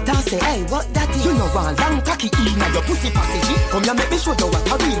girl see her say, hey, what that is? You know one long cocky in your pussy passage. Come here, make me show you what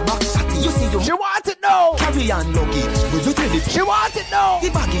a real back shotty. You see you. She want to know. Carry on luggage, will you tell it? She want to know. The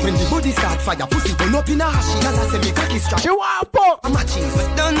baggy when the body start fire, pussy pull up in a hashy. As I say me cocky strap. She want fuck. I'm a cheese.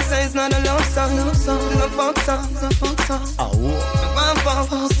 But don't say it's not a love song, love song. No fuck song, no fuck song. Oh. One fuck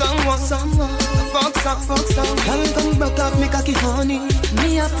someone, someone. Fuck song, fuck song. Welcome back off me cocky honey.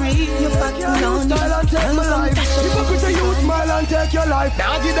 Me a free, you fat punani. Hypocrite, you smile and take your life.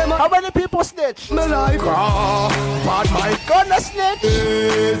 Now give them a. How many people snitch? My life. Bad mind. Gonna snitch.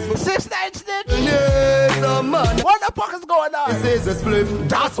 6 9 snitch. Yes, man. What the fuck is going on? This is a split.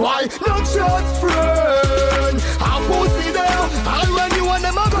 That's why not shots friend. I pussy there. And when you want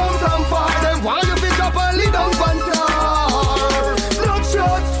them a come from far, then why you pick up and lead down pantar? Not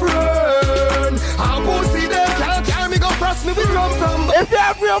shots friend. I pussy there. Can't carry me go cross me with rum from. If you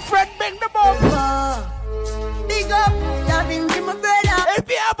have real friend, big them up. Big up, loving to my brother. If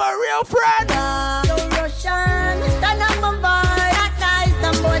you have a real friend, no Russian, stand up my boy. That nice,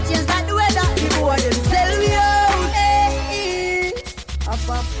 some boy change like the weather. People want to sell me out. Hey, a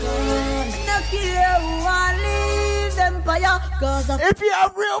popcorn. No care who want leave them fire. Cause of if you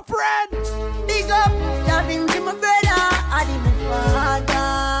have real friend, big up, loving to my brother. I did my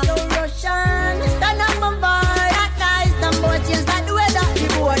father. No Russian, stand up my boy. That nice, some boy change like the weather.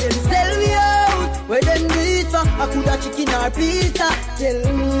 People want to sell me out. Where them beat for? I could have chicken or pizza. Tell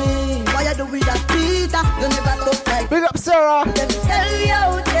me, why you do with that pizza? You never talk like. Big up Sarah. Them sell you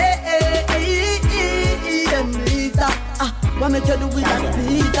out, them pizza. What make you do with that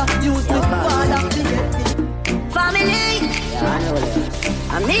pizza? Use me for all of the family.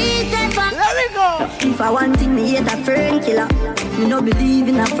 I meet them for. Let me go. If I want it, me hate a fern killer. Me no believe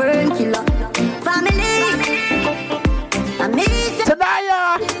in a fern killer. Family. I meet them.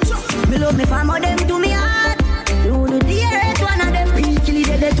 Tanaya. Me love me fam, them to me heart. You the dearest one of them. Pre-kill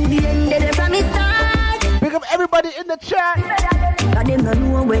it to the end, from me start. Pick up everybody in the chat. Cause them no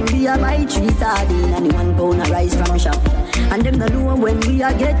know when we a buy 3 sardine and the 1 pound of rice from a shop. And them no know when we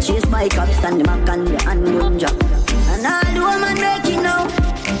a get chased by cops and the mac and the handgun job. And all the woman make it now.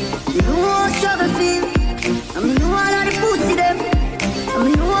 They know how struggle feel. And me know all of the pussy them. And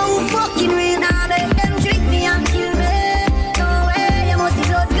me know who fucking real. Now make them trick me and kill me. No way, you must be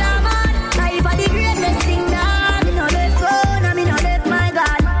blood glamour. Life are the greatest thing that. Me no let go, and me no let my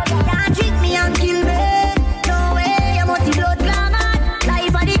God. Can't trick me and kill me. No way, you must be blood glamour.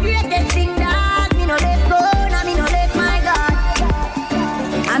 Life are the greatest thing that. Me no let go, and me no let my God.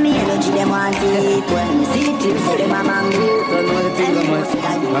 And me energy them want it. When me see the clips, so them a man real. Don't know the thing about it.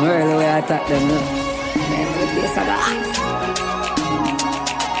 I'm really the way I attack them now.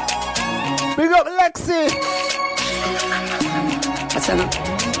 Big up Lexi. What's up?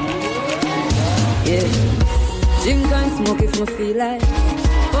 Yeah. Drink and smoke if me feel like.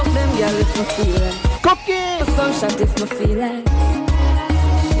 Fuck them girl if me feel like. Cookie. Some shot if me feel like.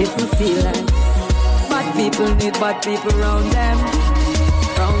 If me feel like. Bad people need bad people round them.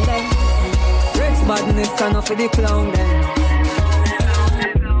 Round them. Rich badness enough for the clown them.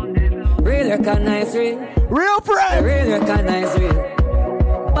 Real recognize real. Real friend. Real recognize real.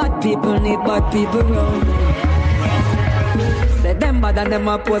 Bad people need bad people round them. Say them bad and them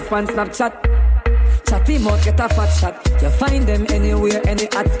a post on Snapchat. Chatty mouth get a fat shot. You find them anywhere, any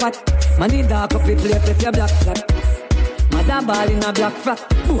hot spot. Money dark up the place if you black flat. Mother ball in a black flat.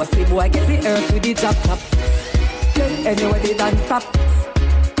 Bossy boy get the earth with the drop top. Anywhere they don't stop.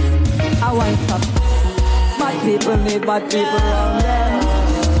 I won't stop. Bad people need bad people round them.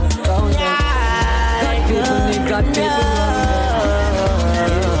 Round them. Bad people need bad people round them.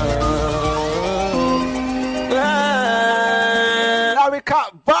 Now we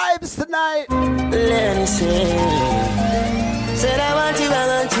got vibes tonight. Let me say. Said I want you, I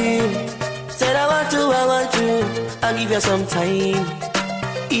want you. Said I want you, I want you. I'll give you some time.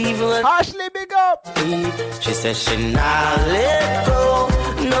 Even when Ashley, big up. She said she not let go.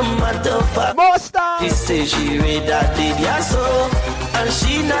 No matter what. She said she read that did ya so. And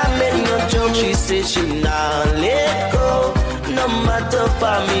she not let no joke. She said she not let go. No matter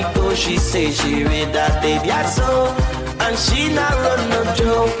what me go. She said she read that did ya so. And she not run no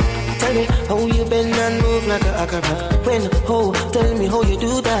joke. Tell me how you bend and move like a acrobat. When, oh, tell me how you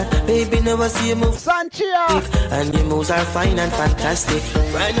do that. Baby, never see you move. Sanchia. And your moves are fine and fantastic.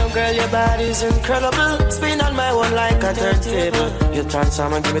 Right now, girl, your body's incredible. Spin on my one like a turntable. You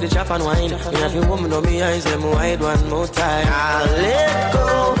transform and give me the chop and wine. You have your woman on me eyes, them wide one more time. I'll let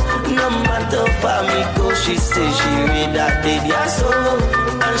go. No matter what me go. She says she read that did ya so.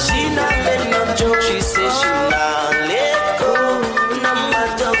 And she not let no joke. She says she not let go. No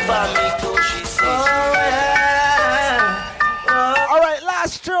matter what me go. She says Alright,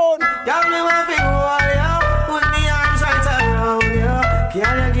 last tune. Got me one big warrior. Put me arms right around you.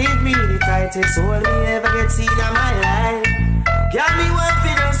 Can you give me the tightest hold me ever get seen in my life? Got me one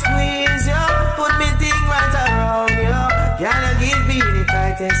fit and squeeze you. Put me thing right around you. Can you give me the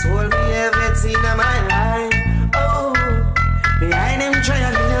tightest hold me ever get seen in my life? Oh, behind them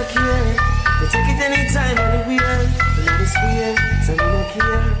trial me no care. You take it anytime, anywhere. Let it square, so me no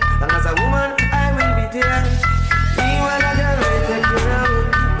care. Long as a woman, I will be there. Me want a girl right take you around.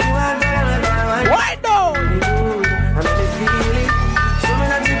 Me want a girl right around. Why no? I'm really feeling. Show me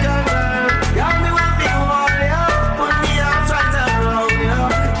that you can girl. Got me one big warrior. Put me arms right around you.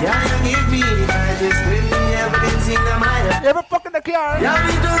 Can you give me the tightest with me everything in my life? You ever fuck in the car? Yeah,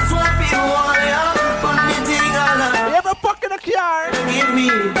 me just one big warrior. Put me thing all around. You ever fuck in the car? Give me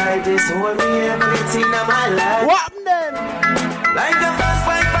the tightest hold me everything in my life. What happened then? Like a fast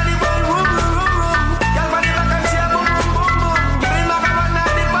fight for the ball, room, room, room, room. Girl, for the back and she a boom, boom, boom, boom. Give me my one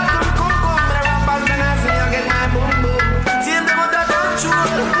night, the bottom, come, come. But I rap and then I say I get my boom, boom. See them with the control.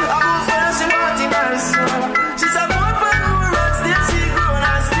 I move first, she want in her soul. She's a more fun, more run, still she grown.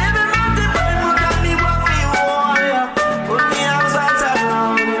 And still the mountain, but who can me walk for you, warrior. Put me arms right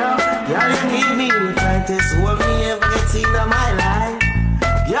around you. Girl, you give me the tightest hold me ever get seen in my life.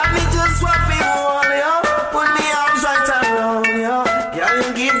 Girl, me just want for you, warrior. Put me arms right around you. Girl,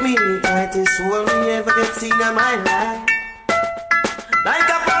 you give me the tightest hold me ever get seen in my life. Like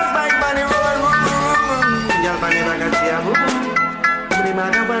a fast bike on the road, boom, boom, boom. Girl, on the back and she a boom, boom. Put him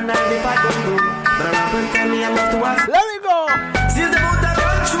on one night, the back boom, boom. But I rap and tell me I must watch. Let me go. Still the boat that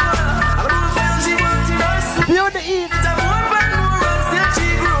control. I'm a fire, she wants to us. Feel the heat. It's a more fun, more run, still she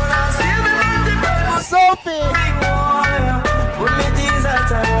grown. And still the mountain bird. Sophie. Put me things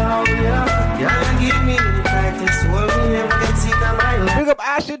right around you. Girl, you give me the tightest hold me ever get seen in my life. Big up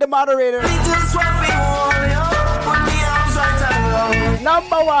Ashley, the moderator. Me just want to hold you. Put me arms right around you.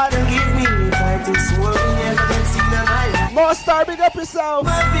 Number one. Give me the tightest hold me ever get seen in my life. More star, big up yourself.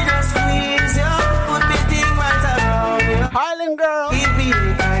 Squeeze you, put me thing right around you. Highland girl. Give me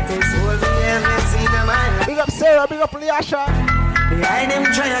the tightest hold me ever seen in my life. Big up Sarah, big up Liasha. Behind them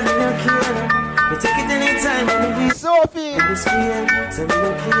try and be no care. You take it anytime when you Sophie. So me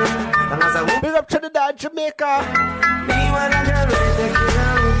no care. Big up Trinidad, Jamaica. Me want a girl with the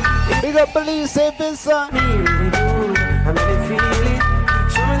killer. Big up Belize, St. Vincent. Me really do. I really feel it.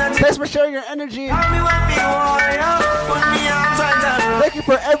 Show me that. Thanks for sharing your energy. Thank you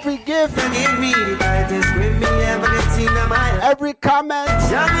for every gift. Give me the tightest grip me ever seen in my life. Every comment.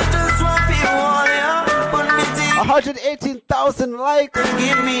 118,000 likes.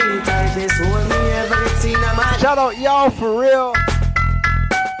 Give me the tightest hold me ever seen in my life. Shout out y'all for real.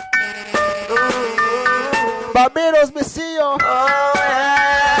 Barbados, me see you.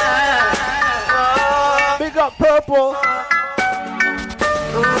 Big up Purple.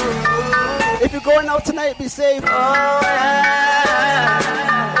 If you're going out tonight, be safe.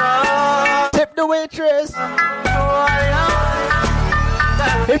 Tip the waitress.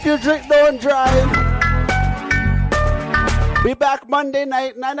 If you drink, don't drive. Be back Monday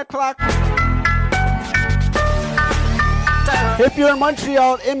night, 9 o'clock. If you're in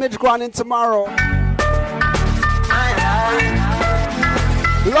Montreal, Image going in tomorrow.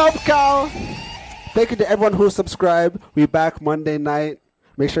 Love Cal. Thank you to everyone who subscribed. We back Monday night.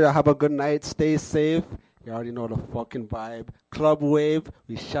 Make sure you have a good night. Stay safe. You already know the fucking vibe. Club Wave.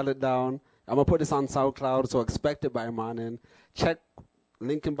 We shut it down. I'm going to put this on SoundCloud, so expect it by morning. Check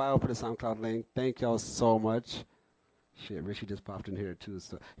link in bio for the SoundCloud link. Thank y'all so much. Shit, Richie just popped in here too.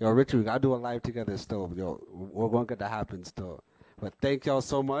 So, yo, Richie, we got to do a live together still. Yo, we're going to get that happen still. But thank y'all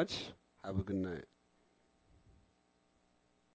so much. Have a good night.